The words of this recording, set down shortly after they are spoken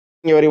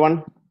Everyone,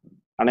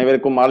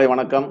 அனைவருக்கும் மாலை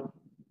வணக்கம்.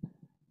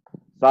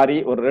 சாரி,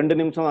 ஒரு 2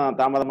 நிமிஷம்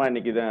தாமதமா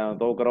இன்னைக்கு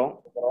துவக்குறோம்.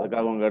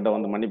 அதுக்காக உங்ககிட்ட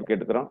வந்து மன்னிப்பு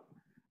கேட்டுக்கிறோம்.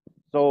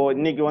 ஸோ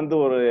இன்னைக்கு வந்து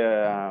ஒரு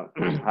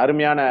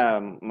அருமையான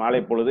மாலை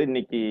பொழுது.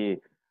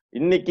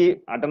 இன்னைக்கு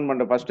அட்டன்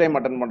பண்ற ஃபர்ஸ்ட் டைம்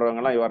அட்டன்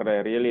பண்றவங்க எல்லாம் யூஆர்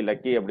ரியலி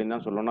லக்கி அப்படின்னு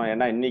தான் சொல்லணும்.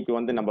 ஏன்னா இன்னைக்கு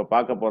வந்து நம்ம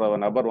பார்க்க போற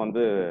நபர்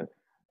வந்து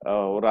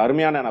ஒரு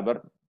அருமையான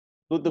நபர்.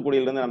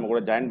 தூத்துக்குடியிலிருந்து நம்ம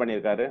கூட ஜாயின்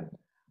பண்ணியிருக்காரு.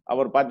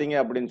 அவர் பார்த்தீங்க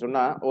அப்படின்னு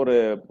சொன்னா ஒரு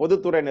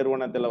பொதுத்துறை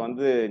நிறுவனத்துல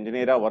வந்து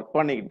இன்ஜினியரா ஒர்க்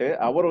பண்ணிக்கிட்டு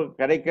அவருக்கு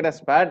கிடைக்கிற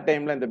ஸ்பேர்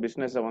டைம்ல இந்த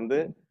பிசினஸை வந்து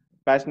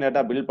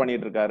பேஷனேட்டா பில்ட்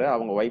பண்ணிட்டு இருக்காரு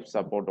அவங்க ஒய்ஃப்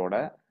சப்போர்ட்டோட.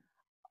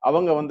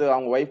 அவங்க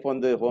ஒய்ஃப்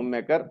வந்து ஹோம்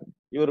மேக்கர்.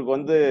 இவருக்கு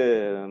வந்து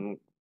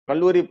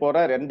கல்லூரி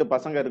போற 2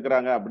 பசங்க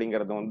இருக்கிறாங்க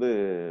அப்படிங்கறது வந்து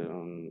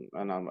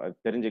நாம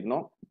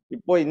தெரிஞ்சுக்கணும்.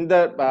 இப்போ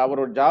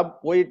அவரோட ஜாப்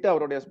போயிட்டு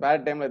அவருடைய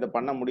ஸ்பேர் டைம்ல இதை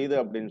பண்ண முடியுது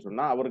அப்படின்னு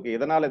சொன்னா அவருக்கு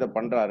எதனால இதை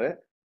பண்றாரு,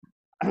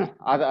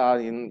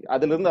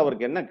 அதுல இருந்து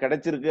அவருக்கு என்ன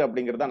கிடைச்சிருக்கு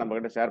அப்படிங்கறத நம்ம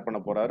கிட்ட ஷேர் பண்ண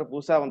போறாரு.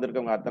 புதுசா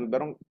வந்திருக்கவங்க அத்தனை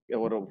பேரும்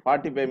ஒரு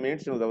 45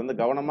 மினிட்ஸ் இதை வந்து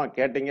கவனமா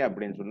கேட்டீங்க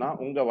அப்படின்னு சொன்னா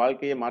உங்க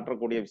வாழ்க்கையை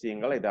மாற்றக்கூடிய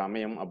விஷயங்கள் இது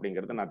அமையும்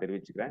அப்படிங்கறத நான்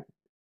தெரிவிச்சுக்கிறேன்.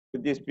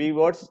 With these few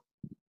words,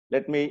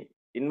 let me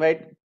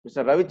invite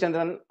Mr.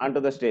 Ravichandran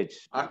onto the stage.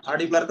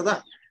 ஆடிபிளா இருக்குதா?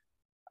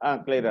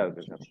 கிளியரா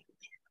இருக்கு சார்.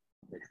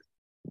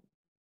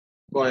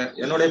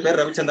 என்னுடைய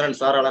பேர்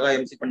ரவிச்சந்திரன் சார். அழகா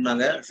எம்சி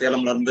பண்ணாங்க,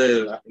 சேலம்ல இருந்து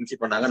எம்சி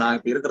பண்ணாங்க. நான்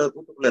இப்ப இருக்கிற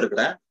தூத்துக்குள்ள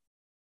இருக்கிறேன்.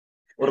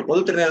 ஒரு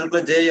பொதுத்துறை நிறுவனத்துல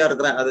ஜேயா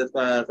இருக்கிறேன். அது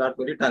சார்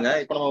சொல்லிட்டாங்க.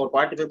 இப்ப நம்ம ஒரு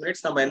 45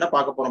 மினிட்ஸ் நம்ம என்ன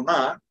பார்க்க போறோம்னா,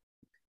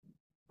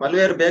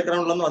 பல்வேறு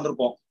பேக்ரவுண்ட்ல இருந்து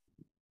வந்திருப்போம்.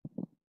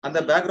 அந்த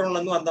பேக்ரவுண்ட்ல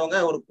இருந்து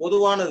வந்தவங்க ஒரு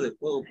பொதுவானது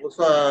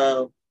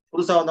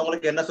புதுசா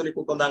வந்தவங்களுக்கு என்ன சொல்லி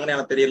கூப்பிட்டு வந்தாங்கன்னு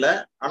எனக்கு தெரியல.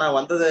 ஆனா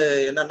வந்தது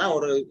என்னன்னா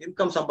ஒரு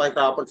இன்கம்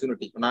சம்பாதிக்கிற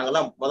ஆப்பர்ச்சுனிட்டி.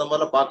 நாங்கெல்லாம்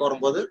முதல்ல பார்க்க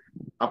வரும்போது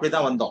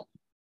அப்படிதான் வந்தோம்.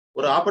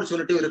 ஒரு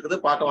ஆப்பர்ச்சுனிட்டி இருக்குது,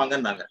 பார்க்க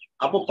வாங்கன்னாங்க.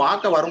 அப்போ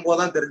பார்க்க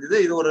வரும்போதுதான் தெரிஞ்சது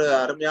இது ஒரு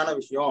அருமையான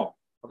விஷயம்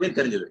அப்படின்னு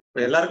தெரிஞ்சது.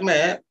 இப்ப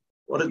எல்லாருக்குமே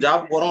ஒரு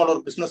ஜாப் போறோம்,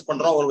 ஒரு பிசினஸ்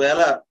பண்றோம், ஒரு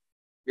வேலை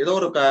ஏதோ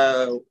ஒரு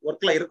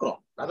ஒர்க்ல இருக்கிறோம்.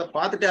 அதை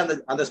பார்த்துட்டு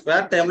அந்த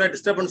ஸ்பேர் டைம்ல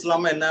டிஸ்டர்பன்ஸ்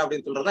இல்லாம என்ன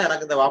அப்படின்னு சொல்றதா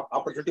எனக்கு இந்த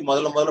ஆப்பர்ச்சுனிட்டி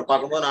முதல்ல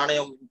பார்க்கும்போது நானே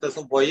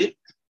இன்ட்ரெஸ்டும் போய்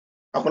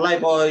அப்பெல்லாம்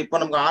இப்போ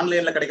நமக்கு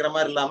ஆன்லைன்ல கிடைக்கிற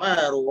மாதிரி இல்லாம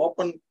ஒரு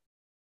ஓப்பன்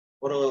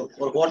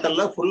ஒரு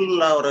ஹோட்டல்ல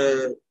ஃபுல்லா ஒரு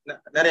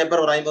நிறைய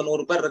பேர் ஒரு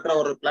 50-100 பேர் இருக்கிற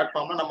ஒரு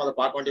பிளாட்ஃபார்ம்ல நம்ம அதை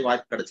பார்க்க வேண்டிய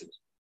வாய்ப்பு கிடைச்சது.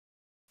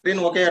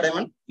 Screen okay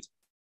diamond?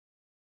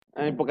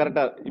 இப்போ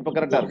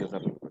கரெக்டா இருக்கு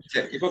சார்.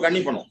 சரி, இப்போ கண்ணி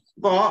பண்ணும்.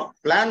 இப்போ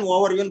பிளான்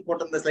ஓவர்வியூன்னு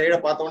போட்ட இந்த ஸ்லைடை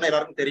பார்த்தோன்னே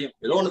எல்லாருக்கும் தெரியும்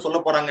ஏதோ ஒன்று சொல்ல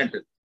போறாங்கன்ட்டு.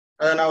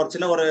 அதை நான் ஒரு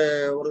சின்ன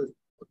ஒரு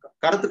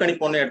கருத்து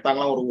கணிப்பு ஒன்று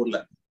எடுத்தாங்களாம் ஒரு ஊர்ல.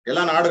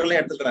 எல்லா நாடுகளையும்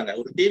எடுத்துக்கிறாங்க.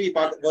 ஒரு டிவி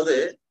பார்க்கும்போது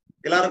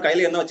எல்லாரும்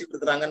கையில என்ன வச்சுட்டு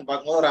இருக்கிறாங்கன்னு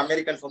பார்க்கும்போது ஒரு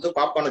அமெரிக்கன்ஸ் வந்து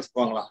பாப்கார்ன்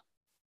வச்சுக்குவாங்களாம்,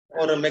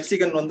 ஒரு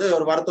மெக்சிகன் வந்து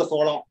ஒரு வறுத்த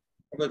சோளம்,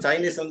 இப்போ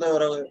சைனீஸ் வந்து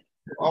ஒரு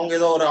அவங்க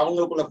ஏதோ ஒரு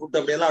அவங்களுக்குள்ள ஃபுட்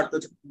அப்படியெல்லாம் எடுத்து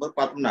வச்சுக்கும் போது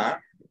பார்த்தோம்னா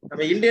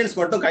நம்ம இந்தியன்ஸ்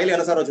மட்டும் கையில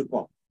என்ன சார்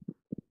வச்சிருப்போம்?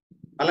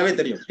 நல்லாவே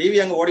தெரியும். டிவி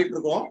அங்கே ஓடிட்டு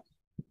இருக்கோம்.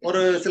 ஒரு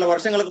சில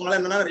வருஷங்களுக்கு முன்னால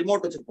என்னன்னா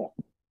ரிமோட் வச்சிருப்போம்,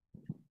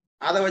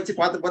 அதை வச்சு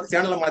பார்த்து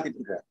சேனலை மாத்திட்டு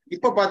இருக்கோம்.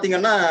 இப்ப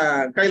பாத்தீங்கன்னா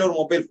கையில ஒரு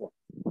மொபைல் போன்,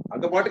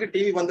 அங்க பாட்டுக்கு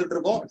டிவி வந்துட்டு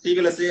இருக்கோம்.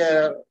 டிவில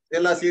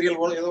எல்லா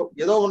சீரியல்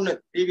ஏதோ ஒண்ணு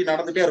டிவி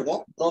நடந்துட்டே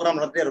இருக்கும், ப்ரோக்ராம்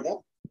நடந்துட்டே இருக்கும்.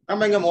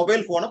 நம்ம இங்க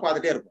மொபைல் போனை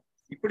பார்த்துட்டே இருக்கோம்.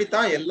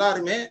 இப்படித்தான்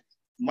எல்லாருமே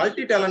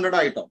மல்டி டேலண்டட்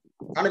ஆயிட்டோம்.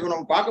 ஆனா இப்ப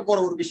நம்ம பார்க்க போற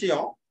ஒரு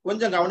விஷயம்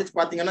கொஞ்சம் கவனிச்சு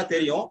பாத்தீங்கன்னா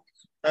தெரியும்.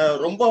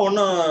 ரொம்ப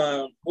ஒன்றும்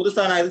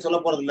புதுசா நான் எதுவும் சொல்ல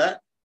போறது இல்லை.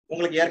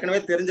 உங்களுக்கு ஏற்கனவே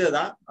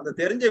தெரிஞ்சதுதான். அந்த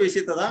தெரிஞ்ச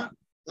விஷயத்த தான்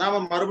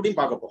நாம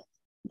மறுபடியும் பார்க்க போறோம்.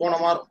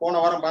 போன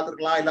வாரம்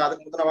பார்த்துருக்கலாம், இல்ல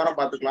அதுக்கு முந்தின வாரம்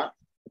பார்த்துக்கலாம்.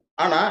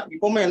 ஆனா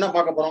இப்பவுமே என்ன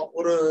பார்க்க போறோம்,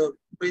 ஒரு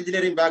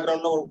இன்ஜினியரிங்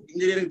பேக்ரவுண்ட்ல ஒரு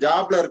இன்ஜினியரிங்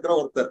ஜாப்ல இருக்கிற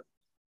ஒருத்தர்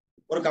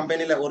ஒரு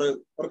கம்பெனில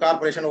ஒரு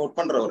கார்பரேஷன் ஒர்க்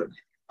பண்றவர்,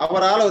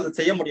 அவரால் இது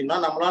செய்ய முடியும்னா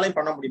நம்மளாலையும்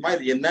பண்ண முடியுமா,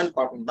 இது என்னன்னு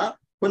பார்க்கணும்னா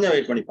கொஞ்சம்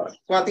வெயிட் பண்ணி பாருங்க.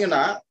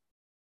 பாத்தீங்கன்னா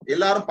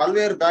எல்லாரும்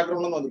பல்வேறு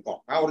பேக்ரவுண்ட்ல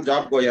வந்திருக்கோம். நான் ஒரு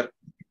ஜாப் கோயர்.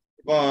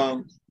 இப்போ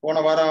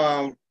போன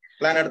வாரம்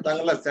பிளான்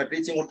எடுத்தாங்கல்ல,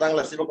 டீச்சிங்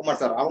கொடுத்தாங்கல்ல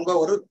சிவகுமார் சார், அவங்க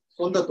ஒரு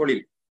சொந்த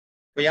தொழில்.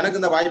 இப்போ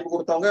எனக்கு இந்த வாய்ப்பு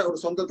கொடுத்தவங்க ஒரு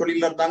சொந்த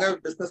தொழில இருந்தாங்க,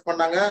 பிசினஸ்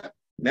பண்ணாங்க,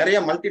 நிறைய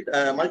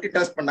மல்டி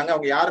டாஸ்க் பண்ணாங்க.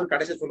 அவங்க யாருன்னு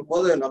கடைசி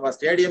சொல்லும்போது நம்ம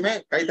ஸ்டேடியமே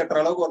கை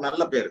தட்டுற அளவுக்கு ஒரு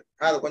நல்ல பேர்.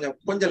 அது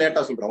கொஞ்சம்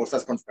லேட்டா சொல்றேன், ஒரு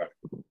சஸ்பென்ஸ் கார்டு.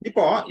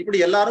 இப்போ இப்படி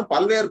எல்லாரும்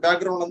பல்வேறு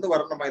பேக்ரவுண்ட்ல இருந்து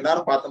வர நம்ம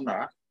எல்லாரும் பார்த்தோம்னா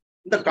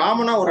இந்த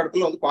காமனா ஒரு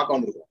இடத்துல வந்து பார்க்க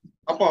வந்திருக்கோம்.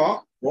 அப்போ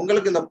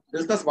உங்களுக்கு இந்த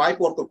பிசினஸ்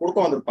வாய்ப்பு ஒருத்தர் கொடுக்க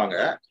வந்திருப்பாங்க.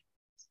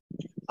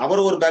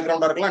 அவர் ஒரு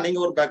பேக்ரவுண்டா இருக்கலாம், நீங்க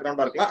ஒரு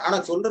பேக்ரவுண்டா இருக்கலாம். ஆனா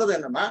சொல்றது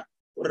என்னன்னா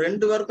ஒரு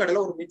 2 பேருக்கு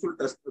இடையில ஒரு மியூச்சுவல்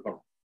ட்ரஸ்ட்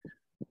இருக்கணும்.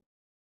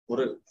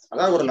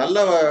 அதாவது ஒரு நல்ல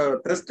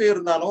ட்ரஸ்ட்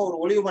இருந்தாலும் ஒரு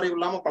ஒளிவு மறைவு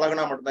இல்லாம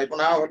பழகினா மட்டும்தான். இப்போ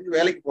நான் வந்து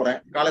வேலைக்கு போறேன்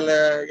காலையில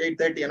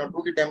 8:30, என்னோட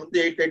டியூட்டி டைம் வந்து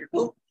 8:30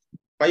 to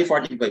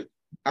 5:45.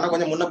 ஆனா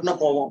கொஞ்சம் முன்ன பின்ன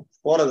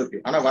போறதுக்கு.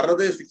 ஆனா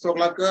வர்றது 6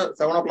 o'clock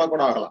 7 o'clock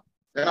கூட ஆகலாம்.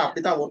 ஏன்னா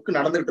அப்படித்தான் ஒர்க்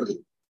நடந்துட்டு இருக்கு.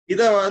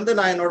 இதை வந்து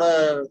நான் என்னோட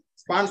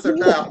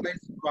ஸ்பான்சர்ட்ட அப்ளை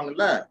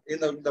சொல்லுவாங்கல்ல,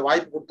 இந்த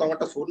வாய்ப்பு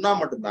கொடுத்தவங்ககிட்ட சொன்னா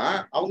மட்டும்தான்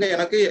அவங்க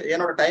எனக்கு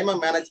என்னோட டைமை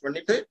மேனேஜ்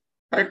பண்ணிட்டு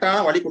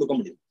கரெக்டான வழி கொடுக்க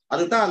முடியும்.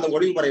 அதுதான் அந்த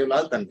ஒளிவு மறைவு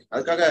இல்லாத தன்மை.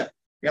 அதுக்காக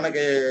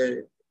எனக்கு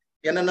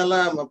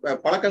என்னென்னலாம்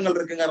பழக்கங்கள்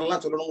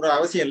இருக்குங்கிறதெல்லாம் சொல்லணுங்கிற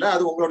அவசியம் இல்லை,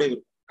 அது உங்களுடைய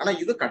விருப்பம். ஆனா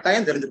இது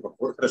கட்டாயம் தெரிஞ்சிருக்கும்,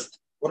 ஒரு ட்ரஸ்ட்,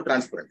 ஒரு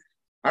டிரான்ஸ்பரன்ட்.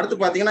 அடுத்து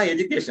பாத்தீங்கன்னா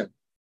எஜுகேஷன்.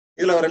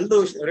 இதுல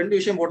ரெண்டு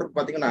விஷயம் போட்டு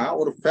பாத்தீங்கன்னா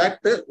ஒரு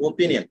ஃபேக்ட்,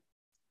 ஒப்பீனியன்.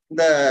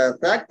 இந்த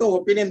ஃபேக்ட்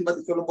ஒப்பீனியன்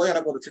பத்தி சொல்லும் போது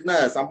எனக்கு ஒரு சின்ன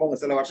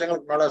சம்பவம், சில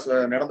வருஷங்களுக்கு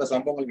முன்னால நடந்த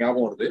சம்பவங்கள்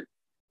ஞாபகம் வருது.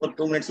 ஒரு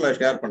 2 minutesல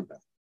ஷேர்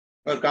பண்ணிட்டேன்.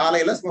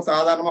 காலையில சும்மா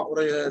சாதாரணமா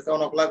ஒரு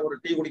 7 o'clock ஒரு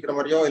டீ குடிக்கிற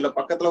மாதிரியோ இல்ல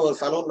பக்கத்துல ஒரு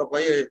சலூன்ல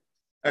போய்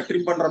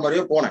ட்ரிம் பண்ற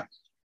மாதிரியோ போனேன்.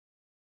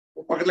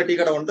 பக்கத்துல டீ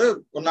கடை வந்து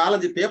ஒரு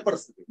 4-5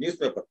 பேப்பர்ஸ் இருக்கு, நியூஸ்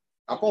பேப்பர்.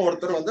 அப்போ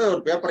ஒருத்தர் வந்து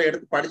ஒரு பேப்பரை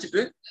எடுத்து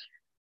படிச்சுட்டு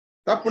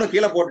தப்புன்னு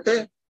கீழே போட்டு,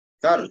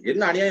 சார்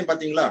என்ன அநியாயம்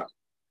பாத்தீங்களா,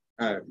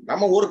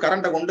 நம்ம ஊர்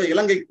கரண்ட்டை கொண்டு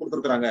இலங்கைக்கு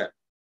கொடுத்துருக்காங்க.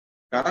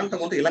 கரண்ட்டை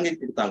கொண்டு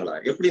இலங்கைக்கு கொடுத்தாங்களா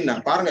எப்படின்னா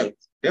பாருங்க,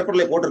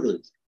 பேப்பர்ல போட்டிருக்குது,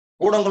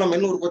 கூடங்குளம்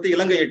மின் உற்பத்தி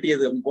இலங்கை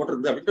எட்டியது அப்படின்னு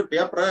போட்டிருக்குது அப்படின்ட்டு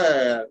பேப்பரை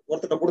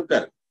ஒருத்தட்ட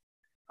கொடுத்தாரு.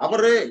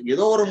 அவரு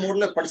ஏதோ ஒரு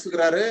மூட்ல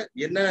படிச்சுக்கிறாரு,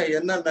 என்ன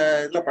என்ன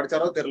இதுல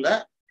படிச்சாரோ தெரியல,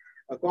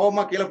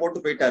 கோபமா கீழே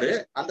போட்டு போயிட்டாரு.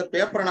 அந்த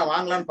பேப்பரை நான்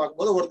வாங்கலான்னு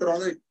பார்க்கும்போது ஒருத்தர்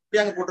வந்து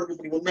இப்படியாங்க போட்டிருக்கு,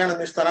 இப்படி உண்மையான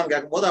நியூஸ் தானான்னு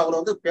கேட்கும்போது அவர்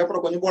வந்து பேப்பரை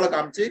கொஞ்சம் போல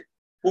காமிச்சு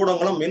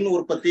கூடங்குளம் மின்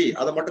உற்பத்தி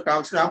அதை மட்டும்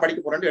காமிச்சு நான் படிக்க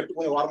போறேன்னு எடுத்து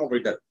கொஞ்சம் வாரமா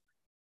போயிட்டாரு.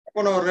 அப்போ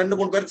நான் ஒரு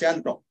 2-3 பேர்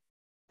சேர்ந்துட்டோம்.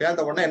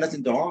 சேர்ந்த உடனே என்ன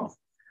செஞ்சோம்,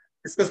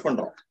 டிஸ்கஸ்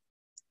பண்றோம்.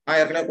 நான்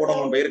ஏற்கனவே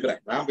கூடங்குளம் போயிருக்கிறேன்,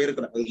 நான்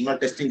போயிருக்கிறேன், அதுக்கு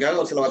முன்னாடி டெஸ்டிங்காக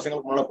ஒரு சில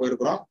வருஷங்களுக்கு முன்னால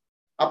போயிருக்கிறோம்.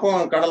 அப்போ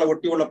கடலை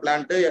ஒட்டி உள்ள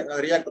பிளான்ட்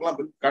ரியாக்டர்லாம்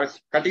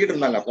கட்டிக்கிட்டு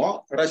இருந்தாங்க. அப்போ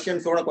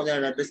ரஷ்யன்ஸோட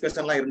கொஞ்சம்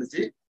டிஸ்கஷன்லாம்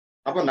இருந்துச்சு.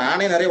 அப்போ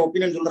நானே நிறைய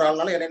ஒப்பீனியன் சொல்ற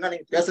ஆளுனால என்னன்னா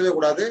நீங்க பேசவே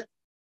கூடாது,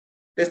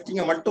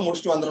 டெஸ்டிங்கை மட்டும்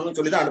முடிச்சுட்டு வந்துடணும்னு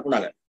சொல்லி தான்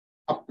அனுப்புனாங்க.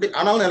 அப்படி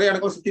ஆனாலும் நிறைய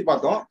இடங்கள் சுத்தி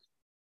பார்த்தோம்.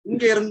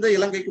 இங்க இருந்து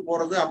இலங்கைக்கு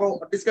போறது அப்போ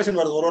டிஸ்கஷன்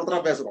வருது, ஒருத்தரா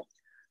பேசுறோம்.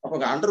 அப்போ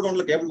அண்டர்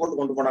கிரவுண்ட்ல கேபிள் போட்டு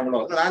கொண்டு போனாங்களோ,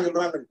 நான்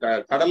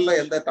சொல்றேன் கடல்ல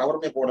எந்த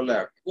டவருமே போடல.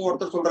 இப்போ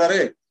ஒருத்தர் சொல்றாரு,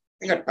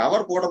 நீங்க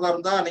டவர் போடுறதா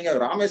இருந்தா நீங்க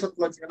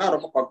ராமேஸ்வரத்துல வச்சீங்கன்னா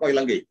ரொம்ப பக்கம்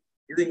இலங்கை,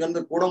 இது இங்க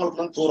இருந்து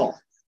கூடங்குளத்துல இருந்து தூரம்.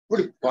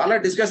 இப்படி பல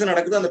டிஸ்கஷன்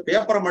நடக்குது. அந்த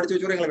பேப்பரை மடிச்சு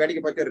வச்சு எங்களை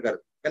வேடிக்கை பார்த்து இருக்காரு.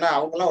 ஏன்னா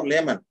அவங்க எல்லாம் ஒரு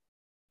லேமன்,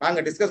 நாங்க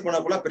டிஸ்கஸ்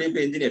பண்ணக்குள்ள பெரிய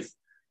பெரிய இன்ஜினியர்ஸ்.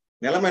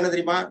 நிலைமை என்ன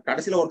தெரியுமா,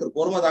 கடைசியில ஒருத்தர்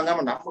பொறுமை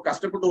தாங்காம நம்ம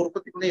கஷ்டப்பட்டு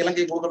உற்பத்தி பண்ணி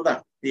இலங்கை கொடுக்குறதா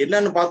இது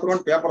என்னன்னு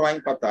பாத்துருவோம்னு பேப்பர்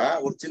வாங்கி பார்த்தா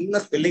ஒரு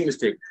சின்ன ஸ்பெல்லிங்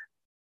மிஸ்டேக்.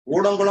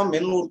 கூடங்குளம்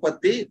மின்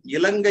உற்பத்தி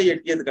இலங்கை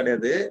எட்டியது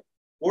கிடையாது,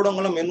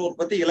 கூடங்குளம் மின்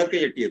உற்பத்தி இலக்கை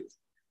எட்டியது.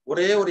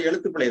 ஒரே ஒரு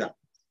எழுத்து பிழை தான்.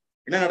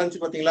 என்ன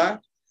நடந்துச்சு பாத்தீங்களா?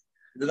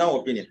 இதுதான்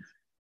ஒப்பீனியன்.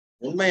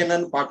 உண்மை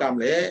என்னன்னு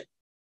பார்க்காமலே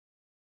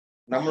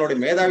நம்மளுடைய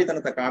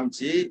மேதாவித்தனத்தை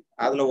காமிச்சு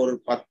அதுல ஒரு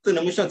 10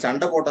 நிமிஷம்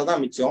சண்டை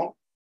போட்டதான் மிச்சம்.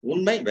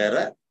 உண்மை வேற,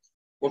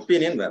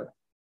 ஒப்பீனியன் வேற.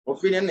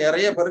 ஒப்பீனியன்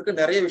நிறைய பேருக்கு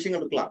நிறைய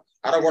விஷயங்கள் இருக்கலாம்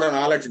அரைகுறை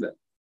நாலேஜ்ல.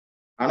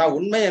 ஆனா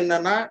உண்மை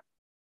என்னன்னா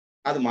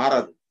அது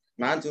மாறாது.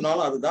 நான்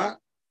சொன்னாலும் அதுதான்,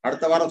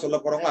 அடுத்த வாரம் சொல்ல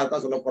போறவங்களும்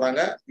அதுதான் சொல்ல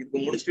போறாங்க. இதுக்கு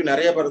முடிச்சுட்டு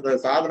நிறைய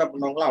பேர் சாதனை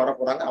பண்ணவங்களும் வர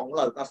போறாங்க,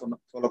 அவங்களும் அதுதான்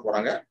சொல்ல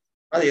போறாங்க.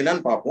 அது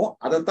என்னன்னு பார்ப்போம்.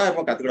 அதைத்தான்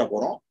இப்ப கத்துக்கிட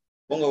போறோம்.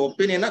 உங்க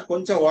ஒப்பீனியனை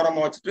கொஞ்சம்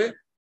ஓரமா வச்சுட்டு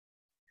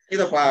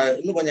இதை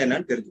இன்னும் கொஞ்சம்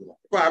என்னன்னு தெரிஞ்சுக்கணும்.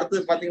 இப்ப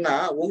அடுத்து பாத்தீங்கன்னா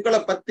உங்களை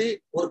பத்தி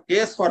ஒரு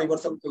கேஸ் ஃபார்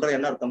யுவர் செல்ஃப் சொல்றது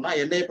என்ன அர்த்தம்னா,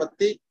 என்னைய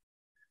பத்தி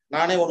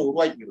நானே ஒண்ணு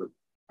உருவாக்கிக்கிறது.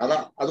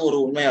 அதான் அது ஒரு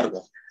உண்மையா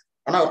இருக்கும்.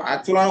 ஆனா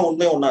ஆக்சுவலான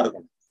உண்மை ஒன்னா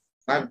இருக்கும்.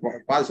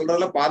 நான்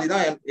சொல்றதுல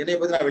பாதிதான் என்னைய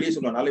பத்தி நான் வெளியே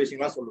சொல்லுவேன், நல்ல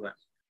விஷயங்கள்லாம் சொல்லுவேன்.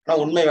 ஆனா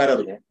உண்மை வேற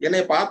இருக்கும்.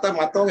 என்னை பார்த்தா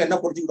மத்தவங்க என்ன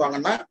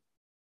புரிஞ்சுக்குவாங்கன்னா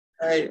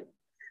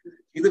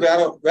இது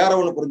வேற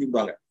ஒண்ணு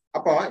புரிஞ்சுக்குவாங்க.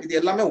 அப்போ இது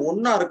எல்லாமே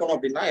ஒன்னா இருக்கணும்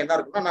அப்படின்னா என்ன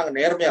இருக்குன்னா, நாங்க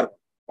நேர்மையா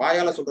இருக்கோம்.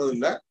 வாயால சொல்றது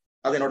இல்ல,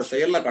 அது என்னோட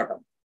செயல்ல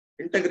காட்டணும்.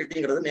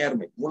 இன்டெகிரிட்டிங்கிறது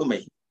நேர்மை, முழுமை,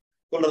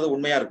 சொல்றது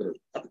உண்மையா இருக்கிறது.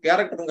 அது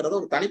கேரக்டருங்கிறது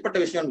ஒரு தனிப்பட்ட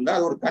விஷயம் இல்லை,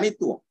 அது ஒரு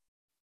தனித்துவம்.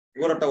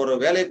 இவர்கிட்ட ஒரு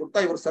வேலையை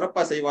கொடுத்தா இவர்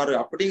சிறப்பா செய்வாரு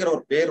அப்படிங்கிற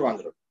ஒரு பேர்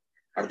வாங்குறது.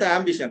 அடுத்த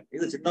ஆம்பிஷன்,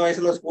 இது சின்ன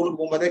வயசுல ஸ்கூலுக்கு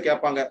போகும்போதே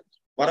கேட்பாங்க,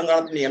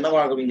 வருங்காலத்துல நீ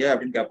என்னவாகுவீங்க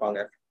அப்படின்னு கேட்பாங்க.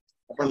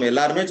 அப்ப நம்ம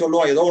எல்லாருமே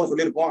சொல்லுவோம், ஏதோ ஒன்று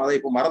சொல்லியிருப்போம், அதை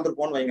இப்போ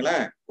மறந்துருப்போம்னு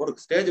வைங்களேன். ஒரு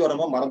ஸ்டேஜ்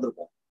வரும்போது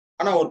மறந்துருப்போம்.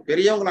 ஆனா ஒரு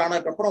பெரியவங்க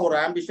ஆனதுக்கப்புறம் ஒரு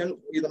ஆம்பிஷன்,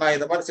 இது நான்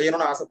இந்த மாதிரி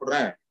செய்யணும்னு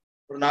ஆசைப்படுறேன்,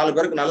 ஒரு 4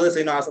 பேருக்கு நல்லது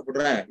செய்யணும்னு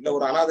ஆசைப்படுறேன், இல்ல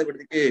ஒரு அனாதை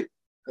விடுதிக்கு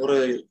ஒரு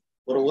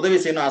ஒரு உதவி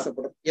செய்யணும்னு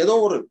ஆசைப்படுறேன், ஏதோ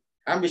ஒரு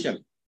ஆம்பிஷன்.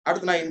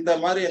 அடுத்து நான் இந்த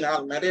மாதிரி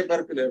நிறைய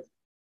பேருக்கு,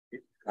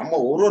 நம்ம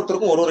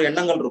ஒருத்தருக்கும் ஒரு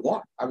எண்ணங்கள்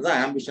இருக்கும், அதுதான்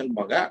ஆம்பிஷன்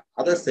பாங்க.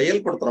 அதை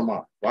செயல்படுத்துறோமா,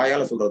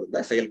 வாயால சொல்றது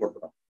இல்லை,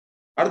 செயல்படுத்துறோம்.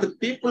 அடுத்து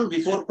பீப்புள்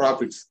பிஃபோர்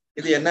ப்ராஃபிட்ஸ்,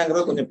 இது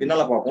என்னங்கிறத கொஞ்சம்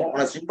பின்னால பார்ப்போம்.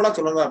 ஆனா சிம்பிளா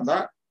சொல்றதா இருந்தா,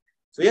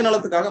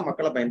 சுயநலத்துக்காக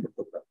மக்களை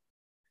பயன்படுத்தக்கூடாது.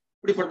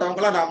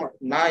 இப்படிப்பட்டவங்களா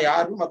நான்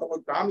யாருன்னு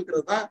மற்றவங்களுக்கு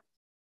காமிக்கிறது தான்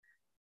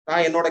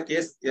நான் என்னோட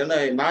கேஸ்,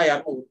 நான்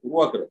யாருக்கும்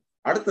உருவாக்குறது.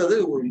 அடுத்தது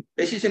ஒரு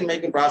டெசிஷன்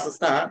மேக்கிங்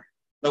ப்ராசஸ் தான்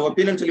இந்த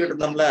ஒப்பீனியன் சொல்லிட்டு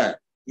இருந்தோம்ல,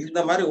 இந்த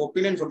மாதிரி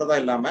ஒப்பீனியன் சொல்றதா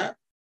இல்லாம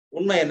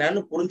உண்மை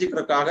என்னன்னு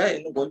புரிஞ்சுக்கிறதுக்காக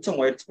இன்னும் கொஞ்சம்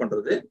முயற்சி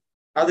பண்றது,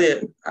 அது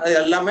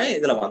எல்லாமே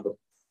இதுல வந்துடும்.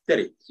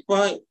 சரி, இப்போ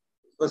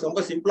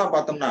ரொம்ப சிம்பிளா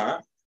பார்த்தோம்னா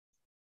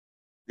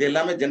இது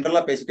எல்லாமே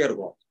ஜென்ரலா பேசிட்டே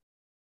இருக்கும்.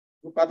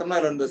 இப்போ பார்த்தோம்னா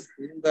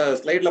இந்த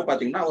ஸ்லைட்ல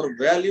பாத்தீங்கன்னா ஒரு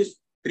வேல்யூஸ்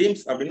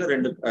ட்ரீம்ஸ் அப்படின்னு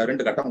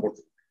ரெண்டு கட்டம்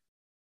போட்டு.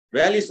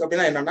 வேல்யூஸ்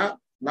அப்படின்னா என்னன்னா,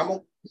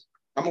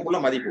 நமக்குள்ள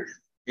மதிப்பு,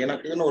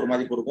 எனக்குன்னு ஒரு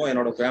மதிப்பு இருக்கும்,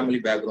 என்னோட ஃபேமிலி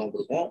பேக்ரவுண்ட்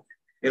இருக்கும்,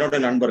 என்னோட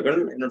நண்பர்கள்,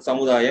 என்னோட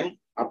சமுதாயம்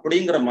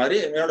அப்படிங்கிற மாதிரி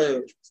என்னோட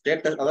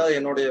ஸ்டேட்டஸ், அதாவது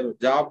என்னுடைய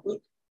ஜாப்,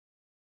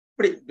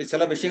 இப்படி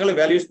சில விஷயங்களை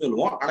வேல்யூஸ்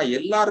சொல்லுவோம். ஆனா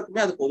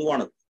எல்லாருக்குமே அது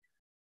பொதுவானது.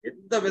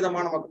 எந்த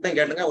விதமான மக்கள்கிட்டையும்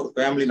கேட்டுங்க, ஒரு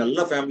ஃபேமிலி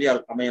நல்ல ஃபேமிலியா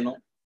அமையணும்,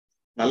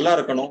 நல்லா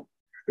இருக்கணும்.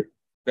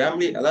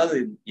 ஃபேமிலி அதாவது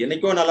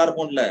என்னைக்கோ நல்லா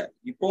இருக்கும் இல்ல,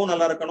 இப்பவும்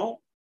நல்லா இருக்கணும்,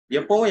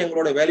 எப்பவும்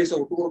எங்களோட வேல்யூஸை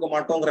விட்டு கொடுக்க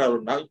மாட்டோங்கிற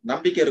ஒரு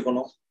நம்பிக்கை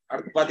இருக்கணும்.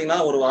 அடுத்து பாத்தீங்கன்னா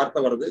ஒரு வார்த்தை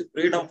வருது,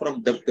 ஃப்ரீடம் ஃப்ரம்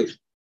டெப்ட்,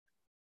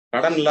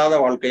 கடன் இல்லாத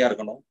வாழ்க்கையா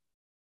இருக்கணும்.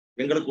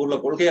 எங்களுக்கு உள்ள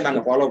கொள்கையை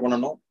நாங்க ஃபாலோ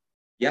பண்ணணும்.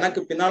 எனக்கு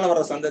பின்னால வர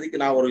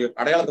சந்ததிக்கு நான் ஒரு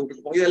அடையாளத்தை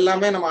விட்டுட்டு போவோம். இது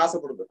எல்லாமே நம்ம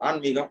ஆசைப்படுறது.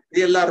 ஆன்மீகம்,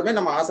 இது எல்லாருமே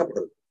நம்ம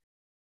ஆசைப்படுறது.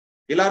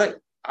 எல்லாரும்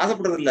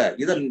ஆசைப்படுறது இல்ல,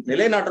 இதை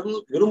நிலைநாட்டணும்னு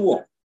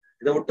விரும்புவோம்.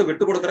 இதை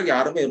விட்டு கொடுக்கறதுக்கு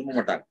யாருமே விரும்ப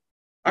மாட்டாங்க.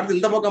 அடுத்து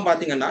இந்த பக்கம்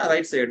பாத்தீங்கன்னா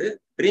ரைட் சைடு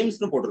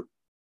ட்ரீம்ஸ்னு போட்டிருக்கு.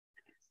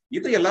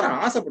 இது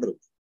எல்லாரும் ஆசைப்படுறது.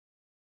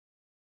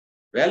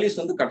 வேல்யூஸ்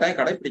கட்டாயம்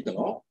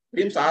கடைபிடிக்கணும்.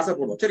 ட்ரீம்ஸ்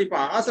ஆசைப்படுவோம். சரி, இப்ப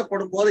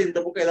ஆசைப்படும் போது இந்த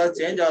பக்கம் ஏதாவது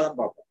சேஞ்ச் ஆகுதான்னு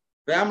பார்ப்போம்.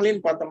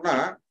 ஃபேமிலின்னு பார்த்தோம்னா,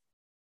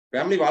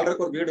 ஃபேமிலி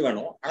வாழ்றதுக்கு ஒரு வீடு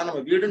வேணும். ஆனா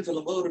நம்ம வீடுன்னு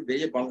சொல்லும்போது ஒரு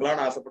பெரிய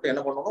பங்களான்னு ஆசைப்பட்டு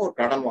என்ன பண்ணுவோம், ஒரு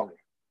கடன்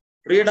வாங்கணும்.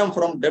 ஃப்ரீடம்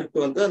ஃப்ரம் டெப்ட்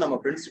வந்து நம்ம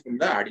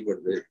பிரின்சிபிள்ல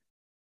அடிபடுது.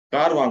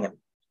 கார்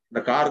வாங்கணும்,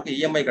 இந்த காருக்கு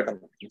இஎம்ஐ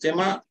கட்டணும்.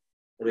 நிச்சயமா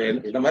ஒரு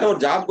இந்த மாதிரி ஒரு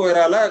ஜாப்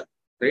கோயரால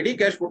ரெடி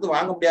கேஷ் கொடுத்து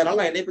வாங்க முடியாதனால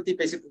நான் என்னை பத்தி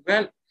பேசிட்டு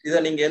இருக்கேன். இதை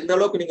நீங்க எந்த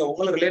அளவுக்கு நீங்க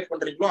உங்களை ரிலேட்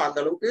பண்றீங்களோ அந்த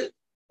அளவுக்கு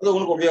அது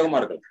உங்களுக்கு உபயோகமா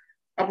இருக்கும்.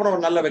 அப்புறம்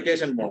ஒரு நல்ல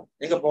வெக்கேஷன் போகணும்.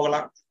 எங்க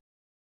போகலாம்,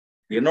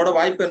 என்னோட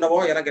வாய்ப்பு என்னவோ,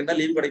 எனக்கு என்ன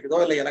லீவ் கிடைக்குதோ,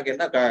 இல்லை எனக்கு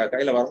என்ன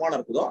கையில வருமானம்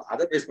இருக்குதோ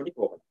அதை பேஸ் பண்ணி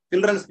போகலாம்.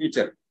 சில்ட்ரன்ஸ்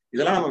ஃபியூச்சர்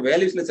இதெல்லாம் நம்ம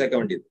வேல்யூஸ்ல சேர்க்க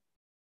வேண்டியது.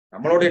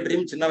 நம்மளுடைய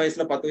ட்ரீம் சின்ன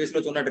வயசுல 10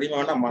 வயசுல சொன்ன ட்ரீம்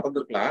வேணா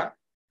மறந்துருக்கலாம்.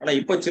 ஆனா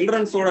இப்ப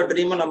சில்ட்ரன்ஸோட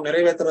ட்ரீமை நம்ம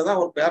நிறைவேற்றுறதா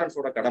ஒரு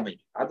பேரண்ட்ஸோட கடமை.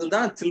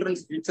 அதுதான்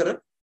சில்ட்ரன்ஸ் ஃபியூச்சர்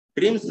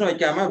ட்ரீம்ஸ்னு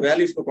வைக்காம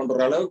வேல்யூஸ்க்கு கொண்டு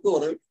வர அளவுக்கு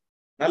ஒரு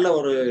நல்ல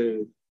ஒரு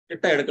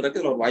திட்டம் எடுக்கிறதுக்கு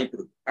இதுல ஒரு வாய்ப்பு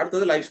இருக்கு.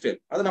 அடுத்தது லைஃப் ஸ்டைல்,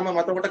 அது நம்ம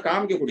மற்றவங்கிட்ட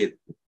காமிக்கக்கூடியது.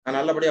 நான்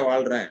நல்லபடியா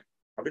வாழ்றேன்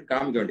அப்படின்னு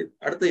காமிக்க வேண்டியது.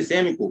 அடுத்தது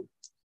சேமிப்பு.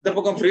 இந்த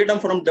பக்கம்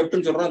ஃப்ரீடம் ஃப்ரம்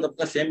டெப்ட்னு சொல்றோம், இந்த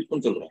பக்கம்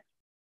சேமிப்புன்னு சொல்றோம்.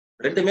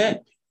 ரெண்டுமே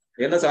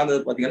என்ன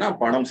சார்ந்தது பாத்தீங்கன்னா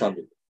பணம்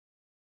சார்ந்தது,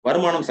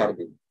 வருமானம்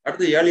சார்ந்தது.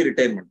 அடுத்து ஏர்லி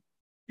ரிட்டையர்மெண்ட்,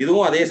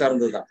 இதுவும் அதே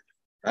சார்ந்தது தான்.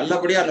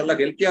 நல்லபடியா நல்லா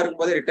ஹெல்த்தியா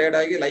இருக்கும்போதே ரிட்டையர்ட்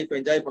ஆகி லைஃப்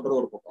என்ஜாய் பண்றது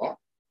ஒரு பக்கம்,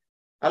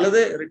 அல்லது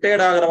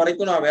ரிட்டையர்ட் ஆகிற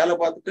வரைக்கும் நான் வேலை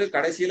பார்த்துட்டு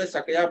கடைசியில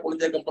சக்கையா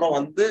புழிஞ்சதுக்கு அப்புறம்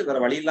வந்து வேற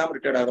வழி இல்லாம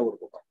ரிட்டையர்ட் ஆகிற ஒரு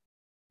பக்கம்.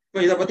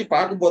 இப்போ இதை பத்தி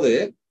பார்க்கும்போது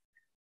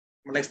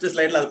நெக்ஸ்ட்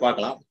ஸ்லைட்ல அது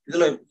பார்க்கலாம்.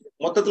 இதுல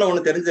மொத்தத்துல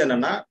ஒண்ணு தெரிஞ்சது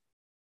என்னன்னா,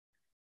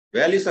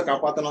 வேல்யூஸை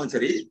காப்பாத்தினாலும்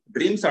சரி,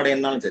 ட்ரீம்ஸ்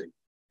அடையணும்னாலும் சரி,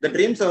 இந்த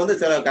ட்ரீம்ஸை வந்து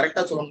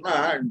கரெக்டா சொல்லணும்னா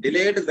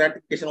டிலேடு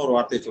கிராட்டிபிகேஷன் ஒரு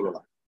வார்த்தையை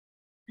சொல்லலாம்.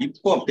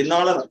 இப்போ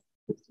பின்னால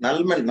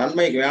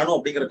நன்மை வேணும்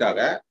அப்படிங்கறதுக்காக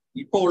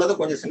இப்போ உள்ளது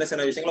கொஞ்சம் சின்ன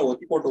சின்ன விஷயங்களை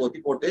ஒத்தி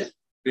போட்டு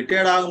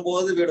ரிட்டையர்ட்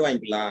ஆகும்போது வீடு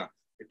வாங்கிக்கலாம்,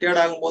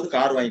 ரிட்டையர்ட் ஆகும்போது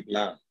கார்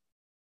வாங்கிக்கலாம்,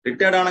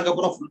 ரிட்டையர்ட் ஆனதுக்கு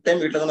அப்புறம் ஃபுல்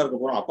டைம் வீட்டுல தானே இருக்க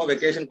போறோம், அப்போ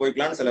வெக்கேஷன்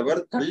போய்க்கலாம்னு சில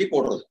பேர் தள்ளி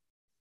போடுறது.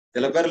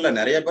 சில பேர் இல்ல,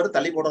 நிறைய பேர்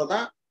தள்ளி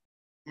போடுறதுதான்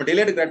நம்ம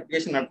டிலேடு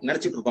கிராட்டிபிகேஷன்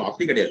நினைச்சிட்டு இருக்கோம்.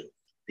 அப்படி கிடையாது.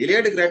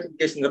 டிலேடு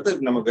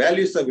கிராட்டிபிகேஷன்ங்கிறது நம்ம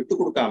வேல்யூஸை விட்டு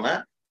கொடுக்காம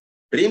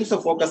ட்ரீம்ஸை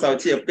ஃபோக்கஸா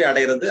வச்சு எப்படி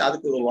அடைகிறது,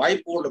 அதுக்கு ஒரு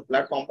வாய்ப்பு உள்ள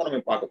பிளாட்ஃபார்ம் தான்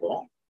நம்ம பார்க்க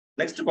போறோம்.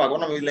 நெக்ஸ்ட்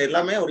பார்க்கணும், நம்ம இதுல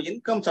எல்லாமே ஒரு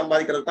இன்கம்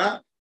சம்பாதிக்கிறது தான்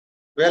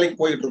வேலைக்கு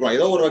போயிட்டு இருக்கோம்.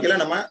 ஏதோ ஒரு வகையில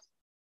நம்ம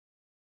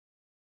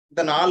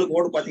இந்த 4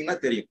 கோடு பாத்தீங்கன்னா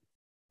தெரியும்.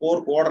 4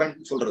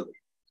 குவாட்ரண்ட் சொல்றது.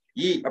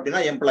 இ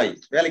அப்படின்னா எம்ப்ளாயி,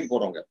 வேலைக்கு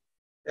போறவங்க.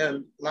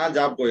 நான்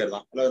ஜாப் கோயர்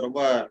தான், அதுல ரொம்ப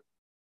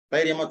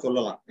தைரியமா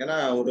சொல்லலாம். ஏன்னா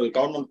ஒரு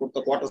கவர்மெண்ட்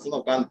கொடுத்த குவார்டர்ஸ்ல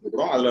தான் உட்கார்ந்துட்டு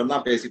இருக்கிறோம், அதுல இருந்தா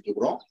பேசிட்டு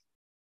இருக்கிறோம்.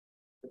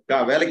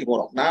 வேலைக்கு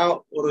போறோம். நான்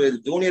ஒரு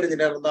ஜூனியர்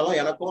இன்ஜினியர் இருந்தாலும்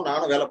எனக்கும்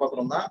நானும் வேலை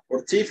பார்க்கறோம் தான்,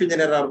 ஒரு சீஃப்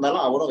இன்ஜினியரா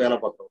இருந்தாலும் அவரும் வேலை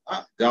பார்க்கறோம்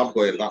தான், ஜாப்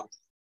கோயர் தான்.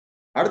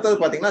 அடுத்தது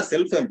பாத்தீங்கன்னா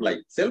செல்ஃப் எம்ப்ளாயி.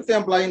 செல்ஃப்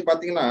எம்ப்ளாயின்னு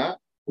பாத்தீங்கன்னா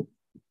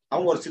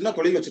அவங்க ஒரு சின்ன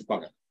தொழில்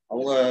வச்சிருப்பாங்க.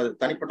 அவங்க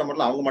தனிப்பட்ட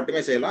முறையில் அவங்க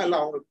மட்டுமே செய்யலாம், இல்லை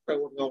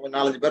அவங்க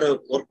 4-5 பேர்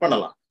ஒர்க்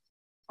பண்ணலாம்.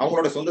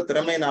 அவங்களோட சொந்த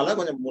திறமையினால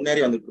கொஞ்சம்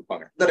முன்னேறி வந்துட்டு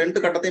இருப்பாங்க. இந்த 2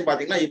 கட்டத்தையும்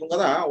பாத்தீங்கன்னா இவங்க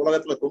தான்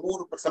உலகத்துல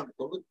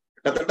 90%,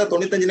 கிட்டத்தட்ட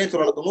 95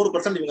 சொல்லலாம்,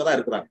 90% இவங்க தான்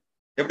இருக்கிறாங்க.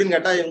 எப்படின்னு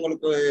கேட்டா,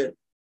 இவங்களுக்கு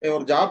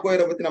ஒரு ஜாப்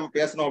கோயரை பத்தி நம்ம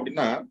பேசணும்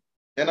அப்படின்னா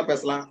என்ன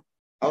பேசலாம்,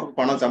 அவருக்கு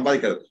பணம்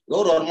சம்பாதிக்கிறது, ஏதோ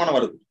ஒரு வருமானம்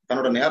வருது,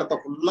 தன்னோட நேரத்தை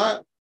ஃபுல்லா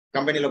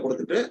கம்பெனியில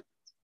கொடுத்துட்டு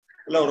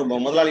இல்ல ஒரு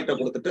முதலாளிகிட்ட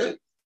கொடுத்துட்டு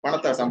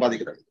பணத்தை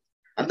சம்பாதிக்கிறது.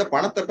 அந்த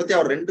பணத்தை பத்தி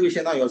அவர் 2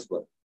 விஷயம் தான்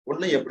யோசிப்பார்.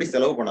 ஒண்ணு எப்படி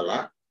செலவு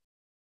பண்ணலாம்,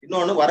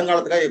 இன்னொன்னு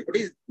வருங்காலத்துக்காக எப்படி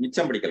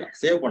மிச்சம் பிடிக்கலாம்,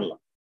 சேவ்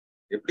பண்ணலாம்,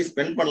 எப்படி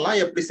ஸ்பெண்ட் பண்ணலாம்,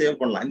 எப்படி சேவ்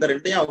பண்ணலாம். இந்த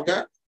 2யும் அவங்க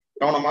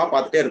கவனமா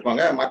பார்த்துட்டே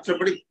இருப்பாங்க.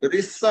 மற்றபடி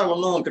பெருசா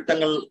ஒன்றும்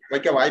திட்டங்கள்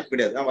வைக்க வாய்ப்பு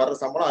கிடையாது. வர்ற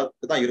சம்பளம்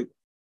அதுக்குதான் இருக்கும்.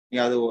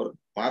 நீங்க அது ஒரு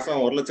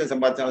மாசம் 1 லட்சம்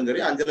சம்பாதிச்சாலும்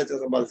சரி, 5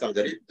 லட்சம் சம்பாதிச்சாலும்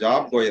சரி,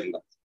 ஜாப் கோயர்ல.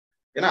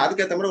 ஏன்னா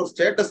அதுக்கேற்ற மாதிரி ஒரு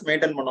ஸ்டேட்டஸ்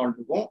மெயின்டைன் பண்ண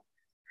வேண்டியிருக்கும்.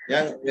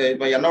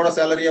 இப்ப என்னோட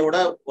சேலரியை விட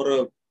ஒரு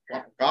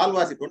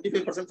கால்வாசி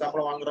 25%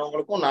 சம்பளம்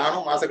வாங்குறவங்களுக்கும்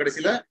நானும் மாச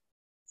கடைசியில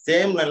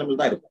சேம் நிலைமையில்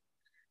தான் இருக்கும்.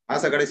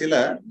 மாச கடைசியில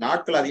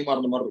நாட்கள் அதிகமா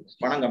இருந்த மாதிரி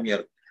இருக்கும், பணம் கம்மியா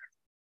இருக்கும்.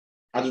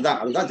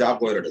 அதுதான்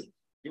ஜாப் கோயர்.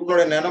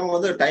 இவங்களுடைய நிலைமை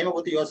வந்து டைமை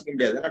பத்தி யோசிக்க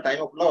முடியாது. ஏன்னா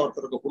டைமை ஃபுல்லா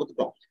ஒருத்தருக்கு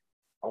கொடுத்துட்டோம்.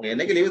 அவங்க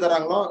என்னைக்கு லீவு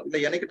தராங்களோ இல்ல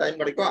என்னைக்கு டைம்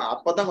கிடைக்கும்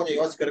அப்பதான் கொஞ்சம்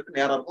யோசிக்கிறதுக்கு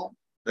நேரம் இருக்கும்.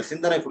 இந்த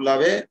சிந்தனை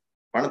ஃபுல்லாவே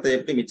பணத்தை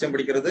எப்படி மிச்சம்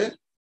பிடிக்கிறது,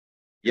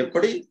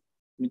 எப்படி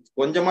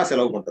கொஞ்சமா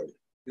செலவு பண்றது,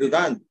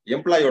 இதுதான்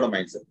எம்ப்ளாயோட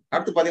மைண்ட் செட்.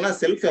 அடுத்து பாத்தீங்கன்னா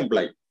செல்ஃப்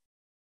எம்ப்ளாயி.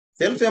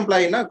 செல்ஃப்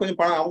எம்ப்ளாயினா கொஞ்சம்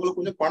பணம், அவங்களுக்கு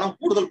கொஞ்சம் பணம்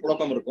கூடுதல்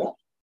புழக்கம் இருக்கும்.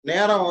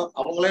 நேரம்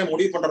அவங்களே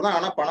முடிவு பண்றதா,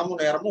 ஆனா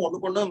பணமும் நேரமும்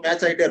ஒண்ணுக்கு ஒண்ணு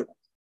மேட்ச் ஆகிட்டே இருக்கும்.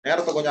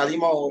 நேரத்தை கொஞ்சம்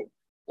அதிகமா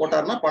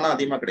போட்டாருன்னா பணம்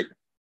அதிகமா கிடைக்கும்.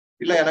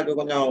 இல்ல எனக்கு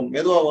கொஞ்சம்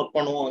மெதுவா ஒர்க்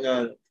பண்ணுவோம்,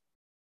 கொஞ்சம்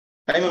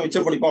டைமை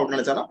மிச்சம் பண்ணிப்போம் அப்படின்னு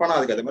நினைச்சானா பணம்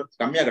அதுக்கு அதே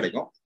மாதிரி கம்மியா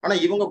கிடைக்கும். ஆனா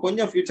இவங்க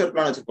கொஞ்சம் ஃபியூச்சர்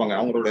பிளான் வச்சிருப்பாங்க.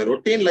 அவங்களுடைய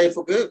ரொட்டீன்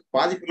லைஃபுக்கு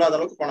பாதிப்பு இல்லாத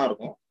அளவுக்கு பணம்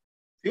இருக்கும்.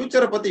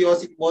 ஃபியூச்சரை பத்தி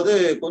யோசிக்கும் போது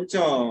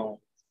கொஞ்சம்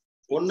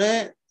ஒண்ணு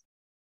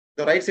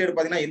இந்த ரைட் சைடு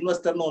பாத்தீங்கன்னா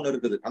இன்வெஸ்டர்னு ஒண்ணு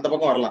இருக்குது, அந்த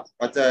பக்கம் வரலாம்.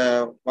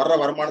 வர்ற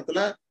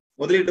வருமானத்துல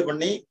முதலீட்டு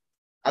பண்ணி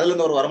அதுல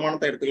இருந்து ஒரு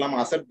வருமானத்தை எடுத்துக்கலாமா,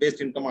 அசட்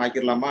பேஸ்ட் இன்கம்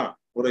ஆக்கிடலாமா,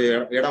 ஒரு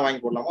இடம் வாங்கி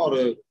போடலாமா, ஒரு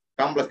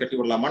காம்ப்ளெக்ஸ் கட்டி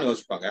விடலாமான்னு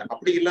யோசிப்பாங்க.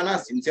 அப்படி இல்லைன்னா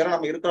சின்சியரா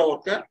நம்ம இருக்கிற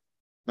ஒர்க்கை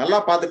நல்லா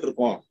பார்த்துட்டு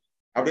இருப்போம்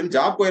அப்படின்னு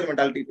ஜாப் கோயர்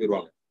மென்டாலிட்டி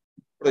போயிடுவாங்க.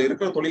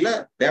 இருக்கிற தொழில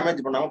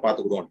டேமேஜ் பண்ணாம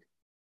பாத்துக்கிடுவோம்.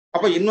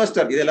 அப்ப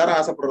இன்வெஸ்டர் இது எல்லாரும்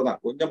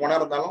ஆசைப்படுறதுதான். கொஞ்சம் பணம்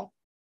இருந்தாலும்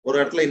ஒரு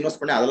இடத்துல இன்வெஸ்ட்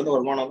பண்ணி அதுல இருந்து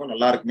வருமானம்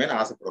நல்லா இருக்குமேனு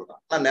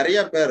ஆசைப்படுறதுதான். ஆனா நிறைய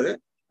பேர்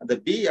அந்த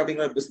பி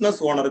அப்படிங்கிற பிசினஸ்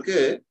ஓனருக்கு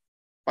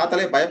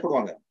பார்த்தாலே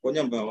பயப்படுவாங்க.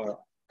 கொஞ்சம்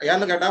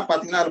ஏன்னு கேட்டா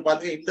பாத்தீங்கன்னா அது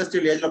பாத்தீங்கன்னா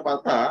இண்டஸ்ட்ரியல் ஏஜ்ல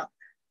பார்த்தா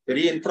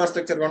பெரிய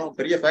இன்ஃப்ராஸ்ட்ரக்சர் வேணும்,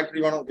 பெரிய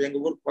ஃபேக்டரி வேணும். எங்க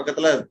ஊர்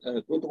பக்கத்துல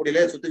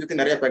தூத்துக்குடியிலே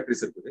சுத்தி நிறைய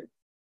ஃபேக்டரிஸ் இருக்குது.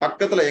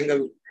 பக்கத்துல எங்க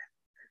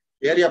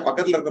ஏரியா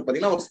பக்கத்துல இருக்க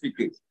பாத்தீங்கன்னா ஒரு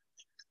ஸ்பீக்கு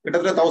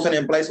கிட்டத்தட்ட 1000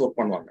 எம்ப்ளாயிஸ் ஒர்க்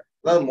பண்ணுவாங்க.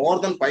 அதாவது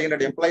மோர் தென்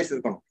 500 எம்ப்ளாயிஸ்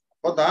இருக்கணும்.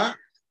 அப்போதான்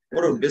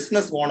ஒரு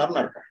பிசினஸ்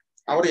ஓனர்னு இருக்கும்.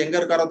 அவர் எங்க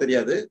இருக்காரோ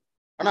தெரியாது,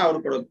 ஆனா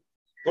அவருக்கு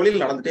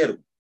தொழில் நடந்துட்டே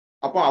இருக்கும்.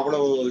 அப்போ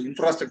அவ்வளவு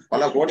இன்ஃப்ராஸ்ட்ரக்சர்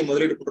பல கோடி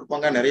முதலீடு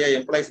கொடுத்துருப்பாங்க, நிறைய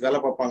எம்ப்ளாயிஸ் வேலை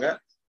பார்ப்பாங்க.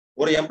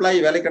 ஒரு எம்ப்ளாயி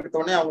வேலைக்கு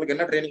எடுத்தோடனே அவங்களுக்கு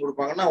என்ன ட்ரைனிங்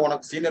கொடுப்பாங்கன்னா,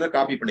 உனக்கு சீனியரை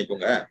காப்பி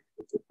பண்ணிக்கோங்க,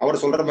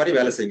 அவர் சொல்ற மாதிரி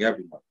வேலை செய்யுங்க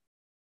அப்படின்னா.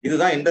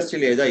 இதுதான்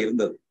இண்டஸ்ட்ரியல் ஏஜா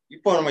இருந்தது.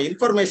 இப்போ நம்ம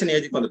இன்ஃபர்மேஷன்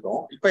ஏஜுக்கு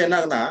வந்துட்டோம். இப்போ என்ன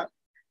ஆகுதுன்னா,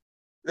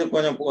 இது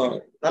கொஞ்சம்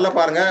நல்லா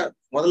பாருங்க,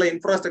 முதல்ல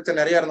இன்ஃப்ராஸ்ட்ரக்சர்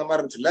நிறைய இருந்த மாதிரி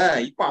இருந்துச்சுல்ல,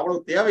 இப்போ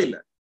அவ்வளவு தேவையில்லை.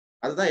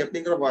 அதுதான்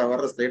எப்படிங்கிற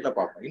வர்ற ஸ்லைட்ல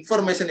பார்ப்போம்.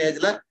 இன்ஃபர்மேஷன்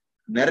ஏஜ்ல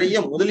நிறைய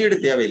முதலீடு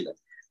தேவையில்லை.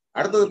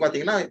 அடுத்தது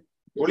பாத்தீங்கன்னா,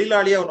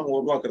 தொழிலாளியா நம்ம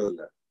உருவாக்குறது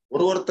இல்லை,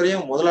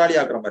 ஒருத்தரையும் முதலாளி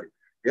ஆக்குற மாதிரி,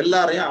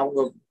 எல்லாரையும்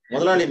அவங்க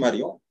முதலாளி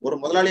மாதிரியும், ஒரு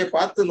முதலாளியை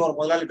பார்த்து இன்னொரு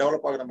முதலாளி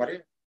டெவலப் ஆகுற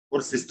மாதிரியும்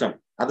ஒரு சிஸ்டம்.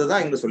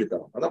 அதுதான் இங்க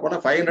சொல்லித்தரோம். அதான் போனா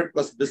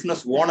 500+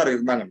 பிசினஸ் ஓனர்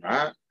இருந்தாங்கன்னா,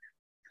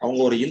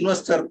 அவங்க ஒரு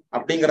இன்வெஸ்டர்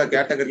அப்படிங்கிற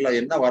கேட்டகரியில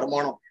என்ன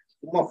வருமானம்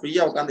சும்மா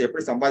ஃப்ரீயா உட்காந்து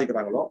எப்படி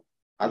சம்பாதிக்கிறாங்களோ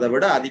அதை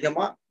விட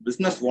அதிகமா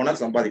பிசினஸ்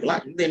ஓனர்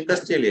சம்பாதிக்கலாம் இந்த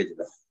இண்டஸ்ட்ரியல்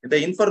ஏஜ்ல. இந்த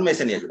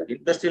இன்ஃபர்மேஷன் ஏஜ்ல,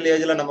 இண்டஸ்ட்ரியல்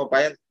ஏஜ்ல நம்ம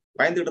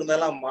பயந்துட்டு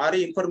இருந்தெல்லாம் மாறி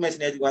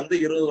இன்ஃபர்மேஷன் ஏஜ்க்கு வந்து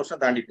 20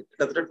 வருஷம் தாண்டிட்டு,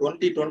 கிட்டத்தட்ட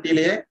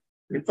 2020லயே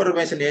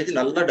இன்ஃபர்மேஷன் ஏஜ்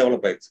நல்லா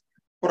டெவலப் ஆயிடுச்சு.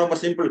 இப்போ ரொம்ப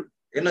சிம்பிள்.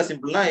 என்ன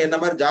சிம்பிள்னா, என்ன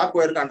மாதிரி ஜாப்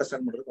ஒயருக்கு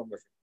அண்டர்ஸ்டாண்ட் பண்றது ரொம்ப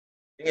சிம்பிள்.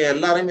 நீங்க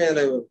எல்லாருமே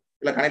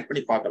இதுல கனெக்ட்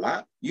பண்ணி பார்க்கலாம்.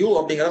 யூ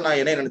அப்படிங்கிறத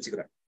நான் என்ன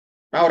நினைச்சுக்கிறேன்,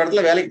 நான் ஒரு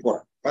இடத்துல வேலைக்கு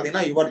போறேன்,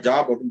 பாத்தீங்கன்னா யுவர்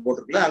ஜாப் அப்படின்னு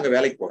போட்டிருக்குல, அங்க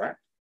வேலைக்கு போறேன்.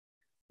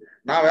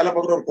 நான் வேலை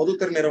பார்க்குற ஒரு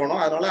பொதுத்துறை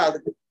நிறுவனம், அதனால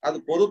அது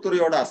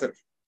பொதுத்துறையோட அசட்.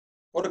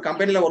 ஒரு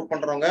கம்பெனில ஒர்க்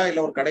பண்றவங்க இல்ல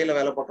ஒரு கடையில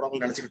வேலை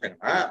பார்க்குறவங்க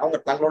நினைச்சுக்கிட்டாங்கன்னா, அவங்க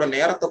தங்களோட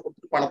நேரத்தை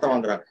கொடுத்து பணத்தை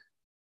வாங்குறாங்க.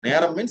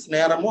 நேரம் மீன்ஸ்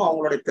நேரமும்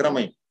அவங்களுடைய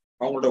திறமையும்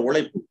அவங்களோட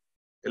உழைப்பு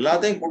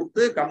எல்லாத்தையும்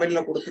கொடுத்து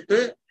கம்பெனில கொடுத்துட்டு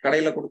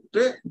கடையில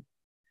கொடுத்துட்டு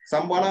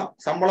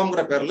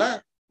சம்பளம்ங்கிற பேர்ல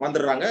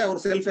வந்துடுறாங்க. ஒரு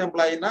செல்ஃப்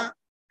எம்ப்ளாயினா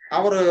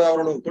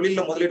அவரோட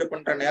தொழில முதலீடு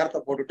பண்ற நேரத்தை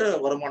போட்டுட்டு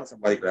வருமானம்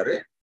சம்பாதிக்கிறாரு.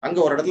 அங்க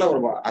ஒரு இடத்துல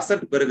ஒரு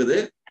அசட் பெருகுது.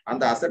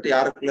 அந்த அசட்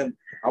யாருக்குள்ள,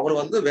 அவர்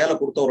வந்து வேலை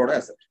கொடுத்தவரோட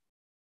அசட்.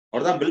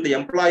 அவர் தான் பில்ட்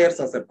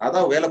எம்ப்ளாயர்ஸ் அசட்.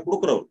 அதான் வேலை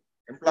கொடுக்குறவர்.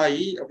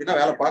 எம்ப்ளாயி அப்படின்னா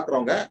வேலை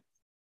பார்க்குறவங்க.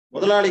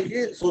 முதலாளிக்கு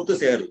சொத்து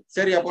சேருது.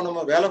 சரி, அப்போ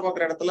நம்ம வேலை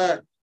பார்க்குற இடத்துல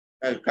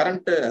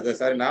கரண்ட்,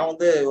 நான்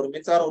வந்து ஒரு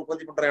மின்சாரம்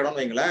உற்பத்தி பண்ற இடம்னு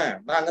வைங்களேன்,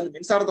 நான் அங்க இருந்து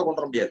மின்சாரத்தை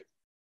கொண்டு வர முடியாது,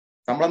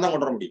 சம்பளம் தான்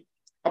கொண்டு வர முடியும்.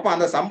 அப்ப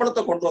அந்த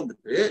சம்பளத்தை கொண்டு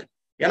வந்துட்டு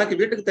எனக்கு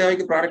வீட்டுக்கு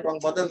தேவைக்கு ப்ராடக்ட்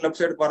வாங்க பார்த்து அந்த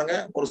லெஃப்ட் சைடு பாருங்க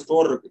ஒரு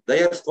ஸ்டோர் இருக்கு,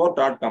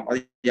 therestore.com. அது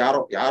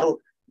யாரோ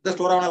இந்த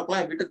ஸ்டோரா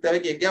இருக்கலாம், வீட்டுக்கு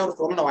தேவைக்கு எங்கேயாவது ஒரு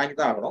ஸ்டோர்ல நான் வாங்கி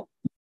தான் ஆகணும்.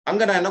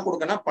 அங்க நான் என்ன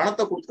கொடுக்கேன்னா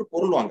பணத்தை கொடுத்துட்டு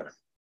பொருள் வாங்குறேன்.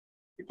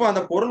 இப்போ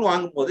அந்த பொருள்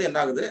வாங்கும் போது என்ன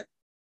ஆகுது,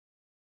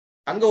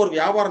 அங்க ஒரு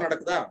வியாபாரம்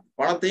நடக்குதா,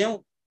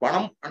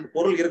 பணம் அந்த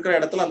பொருள் இருக்கிற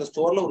இடத்துல அந்த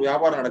ஸ்டோர்ல ஒரு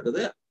வியாபாரம்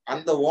நடக்குது.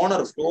 அந்த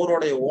ஓனர்,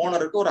 ஸ்டோரோடைய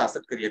ஓனருக்கு ஒரு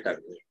அசட் கிரியேட்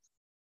ஆகுது.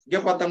 இங்க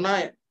பார்த்தோம்னா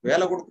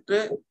வேலை கொடுத்துட்டு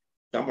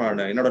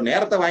என்னோட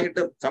நேரத்தை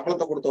வாங்கிட்டு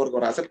சம்பளத்தை கொடுத்தவருக்கு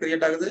ஒரு அசட்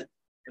கிரியேட் ஆகுது,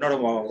 என்னோட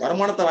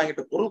வருமானத்தை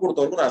வாங்கிட்டு பொருள்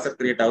கொடுத்தவருக்கு ஒரு அசட்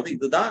கிரியேட் ஆகுது.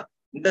 இதுதான்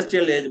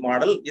இண்டஸ்ட்ரியல் ஏஜ்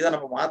மாடல். இதை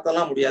நம்ம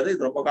மாத்தலாம் முடியாது,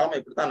 இது ரொம்ப காலமா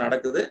இப்படித்தான்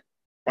நடக்குது.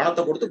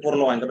 பணத்தை கொடுத்து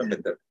பொருளை வாங்குற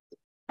மெத்தட்.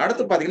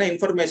 அடுத்து பாத்தீங்கன்னா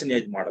இன்ஃபர்மேஷன்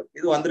ஏஜ் மாடல்.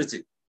 இது வந்துருச்சு.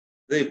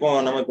 இது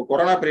இப்போ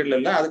கொரோனா பீரியட்ல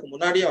இல்ல, அதுக்கு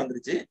முன்னாடியே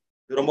வந்துருச்சு.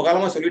 இது ரொம்ப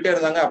காலமா சொல்லிட்டே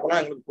இருந்தாங்க,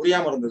 அப்பெல்லாம் எங்களுக்கு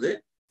புரியாம இருந்தது.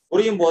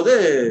 புரியும் போது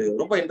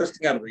ரொம்ப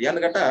இன்ட்ரெஸ்டிங்கா இருந்தது.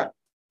 ஏன்னு கேட்டா,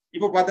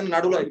 இப்ப பாத்தீங்கன்னா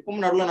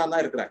இப்பவும் நடுவுல நான்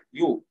தான் இருக்கிறேன்,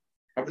 யூ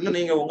அப்படின்னு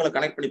நீங்க உங்களை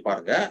கனெக்ட் பண்ணி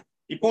பாருங்க.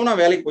 இப்பவும் நான்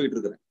வேலைக்கு போயிட்டு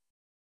இருக்கிறேன்.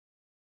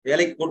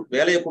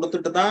 வேலையை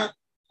கொடுத்துட்டு தான்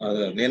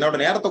என்னோட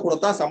நேரத்தை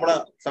கொடுத்தா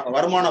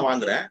வருமானம்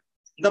வாங்குறேன்.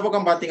 இந்த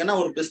பக்கம் பாத்தீங்கன்னா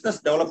ஒரு பிசினஸ்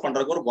டெவலப்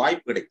பண்றதுக்கு ஒரு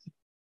வாய்ப்பு கிடைக்கும்.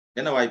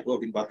 என்ன வாய்ப்பு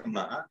அப்படின்னு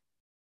பார்த்தோம்னா,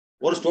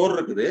 ஒரு ஸ்டோர்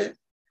இருக்குது,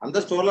 அந்த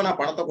ஸ்டோர்ல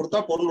நான் பணத்தை கொடுத்தா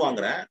பொருள்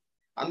வாங்குறேன்.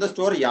 அந்த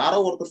ஸ்டோர் யாரோ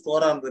ஒருத்தர்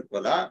ஸ்டோரா இருந்ததுக்கு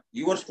போல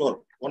யுவர் ஸ்டோர்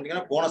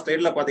போனீங்கன்னா, போன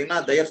ஸ்லைட்ல பாத்தீங்கன்னா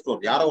தயர் ஸ்டோர்,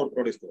 யாரோ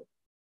ஒருத்தருடைய ஸ்டோர்.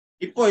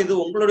 இப்போ இது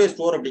உங்களுடைய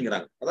ஸ்டோர்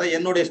அப்படிங்கிறாங்க, அதாவது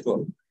என்னுடைய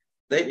ஸ்டோர்.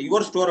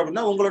 யுவர் ஸ்டோர்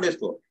அப்படின்னா உங்களுடைய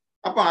ஸ்டோர்.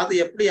 அப்ப அது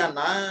எப்படியா,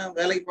 நான்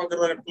வேலைக்கு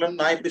பார்க்குற இடத்துல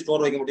நான் எப்படி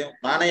ஸ்டோர் வைக்க முடியும்?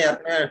 நானே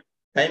ஏற்கனவே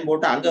டைம்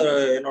போட்டு அங்க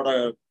என்னோட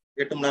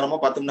 8 மணி நேரமோ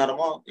 10 மணி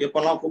நேரமோ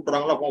எப்பெல்லாம்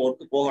கூப்பிடுறாங்களோ அப்போ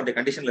ஒர்க்கு போக வேண்டிய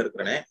கண்டிஷன்ல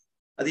இருக்கிறேனே,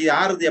 அது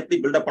யாரு இது எப்படி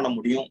பில்டப் பண்ண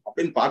முடியும்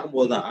அப்படின்னு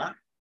பார்க்கும்போதுதான்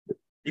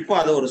இப்போ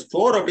அது ஒரு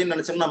ஸ்டோர் அப்படின்னு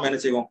நினைச்சோம்னா நம்ம என்ன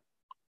செய்வோம்,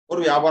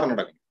 ஒரு வியாபாரம்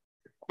நடக்கும்.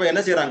 அப்ப என்ன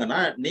செய்யறாங்கன்னா,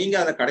 நீங்க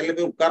அந்த கடையில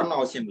போய் உட்காரணும்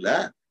அவசியம் இல்லை,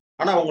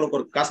 ஆனா உங்களுக்கு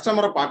ஒரு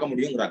கஸ்டமரை பார்க்க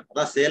முடியுங்கிறாங்க.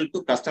 அதான் சேல் டு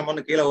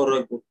கஸ்டமர்னு கீழே ஒரு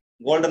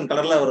கோல்டன்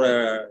கலர்ல ஒரு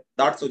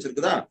டாட்ஸ்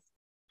வச்சிருக்குதா,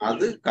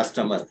 அது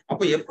கஸ்டமர்.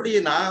 அப்ப எப்படி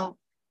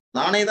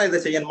நானே தான் இதை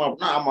செய்யணுமா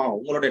அப்படின்னா, ஆமா,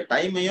 உங்களுடைய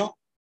டைமையும்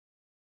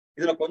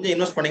இதுல கொஞ்சம்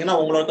இன்வெஸ்ட் பண்ணீங்கன்னா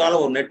உங்களுக்கால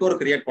ஒரு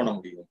நெட்வொர்க் கிரியேட் பண்ண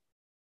முடியும்.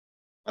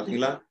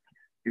 பாத்தீங்களா,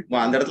 இப்போ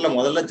அந்த இடத்துல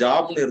முதல்ல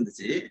ஜாப்னு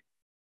இருந்துச்சு,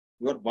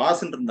 இவர்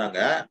பாஸ்ன்னு இருந்தாங்க.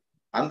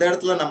 அந்த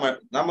இடத்துல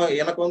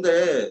எனக்கு வந்து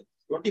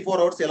 24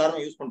 ஹவர்ஸ்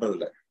எல்லாருமே யூஸ் பண்றது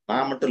இல்லை.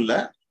 நான் மட்டும் இல்ல,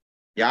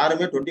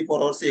 யாருமே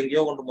 24 ஹவர்ஸ்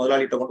எங்கேயோ கொண்டு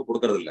முதலாளிகிட்ட கொண்டு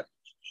கொடுக்கறது இல்லை.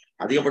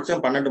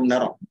 அதிகபட்சம் 12 மணி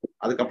நேரம்.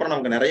 அதுக்கப்புறம்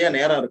நமக்கு நிறைய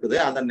நேரம் இருக்குது.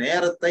 அந்த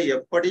நேரத்தை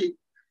எப்படி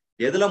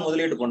எதுல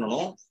முதலீடு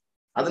பண்ணணும்,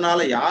 அதனால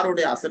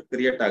யாருடைய அசெட்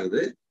கிரியேட்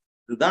ஆகுது,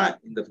 இதுதான்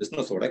இந்த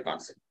பிசினஸோட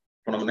கான்செப்ட்.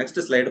 இப்போ நம்ம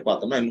நெக்ஸ்ட் ஸ்லைடு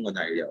பார்த்தோம்னா இன்னும்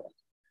கொஞ்சம் ஐடியா வரும்.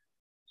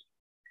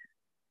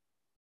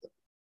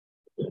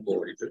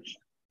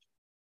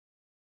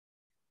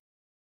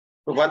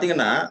 இப்போ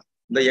பாத்தீங்கன்னா,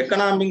 இந்த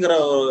எக்கனாமிங்கிற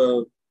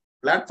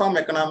பிளாட்ஃபார்ம்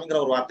எக்கனாமிங்கிற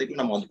ஒரு வார்த்தைக்கு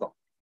நம்ம வந்துட்டோம்.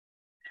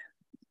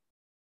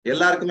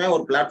 எல்லாருக்குமே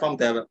ஒரு பிளாட்ஃபார்ம்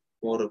தேவை.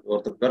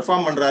 ஒருத்தர்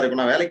பெர்ஃபார்ம் பண்றாரு. இப்போ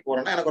நான் வேலைக்கு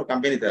போறேன்னா எனக்கு ஒரு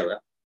கம்பெனி தேவை.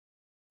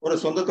 ஒரு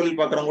சொந்த தொழில்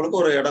பார்க்குறவங்களுக்கு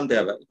ஒரு இடம்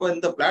தேவை. இப்போ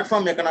இந்த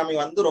பிளாட்ஃபார்ம் எக்கனாமி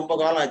வந்து ரொம்ப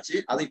காலம் ஆச்சு.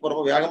 அது இப்போ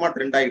ரொம்ப வேகமா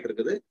ட்ரெண்ட் ஆகிட்டு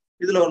இருக்குது.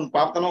 இதுல ஒன்று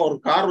பார்த்தோம்னா ஒரு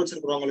கார்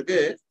வச்சிருக்கிறவங்களுக்கு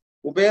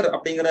உபேர்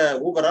அப்படிங்கிற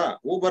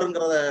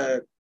ஊபருங்கிற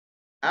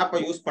ஆப்பை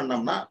யூஸ்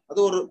பண்ணோம்னா அது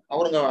ஒரு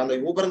அவருங்க அந்த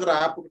ஊபருங்கிற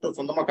ஆப்புக்கிட்ட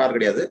சொந்தமா கார்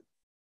கிடையாது.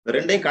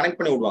 ரெண்டையும் கனெக்ட்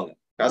பண்ணி விடுவாங்க.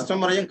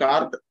 கஸ்டமரையும்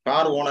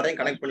கார் ஓனரையும்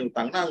கனெக்ட் பண்ணி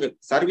விட்டாங்கன்னா அங்க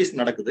சர்வீஸ்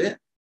நடக்குது.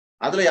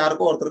 அதுல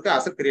யாருக்கோ ஒருத்தருக்கு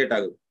அசெட் கிரியேட்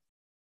ஆகுது.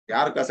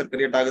 யாருக்கு அசெட்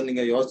கிரியேட் ஆகுதுன்னு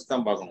நீங்க யோசிச்சு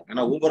தான் பார்க்கணும்.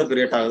 ஏன்னா ஊபர்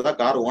கிரியேட் ஆகுதா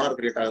கார் ஓனர்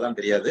கிரியேட் ஆகுதான்னு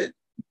தெரியாது.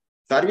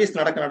 சர்வீஸ்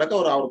நடக்க நடக்க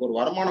அவருக்கு ஒரு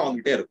வருமானம்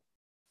வந்துகிட்டே இருக்கும்.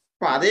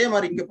 இப்போ அதே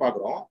மாதிரி இங்க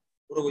பாக்குறோம்.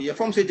 ஒரு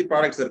எஃப்எம்சிஜி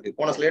ப்ராடக்ட்ஸ் இருக்கு.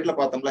 போன ஸ்லைட்ல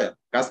பார்த்தோம்ல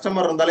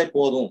கஸ்டமர் இருந்தாலே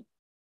போதும்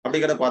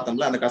அப்படிங்கிறத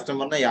பார்த்தோம்ல. அந்த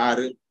கஸ்டமர்னா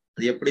யாரு,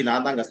 அது எப்படி,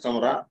 நான் தான்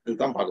கஸ்டமரா,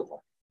 இதுதான் பார்க்க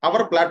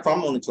அவர்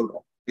பிளாட்ஃபார்ம் ஒன்று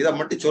சொல்றோம். இதை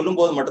மட்டும் சொல்லும்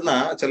போது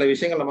மட்டும்தான் சில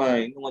விஷயங்கள் நம்ம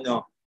இன்னும்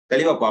கொஞ்சம்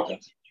தெளிவா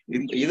பார்ப்போம்.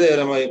 இது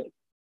நம்ம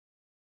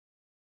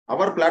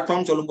அவர்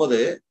பிளாட்ஃபார்ம் சொல்லும் போது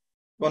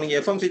இப்போ நீங்க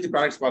எஃப்எம்சிஜி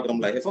ப்ராடக்ட்ஸ்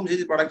பாக்குறோம்ல.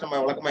 எஃப்எம்சிஜி ப்ராடக்ட்ஸ் நம்ம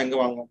வழக்கமா எங்க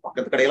வாங்குவோம்?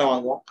 பக்கத்து கடையில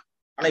வாங்குவோம்.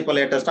 ஆனா இப்போ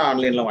லேட்டஸ்டா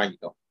ஆன்லைன்ல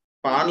வாங்கிட்டோம்.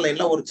 இப்போ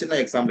ஆன்லைன்ல ஒரு சின்ன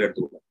எக்ஸாம்பிள்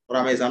எடுத்துக்கோங்க. ஒரு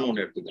அமேசான்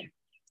ஒன்று எடுத்துக்கோங்க.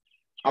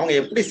 அவங்க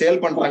எப்படி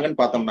சேல் பண்றாங்கன்னு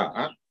பார்த்தோம்னா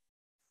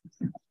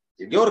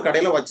எங்கேயோ ஒரு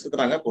கடையில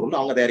வச்சிருக்கிறாங்க பொருள்,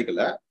 அவங்க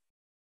தயாரிக்கல.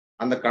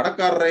 அந்த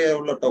கடைக்காரரை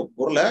உள்ள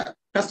பொருளை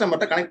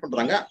கஸ்டமர்கிட்ட கனெக்ட்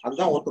பண்றாங்க.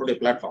 அதுதான் ஒருத்தருடைய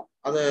பிளாட்ஃபார்ம்.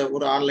 அது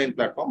ஒரு ஆன்லைன்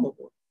பிளாட்ஃபார்ம்.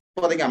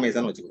 இப்போதைக்கு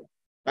அமேசான் வச்சுக்கிறோம்.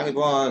 நாங்க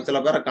இப்போ சில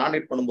பேரை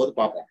கான்டாக்ட் பண்ணும்போது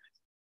பார்ப்போம்.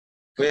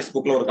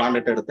 ஃபேஸ்புக்ல ஒரு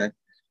கான்டாக்ட் எடுத்தேன்.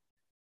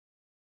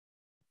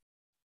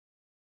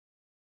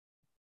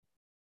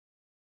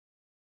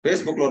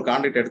 ஃபேஸ்புக்ல ஒரு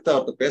கான்டாக்ட் எடுத்து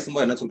அவர்கிட்ட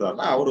பேசும்போது என்ன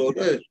சொல்றாருன்னா, அவர்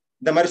ஒரு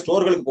இந்த மாதிரி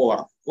ஸ்டோர்களுக்கு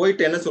போவாராம்.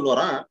 போயிட்டு என்ன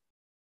சொல்லுவாராம்,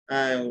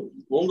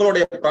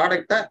 உங்களுடைய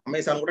ப்ராடக்டை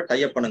அமேசான் கூட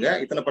டைப் பண்ணுங்க,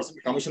 இத்தனை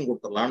 % கமிஷன்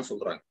கொடுத்துடலாம்னு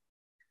சொல்றாங்க.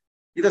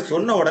 இதை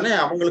சொன்ன உடனே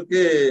அவங்களுக்கு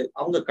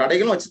அவங்க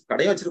கடையும்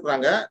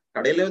வச்சிருக்காங்க.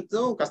 கடையில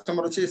வச்சும்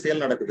கஸ்டமர் வச்சு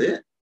சேல் நடக்குது.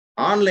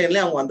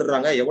 ஆன்லைன்லயே அவங்க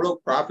வந்துடுறாங்க. எவ்வளவு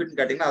ப்ராஃபிட்னு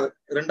கேட்டீங்கன்னா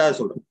அது ரெண்டாவது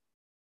சொல்றேன்.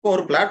 இப்போ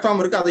ஒரு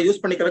பிளாட்ஃபார்ம் இருக்கு, அதை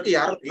யூஸ் பண்ணிக்கிறதுக்கு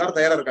எல்லாரும்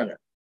தயாரா இருக்காங்க.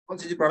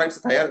 ப்ராடக்ட்ஸ்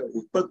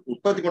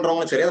உற்பத்தி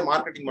பண்றவங்களும் சரி, அதை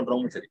மார்க்கெட்டிங்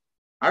பண்றவங்களும் சரி.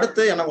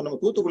 அடுத்து நம்ம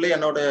தூத்துக்குள்ளே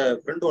என்னோட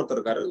ஃப்ரெண்டு ஒருத்தர்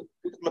இருக்காரு.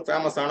 தூத்துக்குள்ள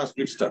ஃபேமஸான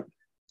ஸ்வீட் ஸ்டார்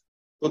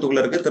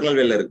தூத்துக்குள்ள இருக்கு,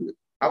 திருநெல்வேலியில இருக்குது.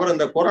 அவர்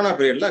இந்த கொரோனா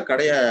பீரியட்ல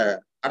கடையை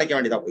அடைக்க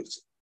வேண்டியதா போயிடுச்சு.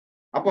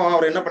 அப்போ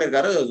அவர் என்ன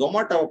பண்ணிருக்காரு,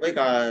 ஜொமேட்டோவை போய்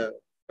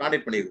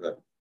கான்டாக்ட் பண்ணியிருக்காரு.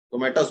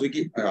 ஜொமேட்டோ,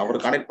 ஸ்விக்கி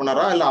அவர் கான்டாக்ட்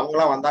பண்ணாரா இல்ல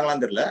அவங்களா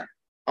வந்தாங்களான்னு தெரியல.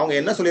 அவங்க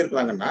என்ன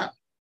சொல்லியிருக்காங்கன்னா,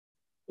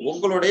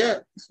 உங்களுடைய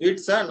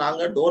ஸ்வீட்ஸை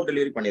நாங்க டோர்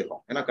டெலிவரி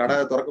பண்ணிடுறோம். ஏன்னா கடை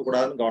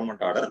திறக்கக்கூடாதுன்னு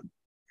கவர்மெண்ட் ஆர்டர்.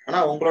 ஆனா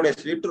உங்களுடைய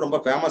ஸ்வீட் ரொம்ப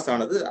ஃபேமஸ்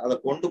ஆனது, அதை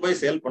கொண்டு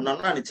போய் சேல்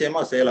பண்ணோம்னா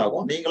நிச்சயமா சேல்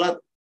ஆகும். நீங்களா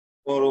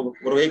ஒரு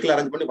வெஹிக்கிள்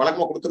அரேஞ்ச் பண்ணி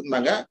வழக்கமா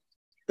கொடுத்துருந்தாங்க.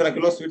 இத்தனை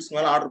கிலோ ஸ்வீட்ஸ்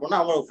மேல ஆர்டர் பண்ணா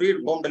அவங்க ஃப்ரீ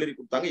ஹோம் டெலிவரி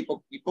கொடுத்தாங்க.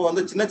 இப்போ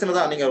வந்து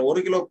சின்னதா நீங்க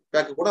 1 கிலோ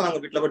பேக்கு கூட நாங்க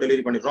வீட்டுல போய்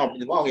டெலிவரி பண்ணிடுறோம்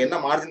அப்படின்னு அவங்க என்ன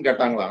மார்ஜின்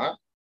கேட்டாங்களா,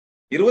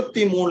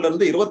 23%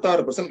 இருந்து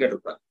 26%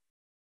 கேட்டிருக்காங்க.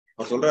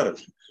 அவர் சொல்றாரு.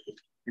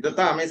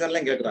 இதைத்தான்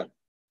அமேசான்லயும் கேட்கிறாங்க.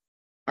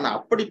 ஆனா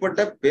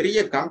அப்படிப்பட்ட பெரிய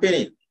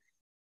கம்பெனி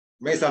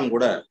அமேசான்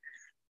கூட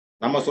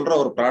நம்ம சொல்ற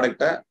ஒரு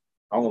ப்ராடக்டை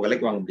அவங்க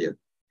விலைக்கு வாங்க முடியாது.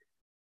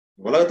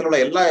 உலகத்துல உள்ள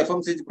எல்லா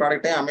எஃப்எம்சிஜி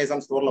ப்ராடக்டையும்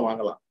அமேசான் ஸ்டோர்ல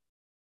வாங்கலாம்.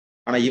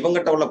 ஆனா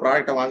இவங்ககிட்ட உள்ள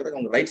ப்ராடக்டை வாங்குறதுக்கு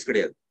அவங்க ரைட்ஸ்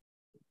கிடையாது.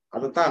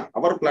 அதுதான்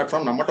அவர்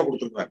பிளாட்ஃபார்ம் நம்மகிட்ட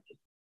கொடுத்துருக்காங்க.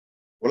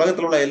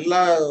 உலகத்துல உள்ள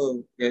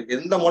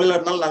எந்த மொழியில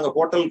இருந்தாலும் நாங்க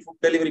ஹோட்டல்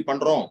ஃபுட் டெலிவரி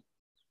பண்றோம்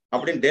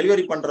அப்படின்னு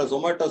டெலிவரி பண்ற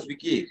ஜொமேட்டோ,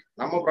 ஸ்விக்கி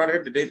நம்ம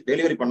ப்ராடக்ட்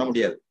டெலிவரி பண்ண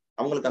முடியாது.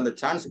 அவங்களுக்கு அந்த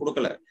சான்ஸ்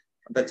கொடுக்கல.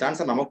 அந்த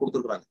சான்ஸை நம்ம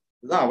கொடுத்துருக்காங்க.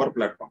 இதுதான் அவர்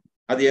பிளாட்ஃபார்ம்.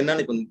 அது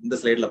என்னன்னு இப்ப இந்த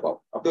ஸ்லைட்ல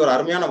பார்ப்போம். அப்படி ஒரு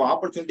அருமையான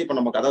ஆப்பர்ச்சுனிட்டி இப்ப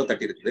நம்ம கதவை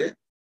தட்டி இருக்குது.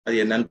 அது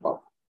என்னன்னு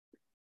பார்ப்போம்.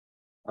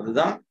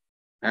 அதுதான்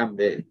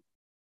ஆம்வே.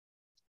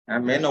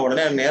 ஆம்வேன்னு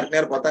உடனே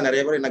நேர் பார்த்தா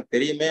நிறைய பேர் எனக்கு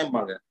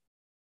தெரியுமேம்பாங்க.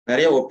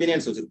 நிறைய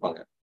ஒப்பீனியன்ஸ் வச்சிருப்பாங்க.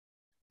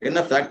 என்ன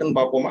ஃபேக்ட்னு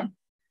பார்ப்போமா?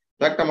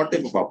 ஃபேக்டை மட்டும்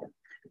இப்ப பார்ப்போம்.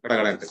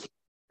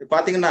 கடை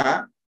பாத்தீங்கன்னா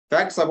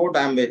ஃபேக்ட்ஸ் அபவுட்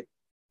ஆம்வே.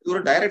 இது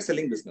ஒரு டைரக்ட்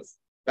செல்லிங் பிசினஸ்.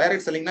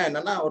 டைரக்ட் செல்லிங்னா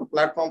என்னன்னா, ஒரு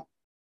பிளாட்ஃபார்ம்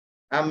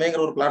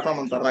ஆம்வேங்கிற ஒரு பிளாட்ஃபார்ம்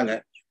வந்து தர்றாங்க.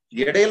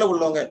 இடையில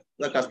உள்ளவங்க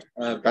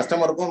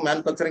கஸ்டமருக்கும்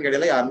மேனுஃபேக்சரிங்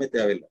இடையில யாருமே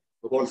தேவையில்லை.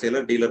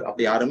 ஹோல்சேலர், டீலர்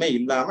அப்படி யாருமே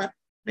இல்லாம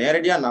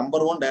நேரடியா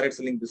நம்பர் 1 டைரக்ட்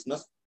செல்லிங்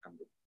பிசினஸ்.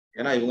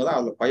 ஏன்னா இவங்க தான்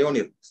அதுல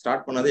பயோனியர்.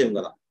 ஸ்டார்ட் பண்ணதே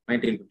இவங்க தான்.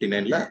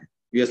 1959ல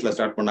யூஎஸ்ல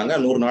ஸ்டார்ட் பண்ணாங்க.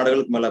 100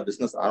 நாடுகளுக்கு மேல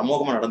பிசினஸ்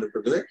அமோகமா நடந்துட்டு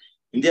இருக்குது.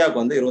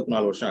 இந்தியாவுக்கு வந்து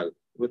 24 வருஷம் ஆகுது,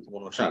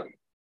 23 வருஷம் ஆகுது.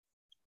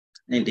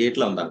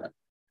 98ல வந்தாங்க.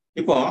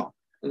 இப்போ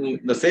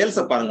இந்த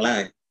சேல்ஸை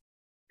பாருங்களேன்.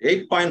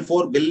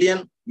 $8.4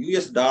 பில்லியன் இன்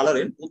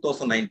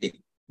 2019.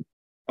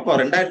 அப்போ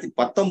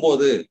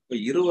 2019 இப்போ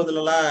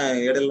 20லலாம்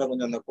இடையில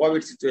கொஞ்சம் அந்த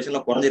கோவிட் சிச்சுவேஷன்ல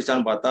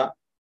குறைஞ்சிருச்சான்னு பார்த்தா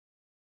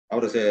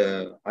அவரு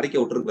அறிக்கை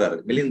விட்டுருக்காரு.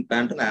 Million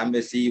பேண்ட்னு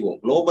Amway CEO,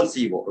 global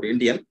CEO, ஒரு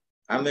இந்தியன்.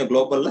 ஆம்வே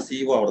குளோபல்ல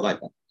சிஇஓ அவர் தான்.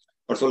 இப்போ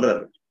அவர்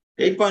சொல்றாரு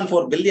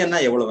 8.4 பில்லியன்னா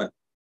எவ்வளவு?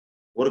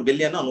 1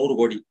 பில்லியன்னா 100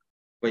 கோடி.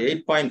 இப்போ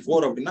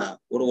 8.4 அப்படின்னா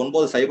ஒரு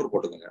 9 சைபர்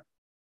போட்டுக்கோங்க,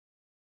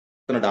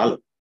 அத்தனை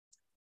டாலர்.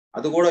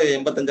 அது கூட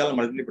 85ஆல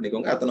மல்டிப்ளை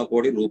பண்ணிக்கோங்க, அத்தனை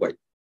கோடி ரூபாய்.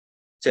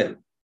 சரி,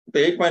 இப்போ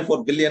 8.4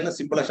 பில்லியன்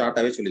சிம்பிளா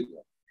ஷார்ட்டாவே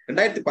சொல்லிக்குவோம்.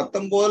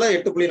 2019ல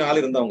 8.4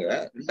 இருந்தவங்க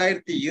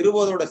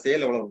 2020ஓட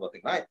சேல் எவ்வளவு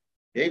பாத்தீங்கன்னா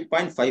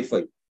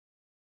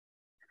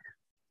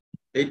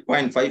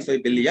 8.55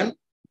 பில்லியன்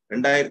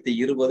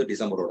 2020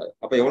 டிசம்பரோட.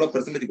 அப்ப எவ்வளவு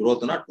பெர்சன்டேஜ்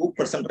growthனா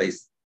 2%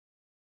 ரைஸ்.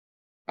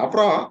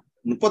 அப்புறம்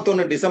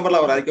 31 டிசம்பர்ல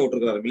அவர் அறிக்கை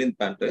விட்டுருக்காரு million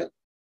pant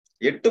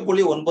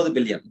 8.9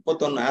 billion.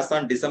 31 as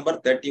on December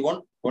 31,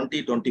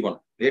 2021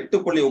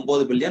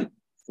 8.9 billion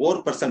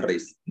 4%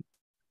 rice.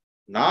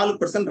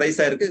 4% rice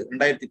ஆயிருக்கு.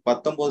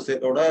 2019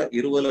 சேட்டோட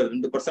 20ல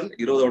 2%,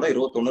 20ஓட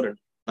 21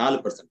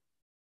 4%.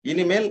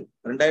 இனிமேல்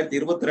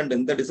 2022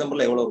 இந்த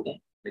டிசம்பர்ல எவ்வளவு இருக்கும்?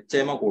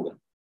 நிச்சயமா கூடும்.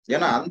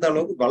 ஏன்னா அந்த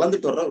அளவுக்கு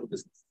வளர்ந்துட்டு வர்ற ஒரு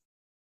பிசினஸ்.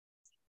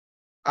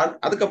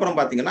 அதுக்கப்புறம்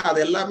பாத்தீங்கன்னா அது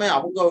எல்லாமே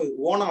அவங்க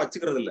ஓனா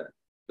வச்சுக்கிறது இல்ல.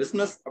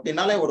 பிசினஸ்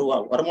அப்படின்னாலே ஒரு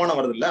வருமானம்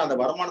வருது இல்ல, அந்த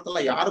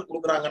வருமானத்தெல்லாம் யாரு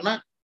கொடுக்குறாங்கன்னா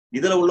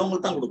இதுல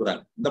உள்ளவங்களுக்கு தான்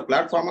கொடுக்குறாங்க. இந்த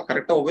பிளாட்ஃபார்மை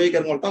கரெக்டா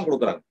உபயோகிக்கிறவங்களுக்கு தான்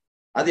கொடுக்குறாங்க.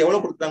 அது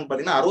எவ்வளவு கொடுத்தாங்க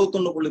பாத்தீங்கன்னா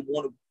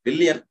 61.3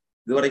 பில்லியன்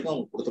இது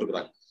வரைக்கும்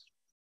கொடுத்துருக்குறாங்க.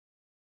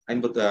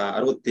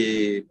 60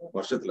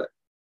 வருஷத்துல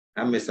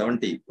Amway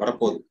 70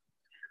 வரப்போகுது.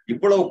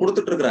 இவ்வளவு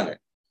கொடுத்துட்டு இருக்கிறாங்க.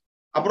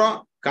 அப்புறம்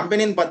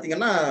கம்பெனின்னு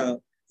பாத்தீங்கன்னா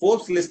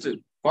ஃபோர்ப்ஸ் லிஸ்ட்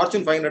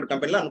ஃபார்ச்சூன் 500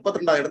 கம்பெனில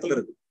 32வது இடத்துல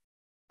இருக்கு.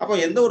 அப்போ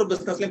எந்த ஒரு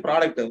பிசினஸ்லயும்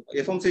ப்ராடக்ட்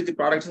எஃப்எம்சிஜி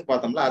ப்ராடக்ட்ஸ்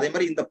பார்த்தோம்ல, அதே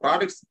மாதிரி இந்த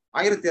ப்ராடக்ட்ஸ்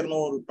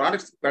 1200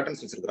 ப்ராடக்ட்ஸ்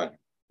பேட்டர்ன்ஸ் வச்சிருக்காங்க.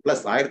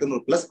 Plus 1200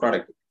 plus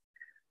product.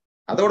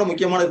 அதோட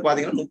முக்கியமானது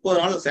பாத்தீங்கன்னா 30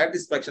 நாள்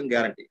satisfaction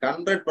guarantee,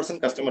 100%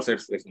 customer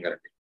satisfaction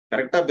guarantee.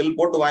 கரெக்டா பில்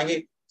போட்டு வாங்கி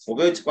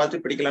உபயோகிச்சு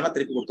பார்த்து பிடிக்கலன்னா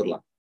திருப்பி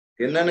கொடுத்துடலாம்.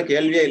 என்னன்னு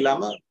கேள்வியே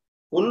இல்லாம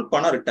ஃபுல்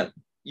பணம் ரிட்டர்ன்.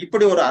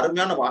 இப்படி ஒரு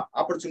அருமையான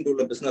ஆப்பர்ச்சுனிட்டி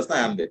உள்ள பிசினஸ்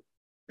தான் ஆம்பே.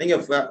 நீங்க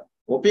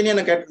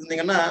ஒப்பீனியனை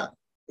கேட்டிருந்தீங்கன்னா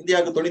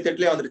இந்தியாவுக்கு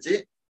 98லயே வந்துருச்சு.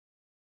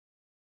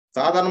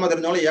 சாதாரணமா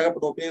தெரிஞ்சவங்களும்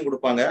ஏகப்பட்ட ஒப்பீனியன்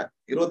கொடுப்பாங்க.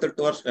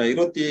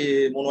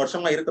 23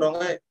 வருஷமா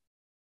இருக்கிறவங்க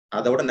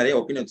அதை விட நிறைய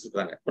ஒப்பீனியன்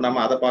வச்சிருக்காங்க. இப்போ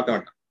நம்ம அதை பார்க்க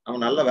வேண்டாம். நம்ம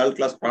நல்ல வேர்ல்ட்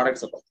கிளாஸ்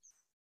ப்ராடக்ட்ஸ்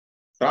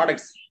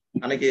ப்ராடக்ட்ஸ்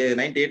அன்னைக்கு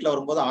 98ல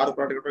வரும்போது 6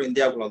 ப்ராடக்ட்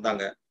இந்தியாவுக்குள்ள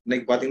வந்தாங்க.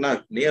 இன்னைக்கு பாத்தீங்கன்னா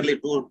நியர்லி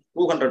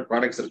 200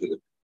 ப்ராடக்ட்ஸ் இருக்குது.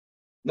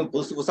 இன்னும்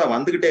புதுசு புதுசா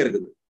வந்துகிட்டே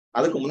இருக்குது.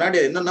 அதுக்கு முன்னாடி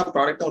என்னென்ன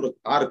ப்ராடக்ட் ஒரு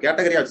 6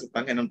 கேட்டகரியா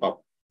வச்சிருக்காங்க. என்னன்னு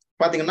பார்ப்போம்.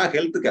 பாத்தீங்கன்னா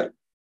ஹெல்த் கேர்.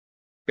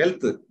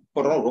 ஹெல்த்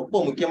ரொம்ப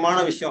முக்கியமான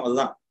விஷயம்.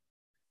 அதுதான்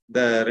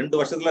இந்த 2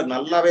 வருஷத்துல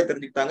நல்லாவே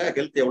தெரிஞ்சுக்கிட்டாங்க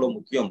ஹெல்த் எவ்வளவு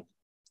முக்கியம்.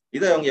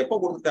 இதை அவங்க எப்போ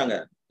கொடுத்துட்டாங்க?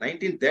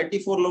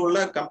 1934ல உள்ள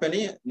கம்பெனி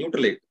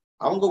நியூட்ரலைட்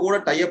அவங்க கூட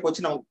டைப்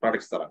வச்சு நமக்கு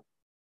ப்ராடக்ட்ஸ் தராங்க.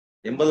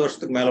 80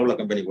 வருஷத்துக்கு மேல உள்ள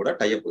கம்பெனி கூட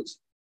டைப் வச்சு.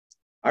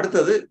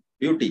 அடுத்தது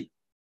பியூட்டி.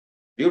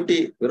 பியூட்டி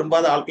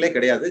விரும்பாத ஆட்களே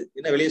கிடையாது.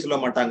 இன்னும் வெளியே சொல்ல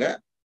மாட்டாங்க,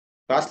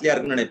 காஸ்ட்லியா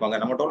இருக்குன்னு நினைப்பாங்க.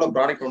 நம்மகிட்ட உள்ள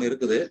ப்ராடக்ட் ஒன்று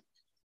இருக்குது.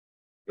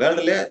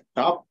 வேர்ல்டுல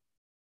டாப்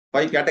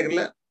 5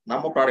 கேட்டகரியில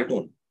நம்ம ப்ராடக்ட்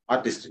ஒன்று.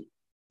 ஆர்டிஸ்ட்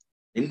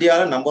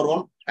இந்தியாவில நம்பர்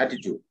 1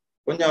 ஆட்டிடியூட்.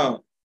 கொஞ்சம்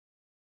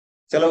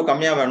செலவு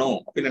கம்மியா வேணும்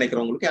அப்படின்னு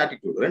நினைக்கிறவங்களுக்கு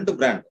ஆட்டிடியூட். 2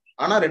 பிராண்ட்.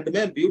 ஆனா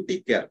ரெண்டுமே பியூட்டி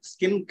கேர்,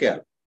 ஸ்கின்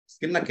கேர்.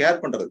 ஸ்கின்னை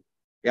கேர் பண்றது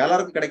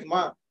எல்லாருக்கும்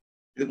கிடைக்குமா?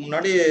 இதுக்கு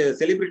முன்னாடி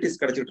செலிபிரிட்டிஸ்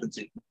கிடைச்சிட்டு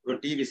இருந்துச்சு. ஒரு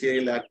டிவி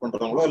சீரியல் ஆக்ட்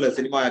பண்றவங்களோ இல்ல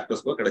சினிமா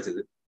ஆக்டர்ஸ்க்கோ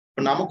கிடைச்சது.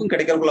 இப்ப நமக்கும்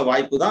கிடைக்கிறதுக்குள்ள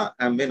வாய்ப்பு தான்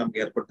ஆம்பே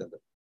நமக்கு ஏற்படுத்துது.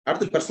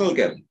 அடுத்து பர்சனல்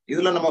கேர்.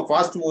 இதுல நம்ம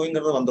ஃபாஸ்ட்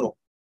மூவிங்கிறது வந்துடும்.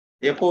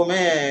 எப்பவுமே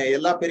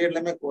எல்லா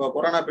பீரியட்லயுமே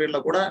கொரோனா பீரியட்ல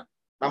கூட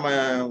நம்ம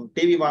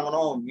டிவி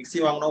வாங்கணும், மிக்சி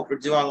வாங்கணும்,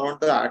 ஃப்ரிட்ஜ்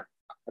வாங்கணும்ட்டு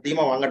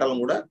அதிகமா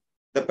வாங்கட்டாலும் கூட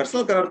இந்த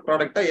பர்சனல் கேர்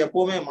ப்ராடக்டை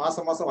எப்பவுமே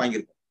மாசம் மாசம்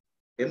வாங்கியிருக்கோம்.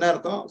 என்ன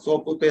அர்த்தம்?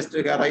 Soap, paste,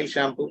 hair oil,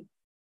 shampoo,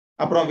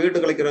 அப்புறம்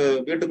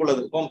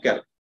வீட்டுக்குள்ளது ஹோம்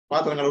கேர்,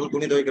 பாத்திரம் கழுவு,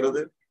 துணி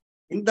துவைக்கிறது,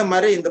 இந்த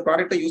மாதிரி இந்த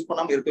ப்ராடக்டை யூஸ்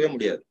பண்ணாம இருக்கவே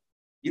முடியாது.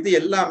 இது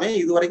எல்லாமே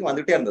இது வரைக்கும்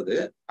வந்துட்டே இருந்தது.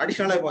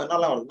 அடிஷனலா இப்போ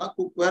என்னெல்லாம் வருதுன்னா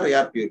cookware,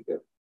 air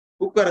purifier.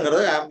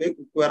 குக்வேருங்கிறது ஆம்பே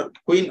cookware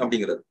queen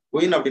அப்படிங்கிறது.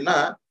 குயின் அப்படின்னா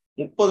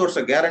 30 வருஷ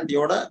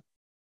கேரண்டியோட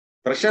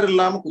ப்ரெஷர்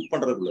இல்லாம குக்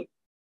பண்றதுக்குள்ள,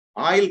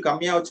 ஆயில்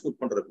கம்மியா வச்சு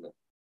குக் பண்றதுக்குள்ள,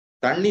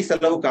 தண்ணி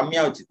செலவு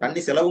கம்மியா வச்சு,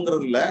 தண்ணி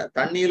செலவுங்கிறது இல்ல,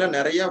 தண்ணியில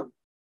நிறைய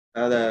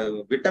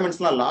விட்டமின்ஸ்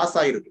எல்லாம் லாஸ்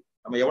ஆயிருக்கு.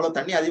 நம்ம எவ்வளவு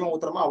தண்ணி அதிகமா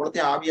ஊத்துறோமோ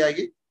அவ்வளோத்தையும்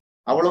ஆவியாகி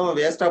அவ்வளவு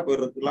வேஸ்டா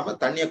போயிடுறது இல்லாம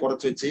தண்ணியை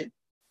குறைச்சி வச்சு,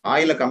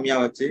 ஆயில கம்மியா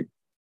வச்சு,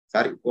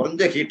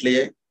 குறைஞ்ச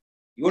ஹீட்லயே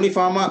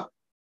யூனிஃபார்மா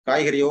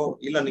காய்கறியோ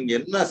இல்ல நீங்க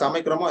என்ன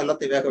சமைக்கிறோமோ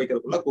எல்லாத்தையும் வேக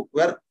வைக்கிறதுக்குள்ள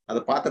குக்வேர். அதை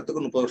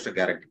பாத்திரத்துக்கு 30 வருஷம்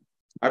கேரண்டி.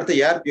 அடுத்து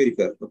ஏர்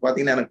பியூரிஃபையர்.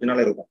 பாத்தீங்கன்னா எனக்கு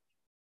பின்னால இருக்கும்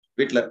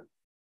வீட்டுல.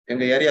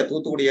 எங்க ஏரியா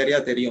தூத்துக்குடி ஏரியா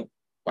தெரியும்,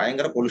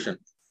 பயங்கர பொல்யூஷன்.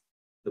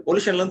 இந்த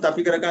பொல்யூஷன்ல இருந்து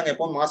தப்பிக்கிறதுக்கு அங்க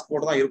எப்பவும் மாஸ்க்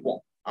போட்டு தான் இருப்போம்.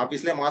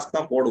 ஆபீஸ்லயே மாஸ்க்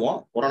தான் போடுவோம்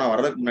கொரோனா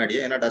வர்றதுக்கு முன்னாடியே,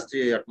 ஏன்னா டஸ்டி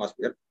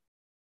அட்மாஸ்பியர்.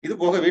 இது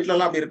போக வீட்டுல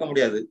எல்லாம் அப்படி இருக்க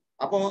முடியாது.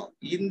 அப்போ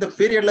இந்த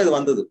பீரியட்ல இது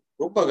வந்தது.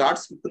 ரொம்ப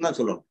காட்ஸ் கிஃப்ட் தான்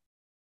சொல்லணும்.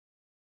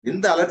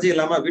 எந்த அலர்ஜி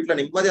இல்லாம வீட்டுல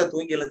நிம்மதியா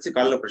தூங்கி எழுந்துச்சு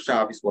காலையில ஃப்ரெஷ்ஷா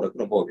ஆபீஸ்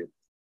போறதுக்கு ரொம்ப உபயோகம்.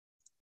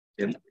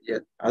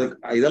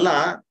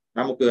 இதெல்லாம்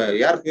நமக்கு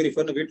ஏர்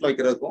பியூரிஃபையர்னு வீட்டுல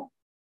வைக்கிறதுக்கும்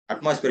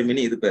அட்மாஸ்பியர்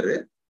மினி இது பேரு,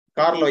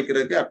 கார்ல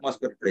வைக்கிறதுக்கு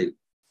அட்மாஸ்பியர் டிரைவ்.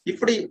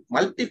 இப்படி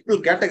மல்டிபிள்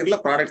கேட்டகரியில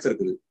ப்ராடக்ட்ஸ்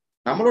இருக்குது.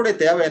 நம்மளுடைய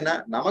தேவை என்ன,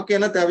 நமக்கு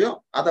என்ன தேவையோ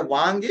அதை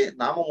வாங்கி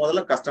நாம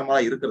முதல்ல கஸ்டமரா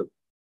இருக்கிறது.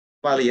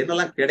 இப்ப அதுல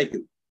என்னெல்லாம்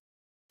கிடைக்குது,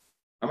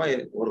 நம்ம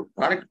ஒரு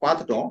ப்ராடக்ட்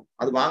பார்த்துட்டோம்,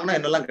 அது வாங்கினா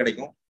என்னெல்லாம்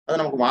கிடைக்கும், அதை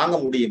நமக்கு வாங்க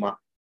முடியுமா?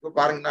 இப்ப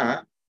பாருங்கன்னா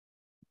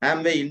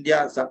ஆம்வே இந்தியா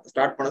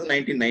ஸ்டார்ட் பண்ணது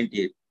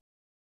 1998.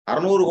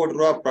 600 கோடி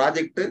ரூபா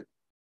ப்ராஜெக்ட்.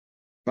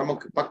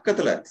 நமக்கு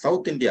பக்கத்துல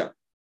சவுத் இந்தியா,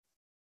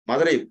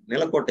 மதுரை,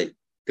 நிலக்கோட்டை,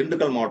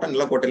 திண்டுக்கல் மாவட்டம்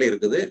நிலக்கோட்டையில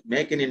இருக்குது.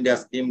 மேக் இன் இந்தியா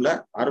ஸ்கீம்ல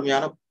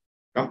அருமையான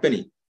கம்பெனி,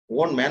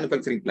 ஓன்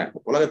மேனுபேக்சரிங் பிளான்ட்.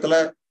 உலகத்துல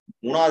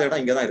 3வது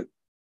இடம் இங்கதான் இருக்கு.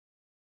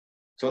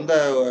 சொந்த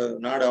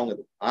நாடு அவங்க.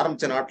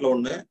 ஆரம்பிச்ச நாட்டுல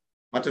ஒண்ணு,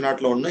 மற்ற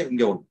நாட்டுல ஒண்ணு,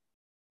 இங்க ஒண்ணு.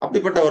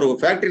 அப்படிப்பட்ட ஒரு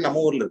ஃபேக்டரி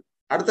நம்ம ஊர்ல இருக்கு.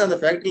 அடுத்து அந்த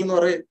ஃபேக்டரில இருந்து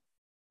ஒரு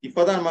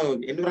இப்பதான் நம்ம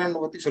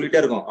என்விரான்மெண்ட் பத்தி சொல்லிட்டே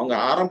இருக்கோம். அவங்க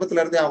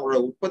ஆரம்பத்துல இருந்தே அவங்களோட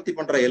உற்பத்தி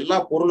பண்ற எல்லா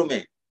பொருளுமே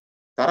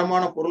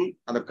தரமான பொருள்.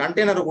 அந்த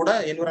கண்டெய்னர் கூட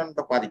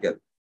என்விரான்மெண்ட்டை பாதிக்காது.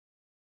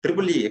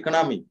 Triple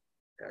economy,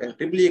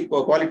 triple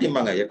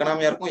குவாலிட்டிம்பாங்க.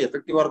 எக்கனாமியா இருக்கும்,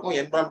 எஃபெக்டிவா இருக்கும்,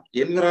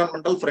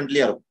 என்விரான்மெண்டல்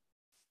ஃப்ரெண்ட்லியா இருக்கும்.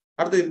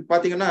 அடுத்து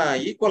பாத்தீங்கன்னா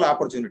ஈக்குவல்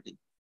ஆப்பர்ச்சுனிட்டி.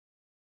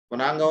 இப்போ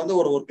நாங்க வந்து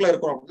ஒரு ஒர்க்ல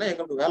இருக்கிறோம் அப்படின்னா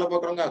எங்களுக்கு வேலை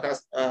பார்க்குறவங்க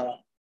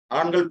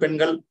ஆண்கள்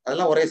பெண்கள்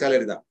அதெல்லாம் ஒரே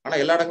சேலரி தான். ஆனா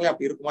எல்லா இடங்களையும்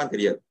அப்படி இருக்குமான்னு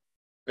தெரியாது.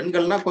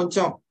 பெண்கள்னா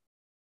கொஞ்சம்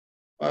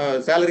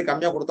சேலரி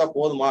கம்மியா கொடுத்தா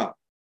போதுமா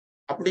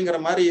அப்படிங்கிற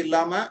மாதிரி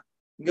இல்லாம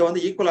இங்க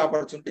வந்து ஈக்குவல்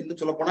ஆப்பர்ச்சுனிட்டி. இன்னும்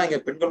சொல்ல போனா இங்க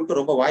பெண்களுக்கு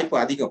ரொம்ப வாய்ப்பு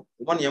அதிகம்.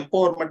 உமன்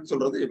எம்பவர்மெண்ட்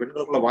சொல்றது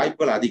பெண்களுக்குள்ள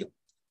வாய்ப்புகள் அதிகம்.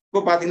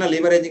 இப்போ பாத்தீங்கன்னா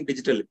லிவரேஜிங்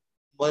டிஜிட்டல்.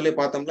 முதல்ல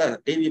பார்த்தோம்ல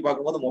டிவி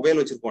பார்க்கும்போது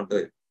மொபைல் வச்சிருப்போம்.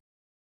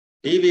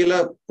 டிவியில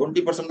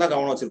 20% தான்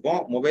கவனம்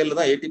வச்சிருப்போம், மொபைல்ல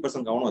தான்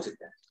 80% கவனம்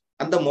வச்சிருப்போம்.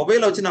 அந்த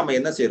மொபைலை வச்சு நம்ம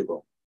என்ன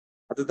செய்யறோம்,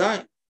 அதுதான்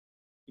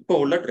இப்போ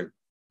உள்ள ட்ரெண்ட்.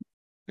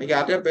 நீங்க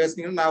யார்கிட்டயா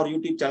பேசுனீங்கன்னா நான் ஒரு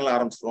யூடியூப் சேனல்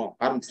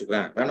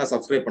ஆரம்பிச்சிருக்கேன், வேணா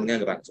சப்ஸ்கிரைப்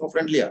பண்ணுங்கிறாங்க. ஸோ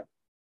ஃப்ரெண்ட்லியா.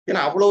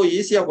 ஏன்னா அவ்வளோ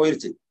ஈஸியா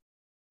போயிருச்சு.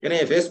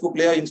 ஏன்னா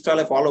ஃபேஸ்புக்லயோ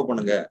இன்ஸ்டால ஃபாலோ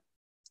பண்ணுங்க.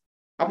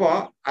 அப்போ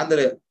அந்த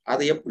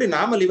அதை எப்படி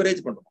நாம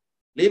லிவரேஜ் பண்றோம்.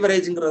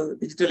 லீவரேஜ்ங்கிறது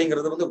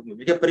டிஜிட்டலுங்கிறது வந்து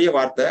மிகப்பெரிய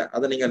வார்த்தை.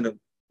 அதை நீங்க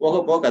போக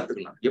போக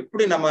கத்துக்கலாம்.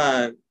 எப்படி நம்ம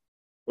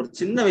ஒரு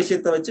சின்ன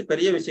விஷயத்த வச்சு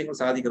பெரிய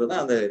விஷயங்கள் சாதிக்கிறது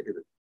அந்த இது.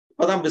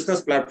 இப்பதான்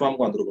பிசினஸ்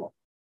பிளாட்ஃபார்முக்கு வந்திருக்கோம்.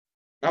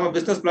 நம்ம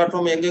பிசினஸ்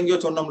பிளாட்ஃபார்ம் எங்கெங்கயோ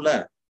சொன்னோம்ல,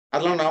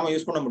 அதெல்லாம் நாம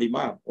யூஸ் பண்ண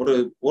முடியுமா? ஒரு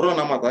பொருளை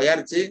நம்ம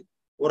தயாரிச்சு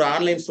ஒரு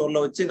ஆன்லைன்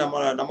ஸ்டோர்ல வச்சு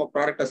நம்ம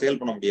ப்ராடக்டை சேல்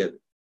பண்ண முடியாது.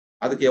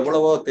 அதுக்கு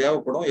எவ்வளவோ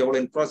தேவைப்படும்,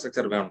 எவ்வளவு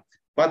இன்ஃப்ராஸ்ட்ரக்சர் வேணும்.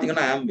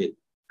 பாத்தீங்கன்னா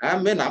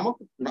ஆம்வே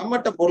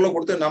நம்மகிட்ட பொருளை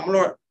கொடுத்து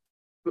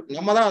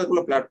நம்ம தான்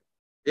அதுக்குள்ள பிளாட்ஃபார்ம்.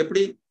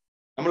 எப்படி?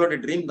 நம்மளுடைய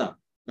ட்ரீம் தான்,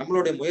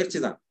 நம்மளுடைய முயற்சி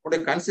தான்,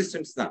 நம்மளுடைய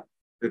கன்சிஸ்டன்ஸ் தான்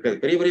இருக்குது.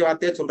 பெரிய பெரிய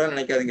வார்த்தையா சொல்றேன்னு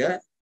நினைக்காதீங்க.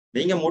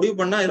 நீங்க முடிவு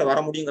பண்ணா இதுல வர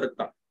முடியுங்கிறது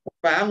தான்.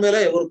 இப்ப ஆம்வேல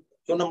ஒரு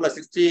சொன்னோம்ல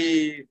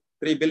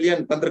 63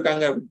 பில்லியன்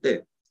தந்திருக்காங்க அப்படின்ட்டு.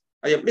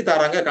 அது எப்படி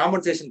தராங்க?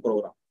 Compensation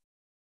program.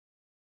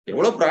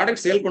 எவ்வளவு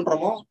ப்ராடக்ட் சேல்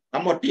பண்றோமோ,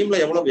 நம்ம டீம்ல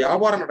எவ்வளவு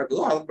வியாபாரம்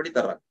நடக்குதோ அதன்படி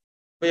தர்றாங்க.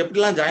 இப்ப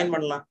எப்படிலாம் ஜாயின்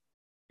பண்ணலாம்?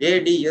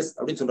 ADS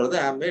அப்படின்னு சொல்றது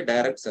ஆம்வே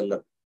டைரக்ட்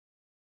செல்லர்.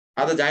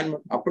 அதை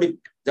அப்படி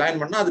ஜாயின்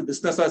பண்ணா அது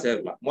பிசினஸா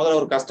சேர்க்கலாம். முதல்ல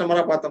ஒரு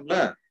கஸ்டமரா பார்த்தோம்ல,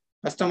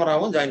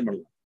 கஸ்டமராகவும் ஜாயின்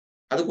பண்ணலாம்.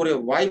 அதுக்குரிய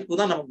வாய்ப்பு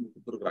தான் நமக்கு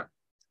கொடுத்துருக்குறாங்க.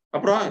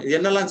 அப்புறம்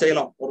என்னெல்லாம்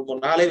செய்யலாம்? ஒரு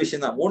 4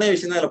 விஷயம் தான், 3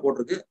 விஷயம் தான் இதுல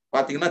போட்டிருக்கு.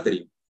 பாத்தீங்கன்னா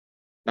தெரியும்.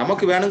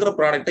 நமக்கு வேணுங்கிற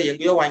ப்ராடக்டை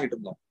எங்கேயோ வாங்கிட்டு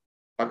இருந்தோம்.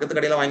 பக்கத்து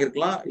கடையில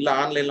வாங்கியிருக்கலாம், இல்ல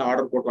ஆன்லைன்ல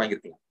ஆர்டர் போட்டு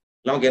வாங்கியிருக்கலாம்.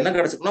 நமக்கு என்ன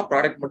கிடைச்சிருக்குன்னா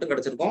ப்ராடக்ட் மட்டும்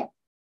கிடைச்சிருக்கும்.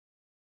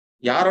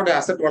 யாரோட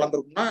அசெட்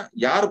வளர்ந்துருக்குன்னா,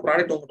 யாரு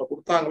ப்ராடக்ட் உங்ககிட்ட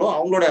கொடுத்தாங்களோ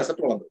அவங்களோட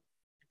அசெட் வளர்ந்துருக்கும்.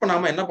 இப்ப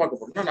நாம என்ன பார்க்க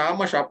போறோம்னா,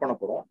 நாம ஷாப் பண்ண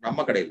போறோம்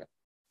நம்ம கடையில.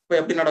 இப்ப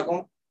எப்படி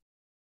நடக்கும்?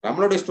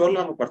 நம்மளுடைய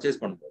ஸ்டோர்ல நம்ம பர்ச்சேஸ்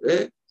பண்ணும்போது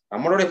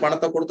நம்மளுடைய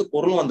பணத்தை கொடுத்து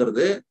பொருள்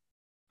வந்துருது.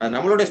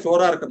 நம்மளுடைய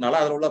ஸ்டோரா இருக்கிறதுனால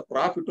அதுல உள்ள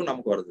ப்ராஃபிட்டும்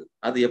நமக்கு வருது.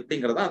 அது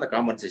எப்படிங்கிறதா அந்த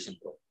காம்பன்சேஷன்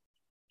ப்ரோ.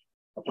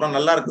 அப்புறம்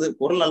நல்லா இருக்குது,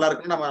 பொருள் நல்லா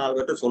இருக்குன்னு நம்ம 4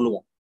 பேர்ட்ட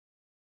சொல்லுவோம்.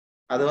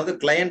 அது வந்து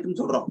கிளையண்ட்னு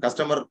சொல்றோம்,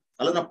 கஸ்டமர்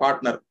அல்லது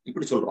பார்ட்னர்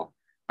இப்படி சொல்றோம்.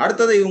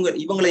 அடுத்தது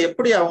இவங்களை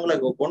எப்படி அவங்களை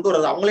கொண்டு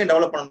வர்றது, அவங்களையும்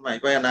டெவலப் பண்ணணுமா?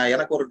 இப்ப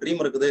எனக்கு ஒரு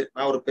ட்ரீம் இருக்குது,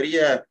 நான் ஒரு பெரிய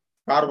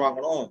கார்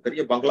வாங்கணும்,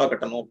 பெரிய பங்களா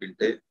கட்டணும்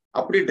அப்படின்ட்டு.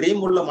 அப்படி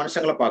ட்ரீம் உள்ள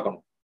மனுஷங்களை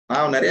பார்க்கணும்.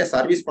 நான் நிறைய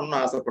சர்வீஸ்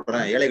பண்ணணும்னு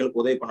ஆசைப்படுறேன்,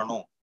 ஏழைகளுக்கு உதவி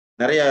பண்ணணும்,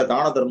 நிறைய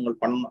தான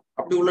தர்மங்கள் பண்ணணும்,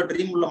 அப்படி உள்ள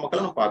ட்ரீம் உள்ள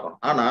மக்களை நம்ம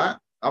பார்க்கணும். ஆனா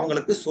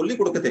அவங்களுக்கு சொல்லிக்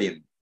கொடுக்க தெரியும்.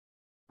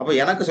 அப்ப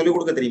எனக்கு சொல்லிக்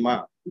கொடுக்க தெரியுமா?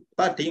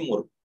 தான் டீம்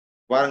ஒர்க்.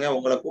 பாருங்க,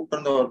 உங்களை கூப்பிட்டு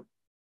வந்தவர்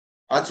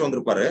அழைச்சிட்டு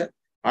வந்திருப்பாரு,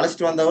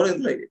 அழைச்சிட்டு வந்தவர்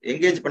இதுல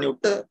என்கேஜ் பண்ணி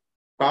விட்டு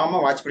காமா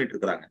வாட்ச் பண்ணிட்டு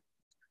இருக்கிறாங்க.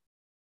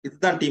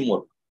 இதுதான் டீம்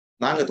ஒர்க்.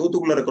 நாங்க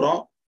தூத்துக்குள்ள இருக்கிறோம்,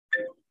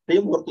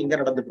 டீம் ஒர்க் இங்க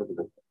நடந்துட்டு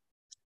இருக்குது.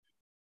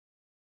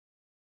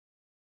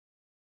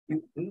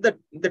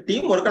 இந்த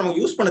டீம் ஒர்க்கை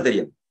நமக்கு யூஸ் பண்ண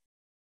தெரியும்.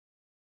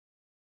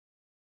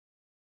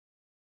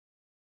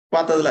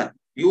 பார்த்ததுல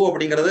யூ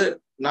அப்படிங்கிறது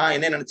நான்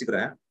என்ன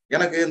நினைச்சுக்கிறேன்,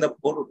 எனக்கு இந்த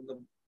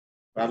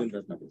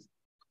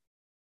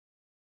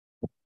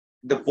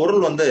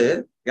பொருள் வந்து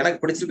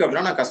எனக்கு பிடிச்சிருக்கு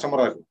அப்படின்னா நான்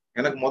கஸ்டமரா இருக்கும்.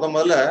 எனக்கு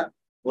முதல்ல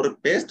ஒரு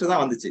பேஸ்ட்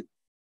தான் வந்துச்சு.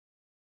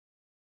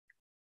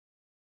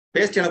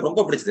 பேஸ்ட் எனக்கு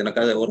ரொம்ப பிடிச்சது.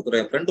 எனக்கு அது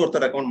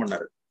ஒருத்தர் ரெக்கமெண்ட்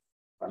பண்ணாரு.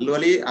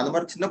 பல்வலி அந்த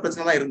மாதிரி சின்ன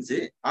பிரச்சனை தான் இருந்துச்சு.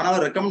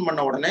 ஆனாலும் ரெக்கமெண்ட்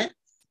பண்ண உடனே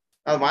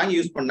அதை வாங்கி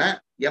யூஸ் பண்ணேன்.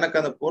 எனக்கு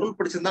அந்த பொருள்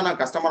பிடிச்சிருந்தா நான்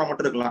கஸ்டமரா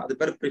மட்டும் இருக்கலாம், அது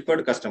பேர்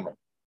ப்ரிஃபர்டு கஸ்டமர்.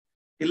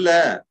 இல்ல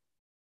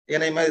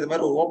என்னை மாதிரி இது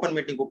மாதிரி ஒரு ஓப்பன்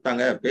மீட்டிங்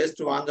கூப்பிட்டாங்க,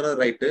 பேஸ்ட் வாங்குறது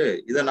ரைட்டு,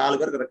 இதை 4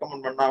 பேருக்கு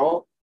ரெக்கமெண்ட் பண்ணாவோ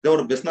இதை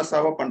ஒரு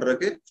பிசினஸாவோ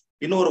பண்றதுக்கு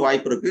இன்னொரு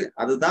வாய்ப்பு இருக்கு.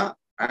 அதுதான்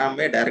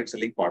ஆம்வே டைரக்ட்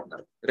செல்லிங்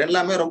பார்ட்னர்.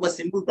 எல்லாமே ரொம்ப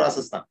சிம்பிள்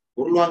ப்ராசஸ் தான்.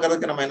 பொருள்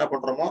வாங்குறதுக்கு நம்ம என்ன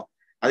பண்றோமோ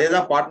அதே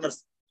தான்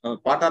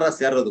பார்ட்னரா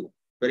சேர்றதுக்கும்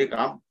பெரிய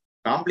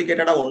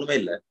காம்ப்ளிகேட்டடா ஒண்ணுமே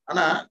இல்லை.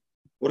 ஆனா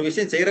ஒரு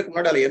விஷயம் செய்யறதுக்கு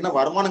முன்னாடி அதுல என்ன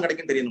வருமானம்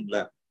கிடைக்கும் தெரியணும்ல.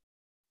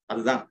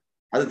 அதுதான்,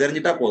 அது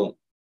தெரிஞ்சுட்டா போதும்.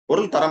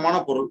 பொருள் தரமான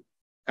பொருள்,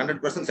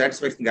 100%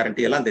 சாட்டிஸ்பேக்ஷன்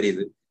கேரண்டி எல்லாம்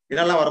தெரியுது.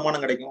 இதெல்லாம்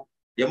வருமானம் கிடைக்கும்.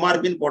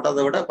 எம்ஆர்பின்னு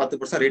போட்டதை விட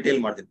 10%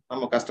 ரீட்டைல் மார்ஜின்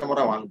நம்ம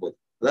கஸ்டமரா வாங்கும்போது,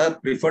 அதாவது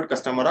ப்ரிஃபர்ட்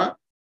கஸ்டமரா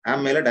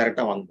ஆம்வேல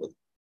டைரக்டா வாங்கும்போது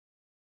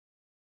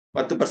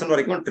 10%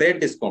 வரைக்கும் ட்ரேட்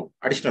டிஸ்கவுண்ட்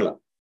அடிஷனலா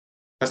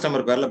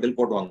கஸ்டமர் பேர்ல பில்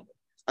போட்டு வாங்கும்போது.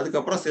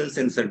 அதுக்கப்புறம் சேல்ஸ்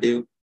இன்சென்டிவ்,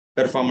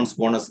 பெர்ஃபார்மன்ஸ்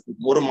போனஸ்,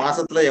 ஒரு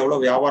மாசத்துல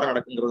எவ்வளவு வியாபாரம்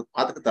நடக்குங்கிறது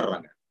பார்த்துட்டு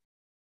தர்றாங்க.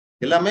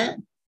 எல்லாமே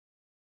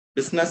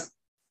பிசினஸ்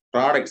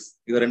ப்ராடக்ட்ஸ்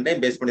இது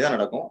ரெண்டையும் பேஸ் பண்ணி தான்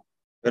நடக்கும்.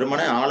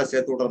 வெறுமனே ஆளை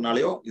சேர்த்து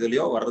விடுறதுனாலயோ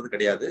இதுலயோ வர்றது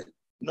கிடையாது.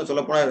 இன்னும்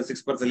சொல்ல போனா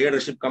 6%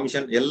 லீடர்ஷிப்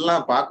கமிஷன்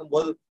எல்லாம்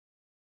பார்க்கும்போது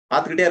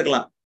பார்த்துக்கிட்டே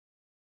இருக்கலாம்.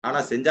 ஆனா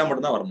செஞ்சா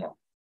மட்டும்தான் வரணும்.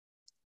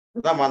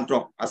 இதுதான்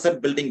மாற்றோம்.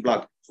 அசெட் பில்டிங்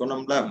பிளாக்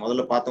சொன்னோம்ல,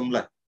 முதல்ல பார்த்தோம்ல.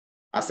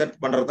 அசெட்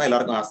பண்றதுதான்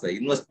எல்லாருக்கும் ஆசை,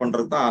 இன்வெஸ்ட்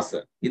பண்றது தான் ஆசை.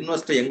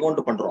 இன்வெஸ்ட் எங்க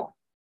கொண்டு பண்றோம்?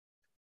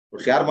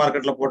 ஒரு ஷேர்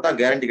மார்க்கெட்ல போட்டா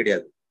கேரண்டி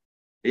கிடையாது,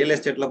 ரியல்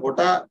எஸ்டேட்ல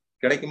போட்டா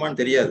கிடைக்குமான்னு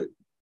தெரியாது.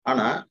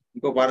 ஆனா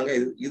இப்ப பாருங்க,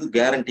 இது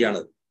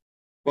கேரண்டியானது.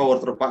 இப்போ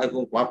ஒருத்தர்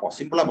பார்ப்போம்,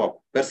 சிம்பிளா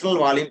பார்ப்போம். பெர்சனல்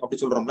வால்யூம் அப்படி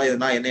சொல்றோம்ல, இது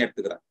நான் என்ன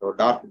எடுத்துக்கிறேன்,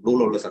 டார்க்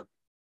ப்ளூல உள்ள சார்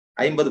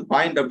 50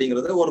 பாயிண்ட்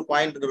அப்படிங்கிறது, ஒரு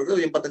பாயிண்ட்ங்கிறது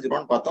 85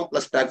 ரூபான்னு பார்த்தோம்,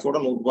 பிளஸ் டாக்ஸோட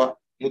 100 ரூபாய்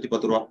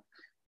 110 ரூபா.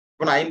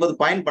 இப்போ நான் 50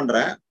 பாயிண்ட்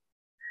பண்றேன்,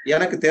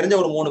 எனக்கு தெரிஞ்ச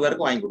ஒரு 3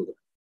 பேருக்கு வாங்கி கொடுக்குறேன்.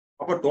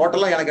 அப்போ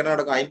டோட்டலா எனக்கு என்ன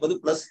நடக்கும், 50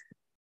 பிளஸ்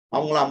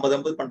அவங்களும்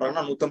 50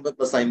 பண்றாங்கன்னா 150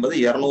 பிளஸ் 50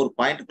 200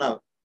 பாயிண்ட் நான்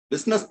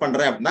பிசினஸ்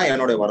பண்றேன் அப்படின்னா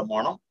என்னுடைய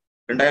வருமானம்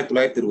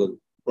 2920.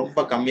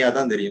 ரொம்ப கம்மியா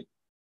தான் தெரியும்.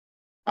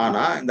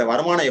 ஆனா இந்த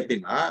வருமானம்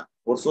எப்படின்னா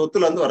ஒரு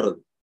சொத்துல இருந்து வர்றது.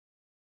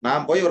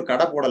 நான் போய் ஒரு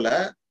கடை போடல,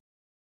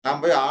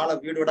 நான் போய் ஆளை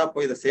வீடு வீடா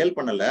போய் இதை சேல்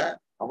பண்ணல,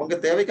 அவங்க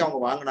தேவைக்கு அவங்க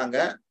வாங்கினாங்க.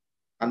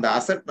 அந்த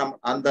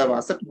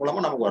அசெட்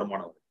மூலமா நமக்கு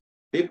வருமானம் வரும்.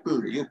 People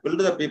you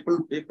build the people,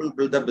 people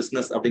build the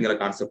business அப்படிங்கிற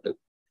கான்செப்ட்.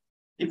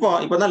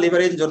 இப்பதான்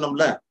லிவரேஜ்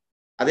சொன்னோம்ல,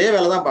 அதே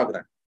வேலை தான்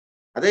பாக்குறேன்,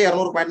 அதே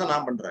 200 பாயிண்ட் தான்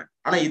நான் பண்றேன்.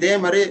 ஆனா இதே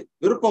மாதிரி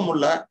விருப்பம்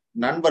உள்ள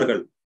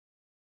நண்பர்கள்,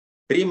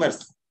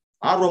 ட்ரீமர்ஸ்,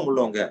 ஆர்வம்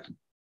உள்ளவங்க,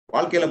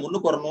 வாழ்க்கையில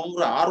முன்னுக்கு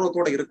வரணுங்கிற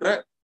ஆர்வத்தோட இருக்கிற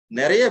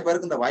நிறைய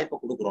பேருக்கு இந்த வாய்ப்பை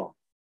கொடுக்குறோம்.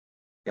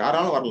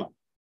 யாராலும் வரலாம்,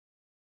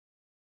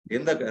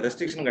 எந்த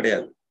ரெஸ்ட்ரிக்ஷனும்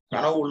கிடையாது.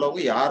 கனவு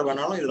உள்ளவங்க யார்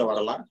வேணாலும் இதுல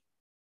வரலாம்.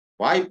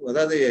 வாய்ப்பு,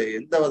 அதாவது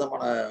எந்த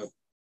விதமான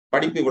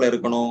படிப்பு இவ்வளவு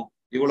இருக்கணும்,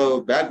 இவ்வளவு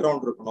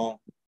பேக்ரவுண்ட் இருக்கணும்,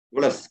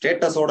 இவ்வளவு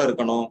ஸ்டேட்டஸோட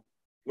இருக்கணும்,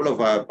 இவ்வளவு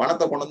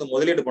பணத்தை கொண்டு வந்து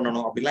முதலீடு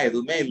பண்ணணும் அப்படிலாம்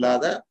எதுவுமே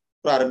இல்லாத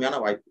ஒரு அருமையான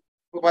வாய்ப்பு.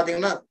 இப்போ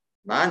பாத்தீங்கன்னா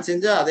நான்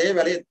செஞ்ச அதே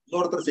வேலையை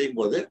இன்னொருத்தர் செய்யும்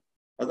போது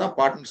அதுதான்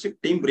பார்ட்னர்ஷிப்,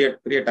 டீம்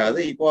கிரியேட்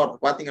ஆகுது. இப்போ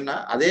பாத்தீங்கன்னா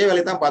அதே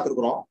வேலையை தான்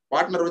பார்த்துருக்குறோம்,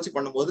 பார்ட்னர் வச்சு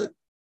பண்ணும்போது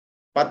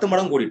 10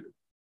 மடங்கு கூடிட்டு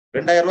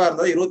 2000 ரூபாய்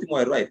இருந்தது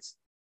 23,000 ரூபாய் ஆயிடுச்சு.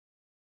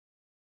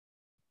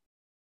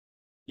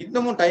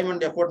 இன்னமும் டைம்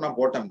அண்ட் எஃபோர்ட் நான்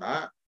போட்டோம்னா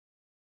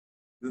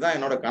இதுதான்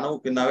என்னோட கனவு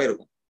பின்னாவே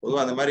இருக்கும்.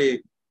 பொதுவாக அந்த மாதிரி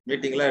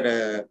மீட்டிங்ல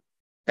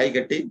கை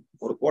கட்டி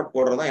ஒரு கோட்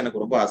போடுறதுதான்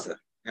எனக்கு ரொம்ப ஆசை.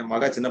 என்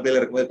மகா சின்ன பிள்ளைல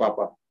இருக்கும்போது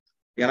பாப்பா,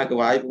 எனக்கு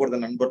வாய்ப்பு கொடுத்த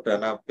நண்பர்கிட்ட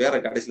நான் பேரை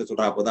கடைசியில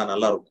சொல்றேன், அப்போதான்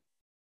நல்லா இருக்கும்.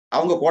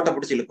 அவங்க கோட்டை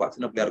பிடிச்சி இழுப்பா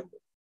சின்ன பிள்ளையா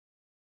இருக்கும்போது,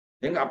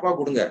 எங்க அப்பா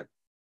கொடுங்க,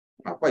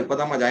 அப்பா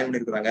இப்பதாம்மா ஜாயின்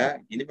பண்ணிருக்கிறாங்க,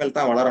 இனிமேல்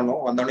தான்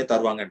வளரணும், வந்தோடனே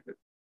தருவாங்கன்ட்டு.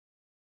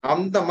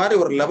 அந்த மாதிரி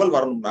ஒரு லெவல்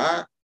வரணும்னா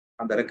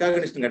அந்த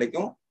ரெக்கக்னிஷன்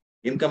கிடைக்கும்,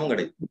 இன்கமும்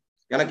கிடைக்கும்.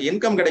 எனக்கு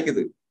இன்கம்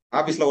கிடைக்குது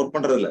ஆபீஸ்ல ஒர்க்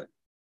பண்றதுல,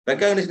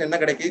 ரெக்கக்னிஷன் என்ன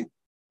கிடைக்கும்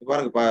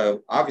பாருங்க,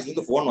 ஆபீஸ்ல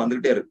இருந்து போன்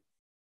வந்துகிட்டே இருக்கு,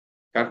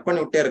 கட் பண்ணி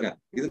விட்டே இருக்கேன்,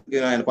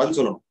 இதுக்கு நான் பதில்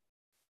சொல்லணும்.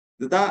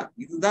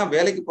 இதுதான்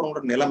வேலைக்கு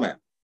போறவங்களோட நிலைமை.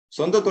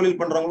 சொந்த தொழில்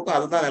பண்றவங்களுக்கும்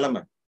அதுதான்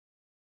நிலைமை.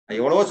 நான்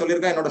எவ்வளவோ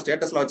சொல்லியிருக்கேன், என்னோட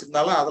ஸ்டேட்டஸ்ல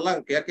வச்சிருந்தாலும்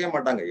அதெல்லாம் கேட்கவே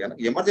மாட்டாங்க.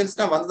 எனக்கு எமர்ஜென்சி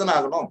தான் வந்துதானே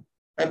ஆகணும்.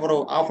 இப்போ ஒரு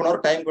 1/2 hour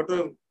டைம் போட்டு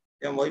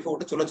என் ஒய்ஃபை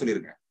விட்டு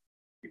சொல்லியிருக்கேன்.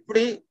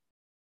 இப்படி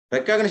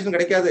ரெக்கக்னிஷன்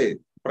கிடைக்காது,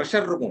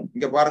 ப்ரெஷர் இருக்கும்.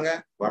 இங்க பாருங்க,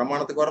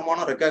 வருமானத்துக்கு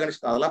வருமானம்,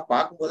 ரெக்கக்னிஷன், அதெல்லாம்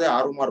பார்க்கும்போதே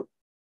ஆர்வமா இருக்கும்.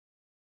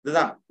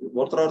 இதுதான்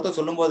ஒருத்தர்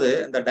சொல்லும் போது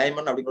இந்த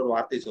டைமண்ட் அப்படிங்கிற ஒரு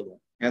வார்த்தையை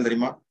சொல்லுவோம். ஏன்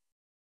தெரியுமா,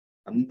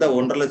 அந்த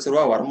 1.5 லட்ச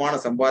ரூபாய்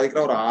வருமானம்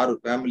சம்பாதிக்கிற ஒரு 6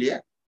 ஃபேமிலிய,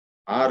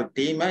 6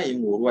 டீமை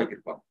இவங்க உருவாக்கி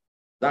இருப்பாங்க.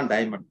 தான்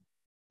டைமண்ட்.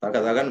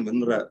 தகன்னு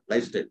மின்னுற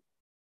life style.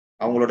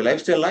 அவங்களோட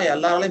லைஃப் ஸ்டைல்லாம்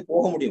எல்லாராலையும்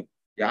போக முடியும்.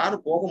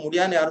 யாரும் போக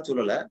முடியான்னு யாரும்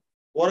சொல்லல,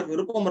 போறதுக்கு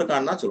விருப்பம்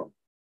இருக்கான்னு தான் சொல்லணும்.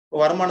 இப்போ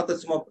வருமானத்தை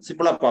சும்மா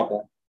சிம்பிளா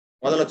பார்ப்போம்.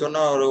 முதல்ல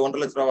சொன்னா ஒரு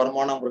 1.5 லட்ச ரூபாய்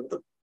வருமானம்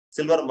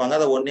சில்வர் பாங்க,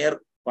 அதை 1 year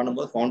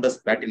பண்ணும்போது ஃபவுண்டர்ஸ்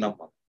பிளாட்டினம்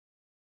பாங்க.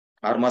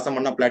 6 மாசம்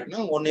பண்ணா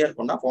பிளாட்டினம், 1 year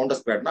பண்ணா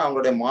ஃபவுண்டர்ஸ் பிளாட்டினம்.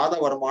 அவங்களுடைய மாத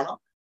வருமானம்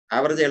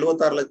ஆவரேஜா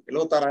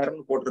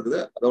 76,000 போட்டிருக்குது,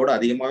 அதோட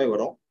அதிகமாவே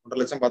வரும். 1.5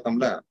 லட்சம்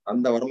பார்த்தோம்ல,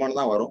 அந்த வருமானம்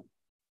தான் வரும்.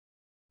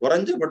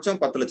 குறைஞ்சபட்சம்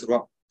 10 லட்ச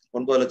ரூபாய்,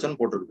 9 லட்சம்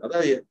போட்டிருக்கு.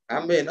 அதாவது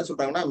ஆம்பே என்ன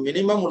சொல்றாங்கன்னா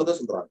மினிமம் உள்ளதை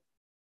சொல்றாங்க.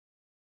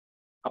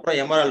 அப்புறம்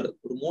எமரால்டு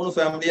ஒரு 3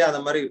 ஃபேமிலியா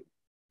அந்த மாதிரி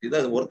இதை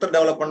ஒருத்தர்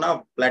டெவலப் பண்ணா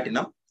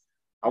பிளாட்டினம்,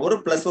 அவரு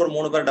பிளஸ் ஒரு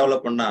 3 பேர்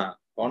டெவலப் பண்ணா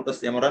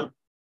ஃபவுண்டர்ஸ் எமரால்டு,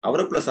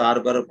 அவரு பிளஸ் 6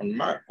 பேர்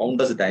பண்ணா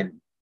ஃபவுண்டர்ஸ்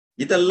டைமண்ட்.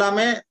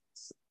 இதெல்லாமே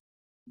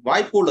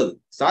வாய்ப்பு உள்ளது,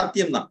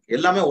 சாத்தியம் தான்.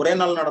 எல்லாமே ஒரே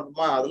நாள்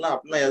நடக்குமா, அதெல்லாம்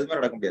அப்படிலாம் எதுவுமே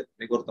நடக்க முடியாது.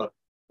 இன்னைக்கு ஒருத்தர்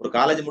ஒரு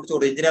காலேஜ் முடிச்சு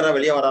ஒரு இன்ஜினியரா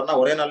வெளியே வராருன்னா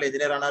ஒரே நாள்ல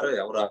இன்ஜினியர் ஆனாரு.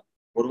 அவரை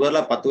ஒருவேளை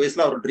 10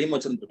 வயசுல அவர் ட்ரீம்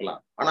வச்சிருந்து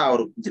இருக்கலாம். ஆனா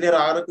அவர் இன்ஜினியர்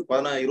ஆகிறதுக்கு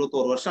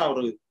 21 வருஷம்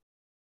அவரு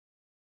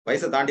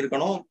வயசை தாண்டி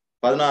இருக்கணும்,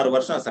 16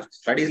 வருஷம்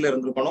ஸ்டடீஸ்ல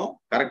இருந்திருக்கணும்,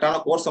 கரெக்டான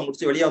கோர்ஸை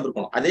முடிச்சு வெளியே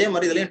வந்திருக்கணும். அதே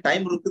மாதிரி இதுலயும்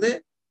டைம் இருக்குது,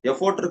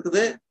 எஃபோர்ட்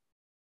இருக்குது,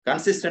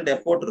 கன்சிஸ்டன்ட்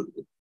எஃபோர்ட்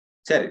இருக்குது.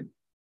 சரி,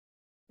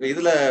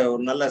 இதுல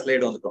ஒரு நல்ல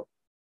ஸ்லைடு வந்துட்டோம்,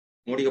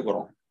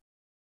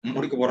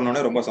 முடிக்க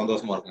போறோம்னே ரொம்ப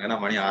சந்தோஷமா இருக்கும். ஏன்னா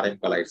மணி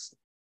 6:45 ஆயிடுச்சு.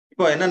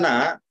 இப்போ என்னன்னா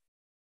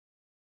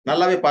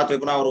நல்லாவே பார்த்து,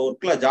 இப்போ நான் ஒரு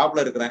ஒர்க்ல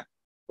ஜாப்ல இருக்கிறேன்,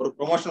 ஒரு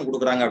ப்ரொமோஷன்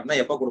கொடுக்குறாங்க அப்படின்னா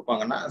எப்போ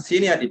கொடுப்பாங்கன்னா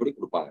சீனியாரிட்டி படி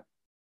கொடுப்பாங்க.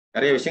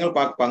 நிறைய விஷயங்கள்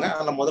பார்ப்பாங்க.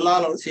 அதுல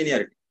முதலாவது ஒரு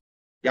சீனியாரிட்டி,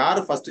 யாரு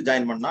ஃபர்ஸ்ட்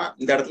ஜாயின் பண்ணா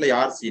இந்த இடத்துல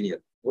யார்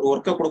சீனியர், ஒரு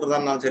ஒர்க்கை கொடுக்குறதா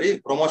இருந்தாலும் சரி,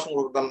 ப்ரொமோஷன்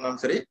கொடுக்குறதா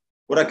இருந்தாலும் சரி,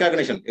 ஒரு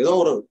ரெக்கக்னிஷன், ஏதோ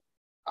ஒரு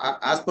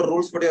ஆஸ் பர்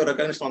ரூல்ஸ் படி ஒரு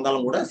ரெக்கக்னிஷன்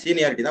வந்தாலும் கூட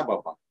சீனியாரிட்டி தான்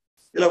பார்ப்பாங்க.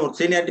 இதுல ஒரு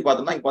சீனியாரிட்டி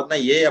பார்த்தோம்னா இங்க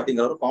பார்த்தீங்கன்னா ஏ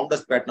அப்படிங்கிற ஒரு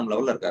ஃபவுண்டர்ஸ் பிளாட்டினம்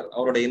லெவல்ல இருக்காரு.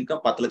 அவரோட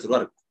இன்கம் 10 லட்ச ரூபா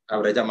இருக்கு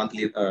ஆவரேஜா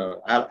மந்த்லி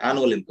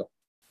ஆனுவல் இன்கம்.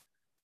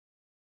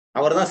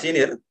 அவர் தான்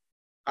சீனியர்.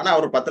 ஆனா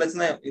அவர் 10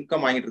 லட்சம் தான்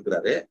இன்கம் வாங்கிட்டு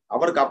இருக்கிறாரு.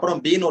 அவருக்கு அப்புறம்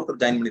பின்னு ஒருத்தர்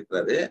ஜாயின்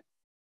பண்ணிருக்காரு.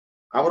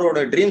 அவரோட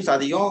ட்ரீம்ஸ்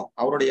அதிகம்,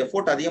 அவருடைய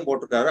எஃபோர்ட் அதிகம்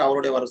போட்டிருக்காரு.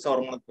 அவருடைய வருஷம்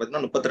வருமானத்துக்கு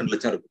பார்த்தீங்கன்னா 32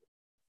 லட்சம் இருக்கு.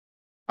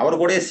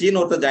 அவர் கூட சீன்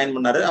ஒருத்தர் ஜாயின்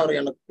பண்ணாரு. அவர்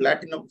எனக்கு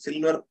பிளாட்டினம்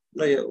சில்வர்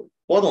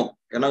போதும்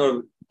எனக்கு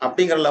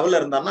அப்படிங்கிற லெவல்ல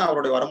இருந்தாருன்னா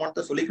அவருடைய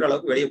வருமானத்தை சொல்லிக்கிற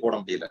அளவுக்கு வெளியே போட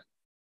முடியல.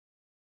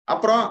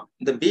 அப்புறம்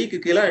இந்த பிக்கு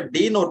கீழே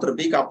டின்னு ஒருத்தர்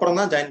பிக்கு அப்புறம்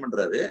தான் ஜாயின்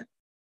பண்றாரு.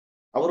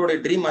 அவருடைய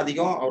ட்ரீம்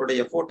அதிகம்,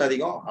 அவருடைய எஃபோர்ட்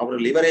அதிகம்,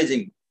 அவர்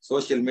லிவரேஜிங்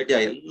சோசியல் மீடியா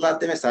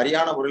எல்லாத்தையுமே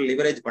சரியான முறையில்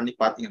லிவரேஜ் பண்ணி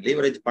பாத்தீங்க,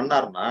 லிவரேஜ்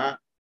பண்ணாருன்னா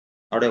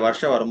அவருடைய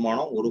வருஷ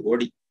வருமானம் 1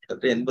 கோடி,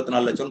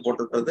 84 லட்சம்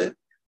போட்டிருக்கிறது.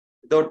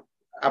 வித்தவுட்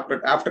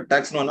ஆஃப்டர்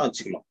டாக்ஸ்னு வேணா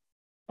வச்சுக்கலாம்.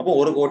 அப்போ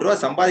 1 கோடி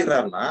ரூபாய்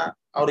சம்பாதிக்கிறாருன்னா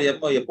அவர்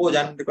எப்போ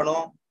ஜாயின்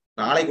பண்ணிக்கணும்?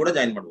 நாளை கூட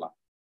ஜாயின் பண்ணலாம்.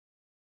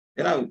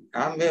 ஏன்னா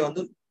ஆம்வே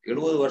வந்து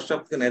 70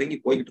 வருஷத்துக்கு நெருங்கி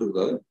போய்கிட்டு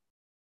இருக்குது.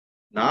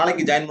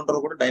 நாளைக்கு ஜாயின்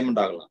பண்றது கூட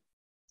டைமண்ட் ஆகலாம்.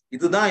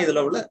 இதுதான்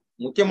இதுல உள்ள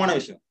முக்கியமான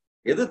விஷயம்.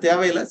 எது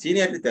தேவையில்லை?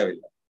 சீனியாரிட்டி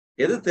தேவையில்லை.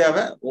 எது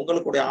தேவை?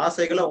 உங்களுடைய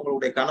ஆசைகளை,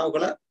 உங்களுடைய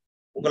கனவுகளை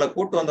உங்களை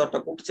கூட்டு வந்தவர்கிட்ட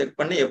கூப்பிட்டு செக்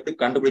பண்ணி எப்படி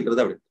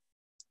கண்டுபிடிக்கிறது அப்படின்னு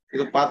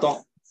இது பார்த்தோம்.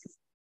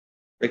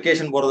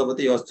 வெக்கேஷன் போறதை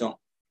பத்தி யோசிச்சோம்.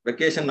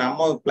 வெக்கேஷன்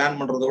நம்ம பிளான்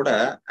பண்றதை விட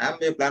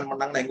ஆம்வே பிளான்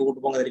பண்ணாங்கன்னா எங்க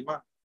கூட்டு போங்க தெரியுமா?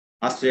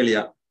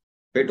 ஆஸ்திரேலியா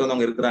போயிட்டு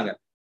வந்தவங்க இருக்கிறாங்க,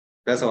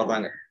 பேச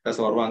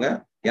வருவாங்க.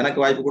 எனக்கு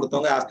வாய்ப்பு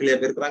கொடுத்தவங்க ஆஸ்திரேலியா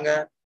போயிருக்கிறாங்க,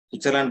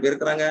 சுவிட்சர்லாந்து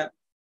போயிருக்கிறாங்க.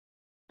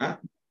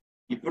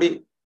 இப்படி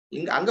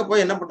அங்க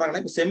போய் என்ன பண்றாங்கன்னா,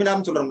 இப்ப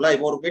செமினார்னு சொல்றோம்ல,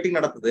 இப்போ ஒரு மீட்டிங்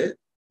நடக்குது,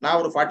 நான்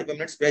ஒரு 45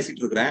 மினிட்ஸ்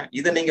பேசிட்டு இருக்கிறேன்.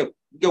 இதை நீங்க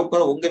இங்க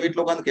உட்கார உங்க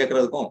வீட்டுல உட்காந்து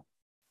கேட்கறதுக்கும்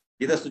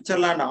இதை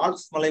சுவிட்சர்லாந்து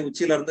ஆல்ப்ஸ் மலை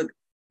உச்சியில இருந்து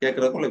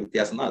கேட்கறதுக்கும் உள்ள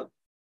வித்தியாசம் தான் அது.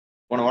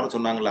 போன வாரம்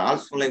சொன்னாங்கல்ல,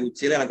 ஆல்ப்ஸ் மலை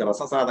உச்சியில எனக்கு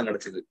ரச சாதம்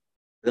கிடைச்சது.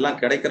 இதெல்லாம்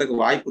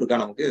கிடைக்கிறதுக்கு வாய்ப்பு இருக்கா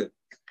நமக்கு?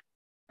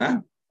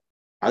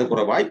 அதுக்கு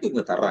ஒரு வாய்ப்பு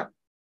இங்க தர்றாங்க.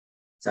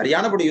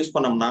 சரியானபடி யூஸ்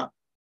பண்ணோம்னா,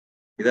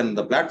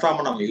 இந்த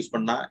பிளாட்ஃபார்மை நம்ம யூஸ்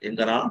பண்ணா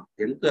எங்கனாலும்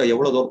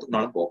எவ்வளவு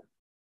தூரத்துக்குனாலும் போகும்.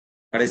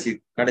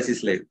 கடைசி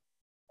ஸ்லைடு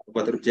ரொம்ப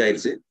திருப்தி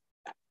ஆயிடுச்சு.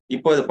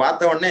 இப்போ இது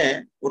பார்த்த உடனே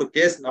ஒரு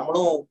கேஸ்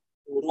நம்மளும்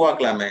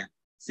உருவாக்கலாமே,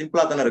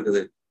 சிம்பிளா தானே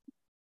இருக்குது.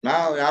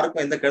 நான்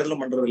யாருக்கும் எந்த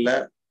கெடுதலும் பண்றது இல்லை,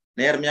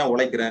 நேர்மையா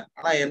உழைக்கிறேன்.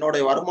 ஆனா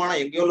என்னுடைய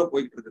வருமானம் எங்கேயோ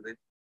போயிட்டு இருக்குது.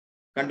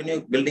 Continue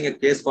building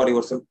case for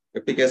your self.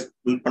 எப்படி கேஸ்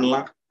பில்ட்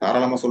பண்ணலாம்?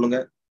 தாராளமா சொல்லுங்க,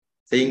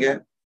 செய்யுங்க.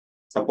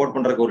 சப்போர்ட்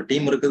பண்றதுக்கு ஒரு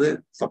டீம் இருக்குது.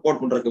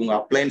 சப்போர்ட் பண்றதுக்கு உங்க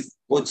அப்ளைன்ஸ்,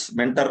 கோச்,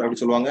 மென்டர்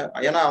அப்படி சொல்லுவாங்க.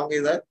 ஏன்னா அவங்க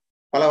இதை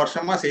பல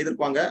வருஷமா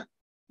செய்திருப்பாங்க,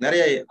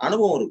 நிறைய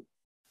அனுபவம் இருக்கு.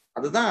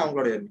 அதுதான்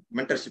அவங்களுடைய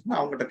மென்டர்ஷிப்னு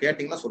அவங்ககிட்ட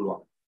கேட்டீங்கன்னா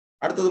சொல்லுவாங்க.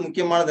 அடுத்தது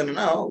முக்கியமானது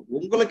என்னன்னா,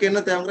 உங்களுக்கு என்ன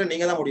தேவைங்கிற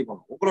நீங்க தான் முடிவு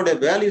பண்ணணும். உங்களுடைய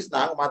வேல்யூஸ்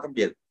நாங்க மாற்ற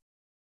முடியாது.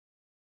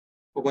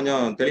 இப்போ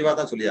கொஞ்சம் தெளிவா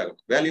தான் சொல்லி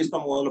ஆகணும். வேல்யூஸ்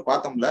நம்ம முதல்ல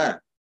பார்த்தோம்ல,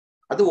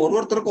 அது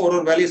ஒருத்தருக்கும் ஒரு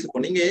வேல்யூஸ்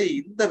இருக்கும். நீங்க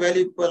இந்த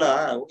வேல்யூக்கு போல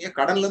உங்க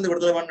கடன்ல இருந்து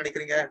விடுதலை வேணும்னு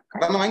நினைக்கிறீங்க,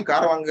 கடனை வாங்கி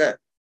காரை வாங்க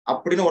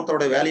அப்படின்னு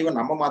ஒருத்தரோட வேல்யூவை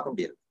நம்ம மாற்ற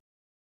முடியாது.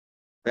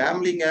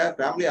 ஃபேமிலி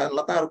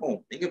அதெல்லாம் தான் இருக்கும்.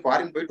 நீங்க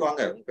ஃபாரின் போயிட்டு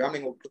வாங்க, உங்க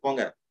ஃபேமிலிங்க விட்டு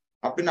போங்க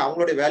அப்படின்னு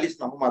அவங்களுடைய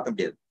வேல்யூஸ் நம்ம மாற்ற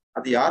முடியாது.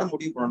 அது யாரும்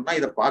முடிவு பண்ணணும்னா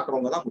இதை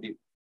பாக்குறவங்க தான் முடிவு.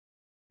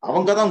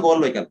 அவங்க தான்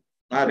கோல் வைக்கணும்.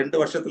 நான் 2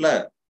 வருஷத்துல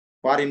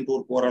ஃபாரின்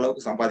டூர் போற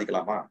அளவுக்கு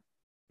சம்பாதிக்கலாமா,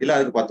 இல்ல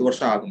அதுக்கு 10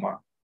 வருஷம் ஆகுமா,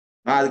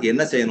 நான் அதுக்கு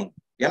என்ன செய்யணும்,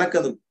 எனக்கு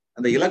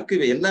அந்த இலக்கு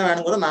என்ன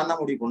வேணுங்கிறத நான் தான்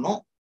முடிவு பண்ணணும்.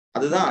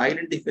 அதுதான்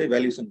ஐடென்டிஃபை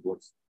வேல்யூஸ் அண்ட்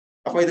கோல்ஸ்.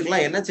 அப்ப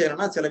இதுக்கெல்லாம் என்ன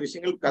செய்யணும்னா, சில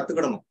விஷயங்கள்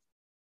கத்துக்கிடணும்.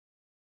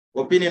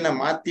 ஒப்பீனியனை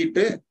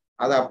மாத்திட்டு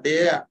அதை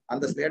அப்படியே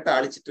அந்த ஸ்லேட்டை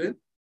அழிச்சிட்டு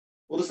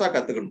புதுசா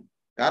கத்துக்கணும்.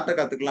 யார்கிட்ட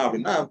கத்துக்கலாம்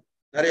அப்படின்னா,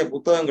 நிறைய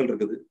புத்தகங்கள்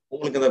இருக்குது.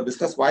 உங்களுக்கு இந்த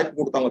பிசினஸ் வாய்ப்பு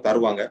கொடுத்தவங்க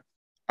தருவாங்க.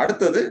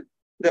 அடுத்தது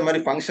இதே மாதிரி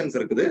ஃபங்க்ஷன்ஸ்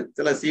இருக்குது,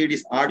 சில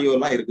சிடிஸ், ஆடியோ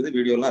எல்லாம் இருக்குது,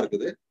 வீடியோ எல்லாம்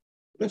இருக்குது.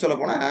 இன்னும் சொல்ல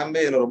போனா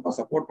ஆம்பே இதுல ரொம்ப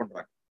சப்போர்ட்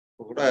பண்றாங்க.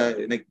 இப்போ கூட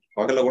இன்னைக்கு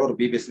பகல்ல கூட ஒரு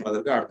பிபிஎஸ்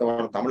நடந்திருக்கு. அடுத்த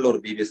வாரம் தமிழ்ல ஒரு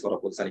பிபிஎஸ்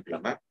வரப்போது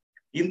சனிக்கிழமை.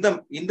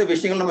 இந்த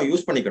விஷயங்கள் நம்ம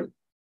யூஸ் பண்ணிக்கணும்.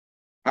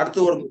 அடுத்து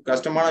ஒரு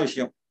கஷ்டமான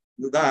விஷயம்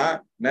இதுதான்.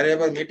 நிறைய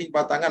பேர் மீட்டிங்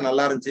பார்த்தாங்க,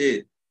 நல்லா இருந்துச்சு,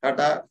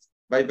 டாட்டா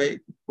பை பை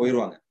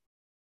போயிடுவாங்க.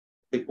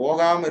 இப்படி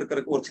போகாம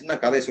இருக்கிறதுக்கு ஒரு சின்ன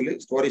கதை சொல்லி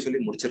ஸ்டோரி சொல்லி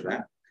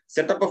முடிச்சிடுறேன்.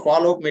 செட்டப்ப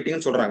ஃபாலோ அப்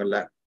மீட்டிங்னு சொல்றாங்கல்ல,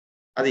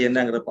 அது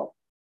என்னங்கிறப்போ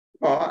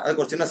இப்போ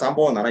அதுக்கு ஒரு சின்ன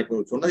சம்பவம் தானே. இப்போ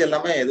சொன்னது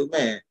எல்லாமே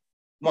எதுவுமே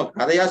சும்மா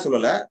கதையா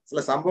சொல்லல,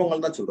 சில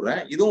சம்பவங்கள் தான் சொல்றேன்.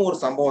 இதுவும் ஒரு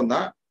சம்பவம்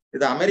தான்.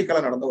 இது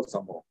அமெரிக்கால நடந்த ஒரு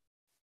சம்பவம்.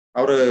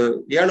 அவரு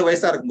 7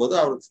 வயசா இருக்கும்போது,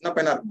 அவர் சின்ன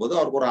பையனா இருக்கும்போது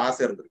அவருக்கு ஒரு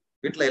ஆசை இருந்திருக்கு.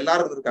 வீட்டுல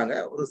எல்லாரும் இருந்திருக்காங்க.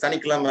 ஒரு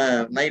சனிக்கிழமை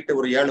நைட்டு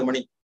ஒரு 7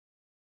 மணி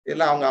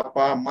எல்லாம் அவங்க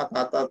அப்பா, அம்மா,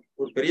 தாத்தா,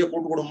 ஒரு பெரிய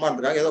கூட்டு குடும்பமா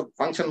இருந்திருக்காங்க. ஏதோ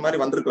ஃபங்க்ஷன்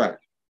மாதிரி வந்திருக்காங்க.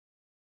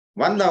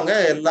 வந்தவங்க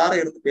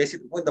எல்லாரும் இருந்து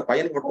பேசிட்டு இருக்கோம். இந்த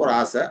பையனுக்கு மட்டும் ஒரு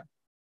ஆசை,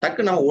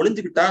 டக்கு நம்ம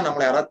ஒளிஞ்சுக்கிட்டா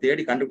நம்மளை யாராவது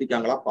தேடி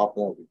கண்டுபிடிக்காங்களா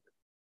பார்ப்போம் அப்படின்னு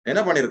என்ன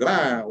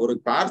பண்ணிருக்கிறான், ஒரு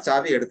கார்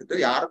சாவி எடுத்துட்டு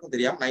யாருக்கும்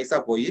தெரியாம நைஸா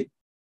போய்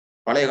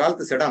பழைய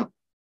காலத்து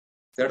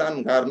செடான்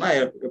கார்னா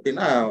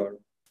எப்படின்னா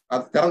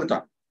அது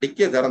திறந்துட்டான்.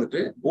 டிக்கிய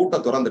திறந்துட்டு பூட்டை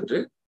திறந்துட்டு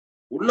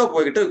உள்ள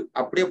போய்கிட்டு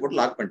அப்படியே போட்டு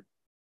லாக் பண்ணி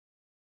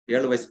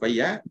 7 வயசு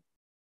பையன்,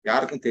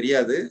 யாருக்கும்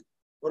தெரியாது.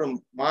 ஒரு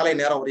மாலை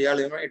நேரம் ஒரு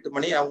 7 மணி 8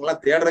 மணி, அவங்க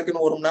எல்லாம்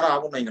தேடுறதுக்குன்னு 1 மணி நேரம்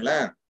ஆகும்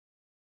வைங்களேன்.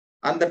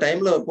 அந்த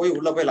டைம்ல போய்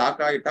உள்ள போய்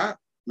லாக் ஆகிட்டான்.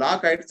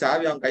 லாக் ஆகிட்டு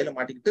சாவி அவங்க கையில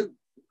மாட்டிக்கிட்டு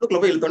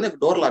உள்ளுக்குள்ள போய் இழுத்தோடனே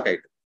டோர் லாக்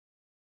ஆயிட்டு.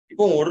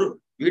 இப்போ ஒரு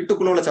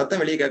வீட்டுக்குள்ள உள்ள சத்தம்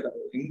வெளியே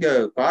இங்க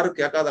காரு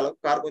கேட்காத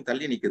அளவுக்கு கார் கொஞ்சம்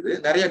தள்ளி நிக்குது,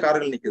 நிறைய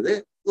கார்கள் நிக்குது.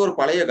 இது ஒரு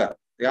பழைய கார்,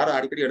 யாரும்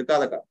அடிக்கடி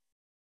எடுக்காத கார்.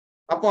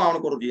 அப்போ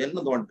அவனுக்கு ஒரு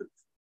எண்ணம் தோணுது.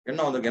 என்ன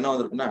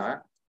வந்திருக்குன்னா,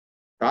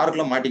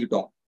 காருக்குள்ள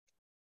மாட்டிக்கிட்டோம்,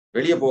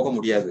 வெளியே போக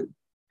முடியாது,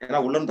 ஏன்னா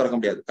உள்ளன்னு திறக்க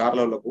முடியாது,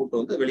 கார்ல உள்ள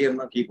கூட்டு வந்து வெளியே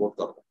இருந்தா கீ போட்டு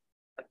திறக்கும்.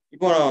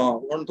 இப்போ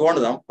ஒன்னு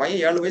தோணுதான்,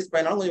 பையன் 7 வயசு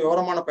பையனாலும் கொஞ்சம்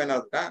விவரமான பையனா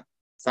இருக்கான்.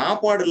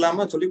 சாப்பாடு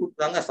இல்லாம சொல்லி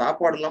கொடுத்தாங்க,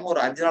 சாப்பாடு இல்லாம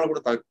ஒரு 5 நாள்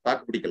கூட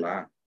தாக்கு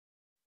பிடிக்கலாம்.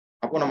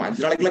 அப்போ நம்ம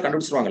 5 நாளைக்குள்ள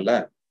கண்டுபிடிச்சிருவாங்கல்ல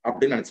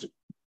அப்படின்னு நினைச்சிருக்கு.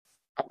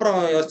 அப்புறம்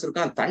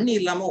யோசிச்சிருக்கான், தண்ணி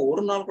இல்லாம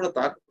 1 நாள் கூட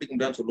தாக்கு பிடிக்க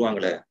முடியாதுன்னு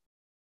சொல்லுவாங்களே,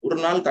 1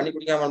 நாள் தண்ணி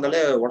குடிக்காம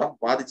இருந்தாலே உடம்பு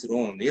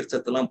பாதிச்சிரும், நீர்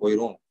சத்து எல்லாம்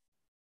போயிரும்,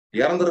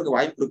 இறந்துறதுக்கு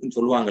வாய்ப்பு இருக்குன்னு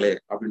சொல்லுவாங்களே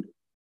அப்படின்ட்டு.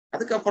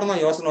 அதுக்கப்புறம்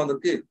தான் யோசனை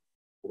வந்திருக்கு,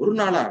 1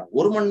 நாளா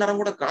 1 மணி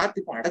நேரம் கூட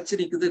காத்து இப்ப அடைச்சு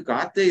நிக்குது,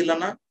 காத்தே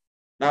இல்லைன்னா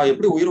நான்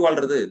எப்படி உயிர்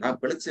வாழ்றது, நான்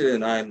பிழைச்சு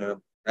நான்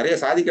நிறைய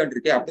சாதிக்க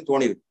வேண்டியிருக்கேன் அப்படின்னு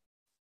தோணிருக்கு.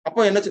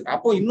 அப்போ என்ன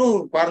அப்போ இன்னும்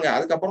பாருங்க,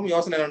 அதுக்கப்புறம்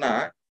யோசனை என்னன்னா,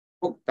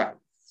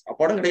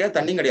 சாப்பாடும் கிடையாது,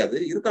 தண்ணியும் கிடையாது,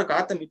 இருக்கிற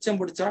காத்தை மிச்சம்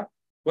பிடிச்சா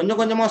கொஞ்சம்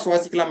கொஞ்சமா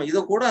சுவாசிக்கலாமா.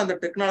 இதை கூட அந்த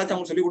டெக்னாலஜி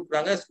அவங்க சொல்லி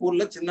கொடுத்துருக்காங்க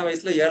ஸ்கூல்ல. சின்ன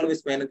வயசுல 7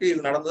 வயசு பையனுக்கு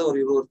இது நடந்தது ஒரு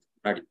 20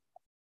 வருஷத்துக்கு முன்னாடி,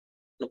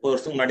 30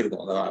 வருஷத்துக்கு முன்னாடி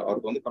இருக்கும்.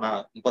 அவருக்கு வந்து இப்ப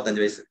நான்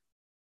 35 வயசு.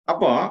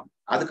 அப்போ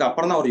அதுக்கு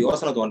அப்புறம் தான் ஒரு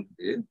யோசனை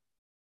தோணுது,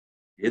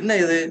 என்ன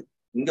இது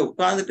இங்க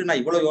உட்கார்ந்துட்டு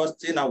நான் இவ்வளவு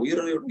யோசிச்சு நான்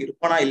உயிர்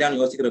இருப்பனா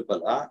இல்லையான்னு யோசிக்கிறப்ப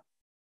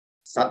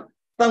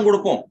சத்தம்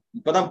கொடுப்போம்.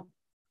 இப்பதான்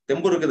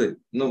தெம்பு இருக்குது,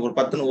 இன்னும் ஒரு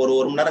 10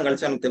 ஒரு மணி நேரம்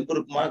கழிச்சு எனக்கு தெம்பு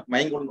இருக்குமா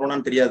மயங்கி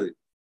கொண்டுருவோம்னு தெரியாது.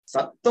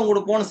 சத்தம்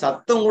கொடுப்போம்னு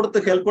சத்தம் கொடுத்து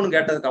ஹெல்ப்னு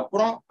கேட்டதுக்கு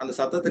அப்புறம் அந்த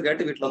சத்தத்தை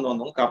கேட்டு வீட்டுல வந்து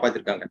வந்தவங்க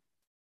காப்பாத்திருக்காங்க.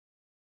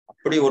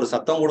 அப்படி ஒரு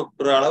சத்தம்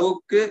கொடுக்குற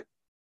அளவுக்கு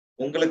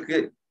உங்களுக்கு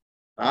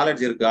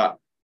நாலேஜ் இருக்கா?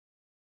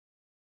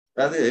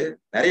 அதாவது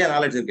நிறைய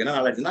நாலேஜ் இருக்கு. என்ன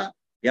நாலேஜ்னா,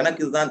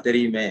 எனக்கு இதுதான்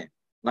தெரியுமே,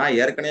 நான்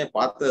ஏற்கனவே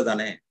பார்த்தது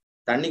தானே,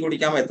 தண்ணி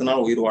குடிக்காம எத்தனை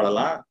நாள் உயிர்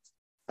வாழலாம்,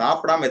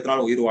 சாப்பிடாம எத்தனை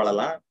நாள் உயிர்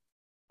வாழலாம்,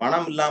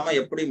 பணம் இல்லாம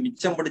எப்படி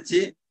மிச்சம் பிடிச்சு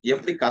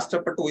எப்படி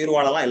கஷ்டப்பட்டு உயிர்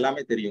வாழலாம்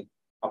எல்லாமே தெரியும்.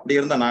 அப்படி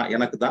இருந்த நான்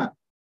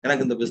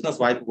எனக்கு இந்த பிசினஸ்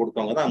வாய்ப்பு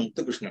கொடுத்தவங்க தான்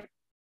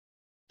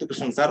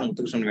முத்துகிருஷ்ணன் சார்,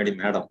 முத்துகிருஷ்ணன் வேடி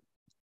மேடம்.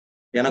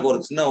 எனக்கு ஒரு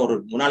சின்ன ஒரு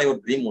முன்னாலே ஒரு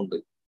ட்ரீம் உண்டு.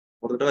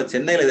 ஒரு தடவை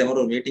சென்னையில இதே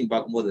மாதிரி ஒரு மீட்டிங்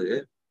பார்க்கும்போது,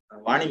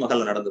 வாணி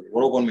மகல்ல நடந்தது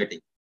ஒரு ஓபன்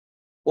மீட்டிங்.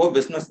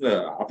 பிசினஸ்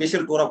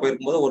அபிஷியல் டூரா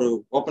போயிருக்கும்போது ஒரு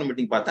ஓப்பன்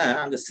மீட்டிங் பார்த்தேன்.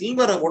 அங்க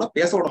சில்வரை கூட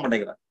பேச விட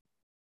மாட்டேங்கிறாங்க.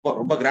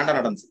 ரொம்ப கிராண்டா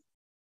நடந்துச்சு.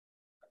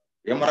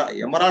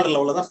 எமரால்டு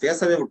லெவல்ல தான்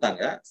பேசவே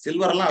விட்டாங்க.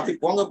 சில்வர் எல்லாம் அப்படி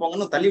போங்க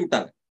போங்கன்னு தள்ளி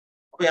விட்டாங்க.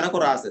 அப்ப எனக்கு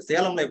ஒரு ஆசை,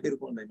 சேலம்ல எப்படி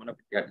இருக்கும்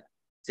கேட்டேன்.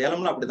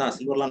 சேலம்ல அப்படிதான்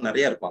சில்வர்லாம்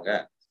நிறைய இருப்பாங்க,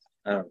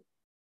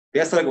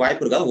 பேசுறதுக்கு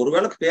வாய்ப்பு இருக்காது,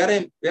 ஒருவேளை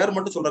பேர்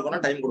மட்டும்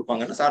சொல்றதுக்கு டைம்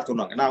கொடுப்பாங்கன்னு சார்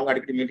சொன்னாங்க. நான் அவங்க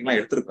அடிக்கடி மீட்டிங் எல்லாம்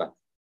எடுத்திருப்பேன்.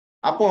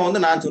 அப்போ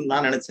வந்து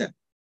நான் நினைச்சேன்,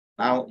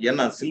 நான்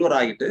என்ன சில்வர்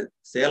ஆகிட்டு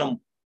சேலம்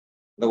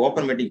இந்த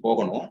ஓப்பன் மீட்டிங்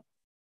போகணும்.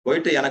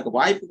 போயிட்டு எனக்கு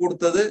வாய்ப்பு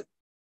கொடுத்தது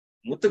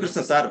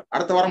முத்துகிருஷ்ணன் சார்,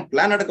 அடுத்த வாரம்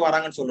பிளான் எடுக்க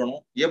வராங்கன்னு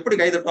சொல்லணும், எப்படி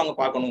கை தட்டுவாங்க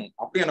பார்க்கணும்,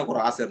 அப்படி எனக்கு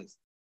ஒரு ஆசை இருந்துச்சு.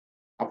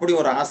 அப்படி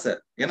ஒரு ஆசை,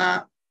 ஏன்னா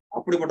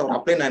அப்படிப்பட்ட ஒரு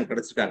அப்ளை எனக்கு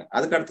கிடைச்சிருக்காங்க.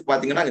 அதுக்கு அடுத்து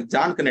பாத்தீங்கன்னா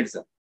John Kennedy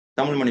sir,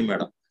 Tamilmani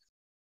madam,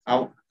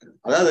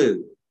 அதாவது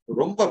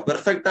ரொம்ப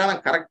பெர்ஃபெக்டான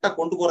கரெக்டா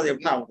கொண்டு போறது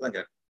எப்படின்னா அவங்க தான்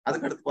கேட்கும்.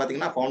 அதுக்கு அடுத்து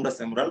பாத்தீங்கன்னா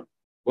ஃபவுண்டர்ஸ் எமரல்,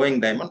 கோயிங்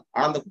டைமண்ட்,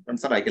 ஆனந்த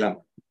சார், அகிலாம்.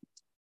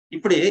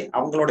 இப்படி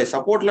அவங்களுடைய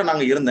சப்போர்ட்ல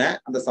நாங்க இருந்தேன்.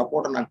 அந்த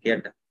சப்போர்ட்டை நான்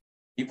கேட்டேன்.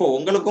 இப்போ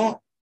உங்களுக்கும்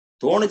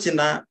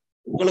தோணுச்சுன்னா,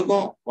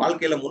 உங்களுக்கும்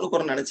வாழ்க்கையில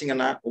முன்னுக்குறன்னு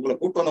நினைச்சீங்கன்னா உங்களை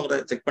கூட்டு வந்தவங்க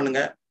செக்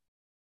பண்ணுங்க.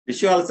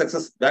 Wish you all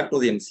success. Back to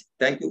the MC.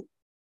 Thank you.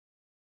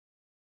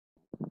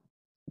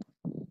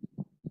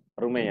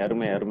 அருமை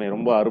அருமை அருமை.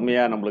 ரொம்ப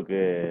அருமையா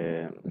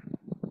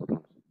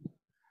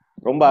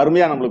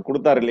நம்மளுக்கு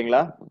கொடுத்தாரு இல்லைங்களா?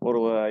 ஒரு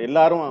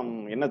எல்லாரும்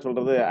என்ன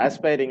சொல்றது,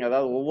 ஆஸ்பைரிங்,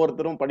 அதாவது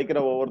ஒவ்வொருத்தரும் படிக்கிற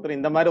ஒவ்வொருத்தரும்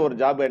இந்த மாதிரி ஒரு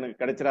ஜாப் எனக்கு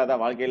கிடைச்சிடாதா,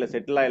 வாழ்க்கையில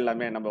செட்டில்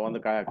ஆயிடலாமே, நம்ம வந்து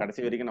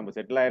கடைசி வரைக்கும் நம்ம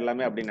செட்டில்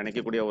ஆயிடலாமே அப்படின்னு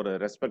நினைக்கக்கூடிய ஒரு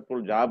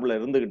ரெஸ்பெக்ட்ஃபுல் ஜாப்ல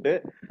இருந்துகிட்டு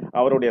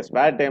அவருடைய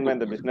ஸ்பேர் டைம்ல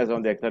இந்த பிசினஸ்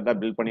வந்து எக்ஸாக்டா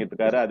பில்ட் பண்ணிட்டு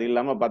இருக்காரு. அது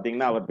இல்லாம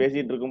பாத்தீங்கன்னா அவர்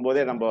பேசிட்டு இருக்கும்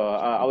போதே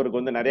அவருக்கு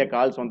வந்து நிறைய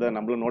கால்ஸ் வந்து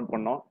நம்மளும் நோட்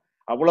பண்ணோம்.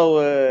 அவ்வளவு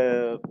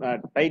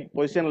டைட்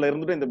பொசிஷன்ல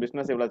இருந்துட்டு இந்த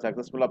பிசினஸ் இவ்வளவு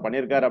சக்சஸ்ஃபுல்லா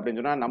பண்ணியிருக்காரு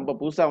அப்படின்னு சொன்னா, நம்ம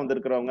புதுசா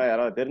வந்திருக்கிறவங்க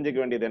யாராவது தெரிஞ்சுக்க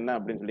வேண்டியது என்ன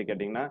அப்படின்னு சொல்லி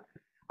கேட்டீங்கன்னா,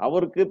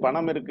 அவருக்கு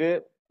பணம் இருக்கு,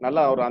 நல்ல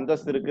ஒரு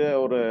அந்தஸ்து இருக்கு,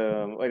 ஒரு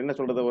என்ன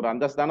சொல்றது, ஒரு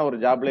அந்தஸ்தான ஒரு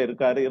ஜாப்ல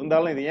இருக்காரு.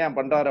 இருந்தாலும் இது ஏன்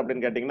பண்றாரு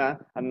அப்படின்னு கேட்டீங்கன்னா,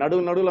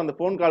 நடுவில் அந்த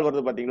போன் கால்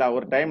வருது பாத்தீங்களா,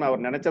 ஒரு டைம்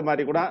அவர் நினைச்ச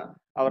மாதிரி கூட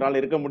அவரால்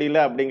இருக்க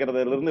முடியல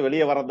அப்படிங்கறதுல இருந்து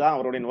வெளியே வரதான்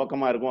அவருடைய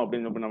நோக்கமா இருக்கும்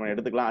அப்படின்னு நம்ம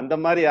எடுத்துக்கலாம். அந்த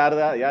மாதிரி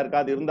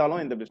யாருக்காவது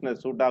இருந்தாலும் இந்த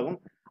பிசினஸ் சூட் ஆகும்,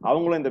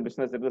 அவங்களும் இந்த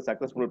பிசினஸ் எடுத்து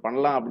சக்சஸ்ஃபுல்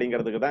பண்ணலாம்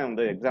அப்படிங்கிறதுக்கு தான்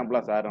வந்து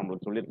எக்ஸாம்பிளா சார்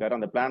நம்மளுக்கு சொல்லியிருக்காரு.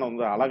 அந்த பிளான்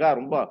வந்து அழகா,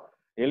 ரொம்ப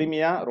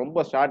எளிமையா,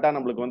 ரொம்ப ஷார்ட்டா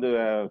நம்மளுக்கு வந்து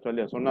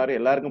சொன்னாரு.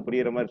 எல்லாருக்கும்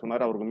புரியுற மாதிரி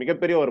சொன்னாரு. அவருக்கு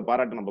மிகப்பெரிய ஒரு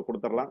பாராட்டு நம்ம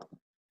கொடுத்துடலாம்.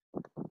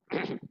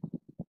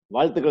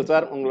 வாழ்த்துக்கள்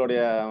சார்.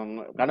 உங்களுடைய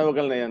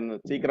கனவுகள்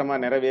சீக்கிரமா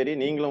நிறைவேறி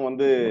நீங்களும்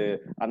வந்து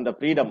அந்த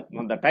ஃப்ரீடம்,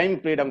 அந்த டைம்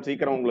ஃப்ரீடம்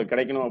சீக்கிரம் உங்களுக்கு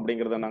கிடைக்கணும்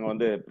அப்படிங்கறத நாங்க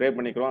வந்து ப்ரே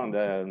பண்ணிக்கிறோம். அந்த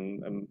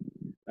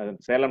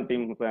சேலம்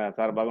டீம்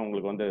சார்பாக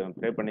உங்களுக்கு வந்து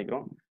ப்ரே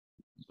பண்ணிக்கிறோம்.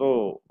 So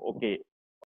okay,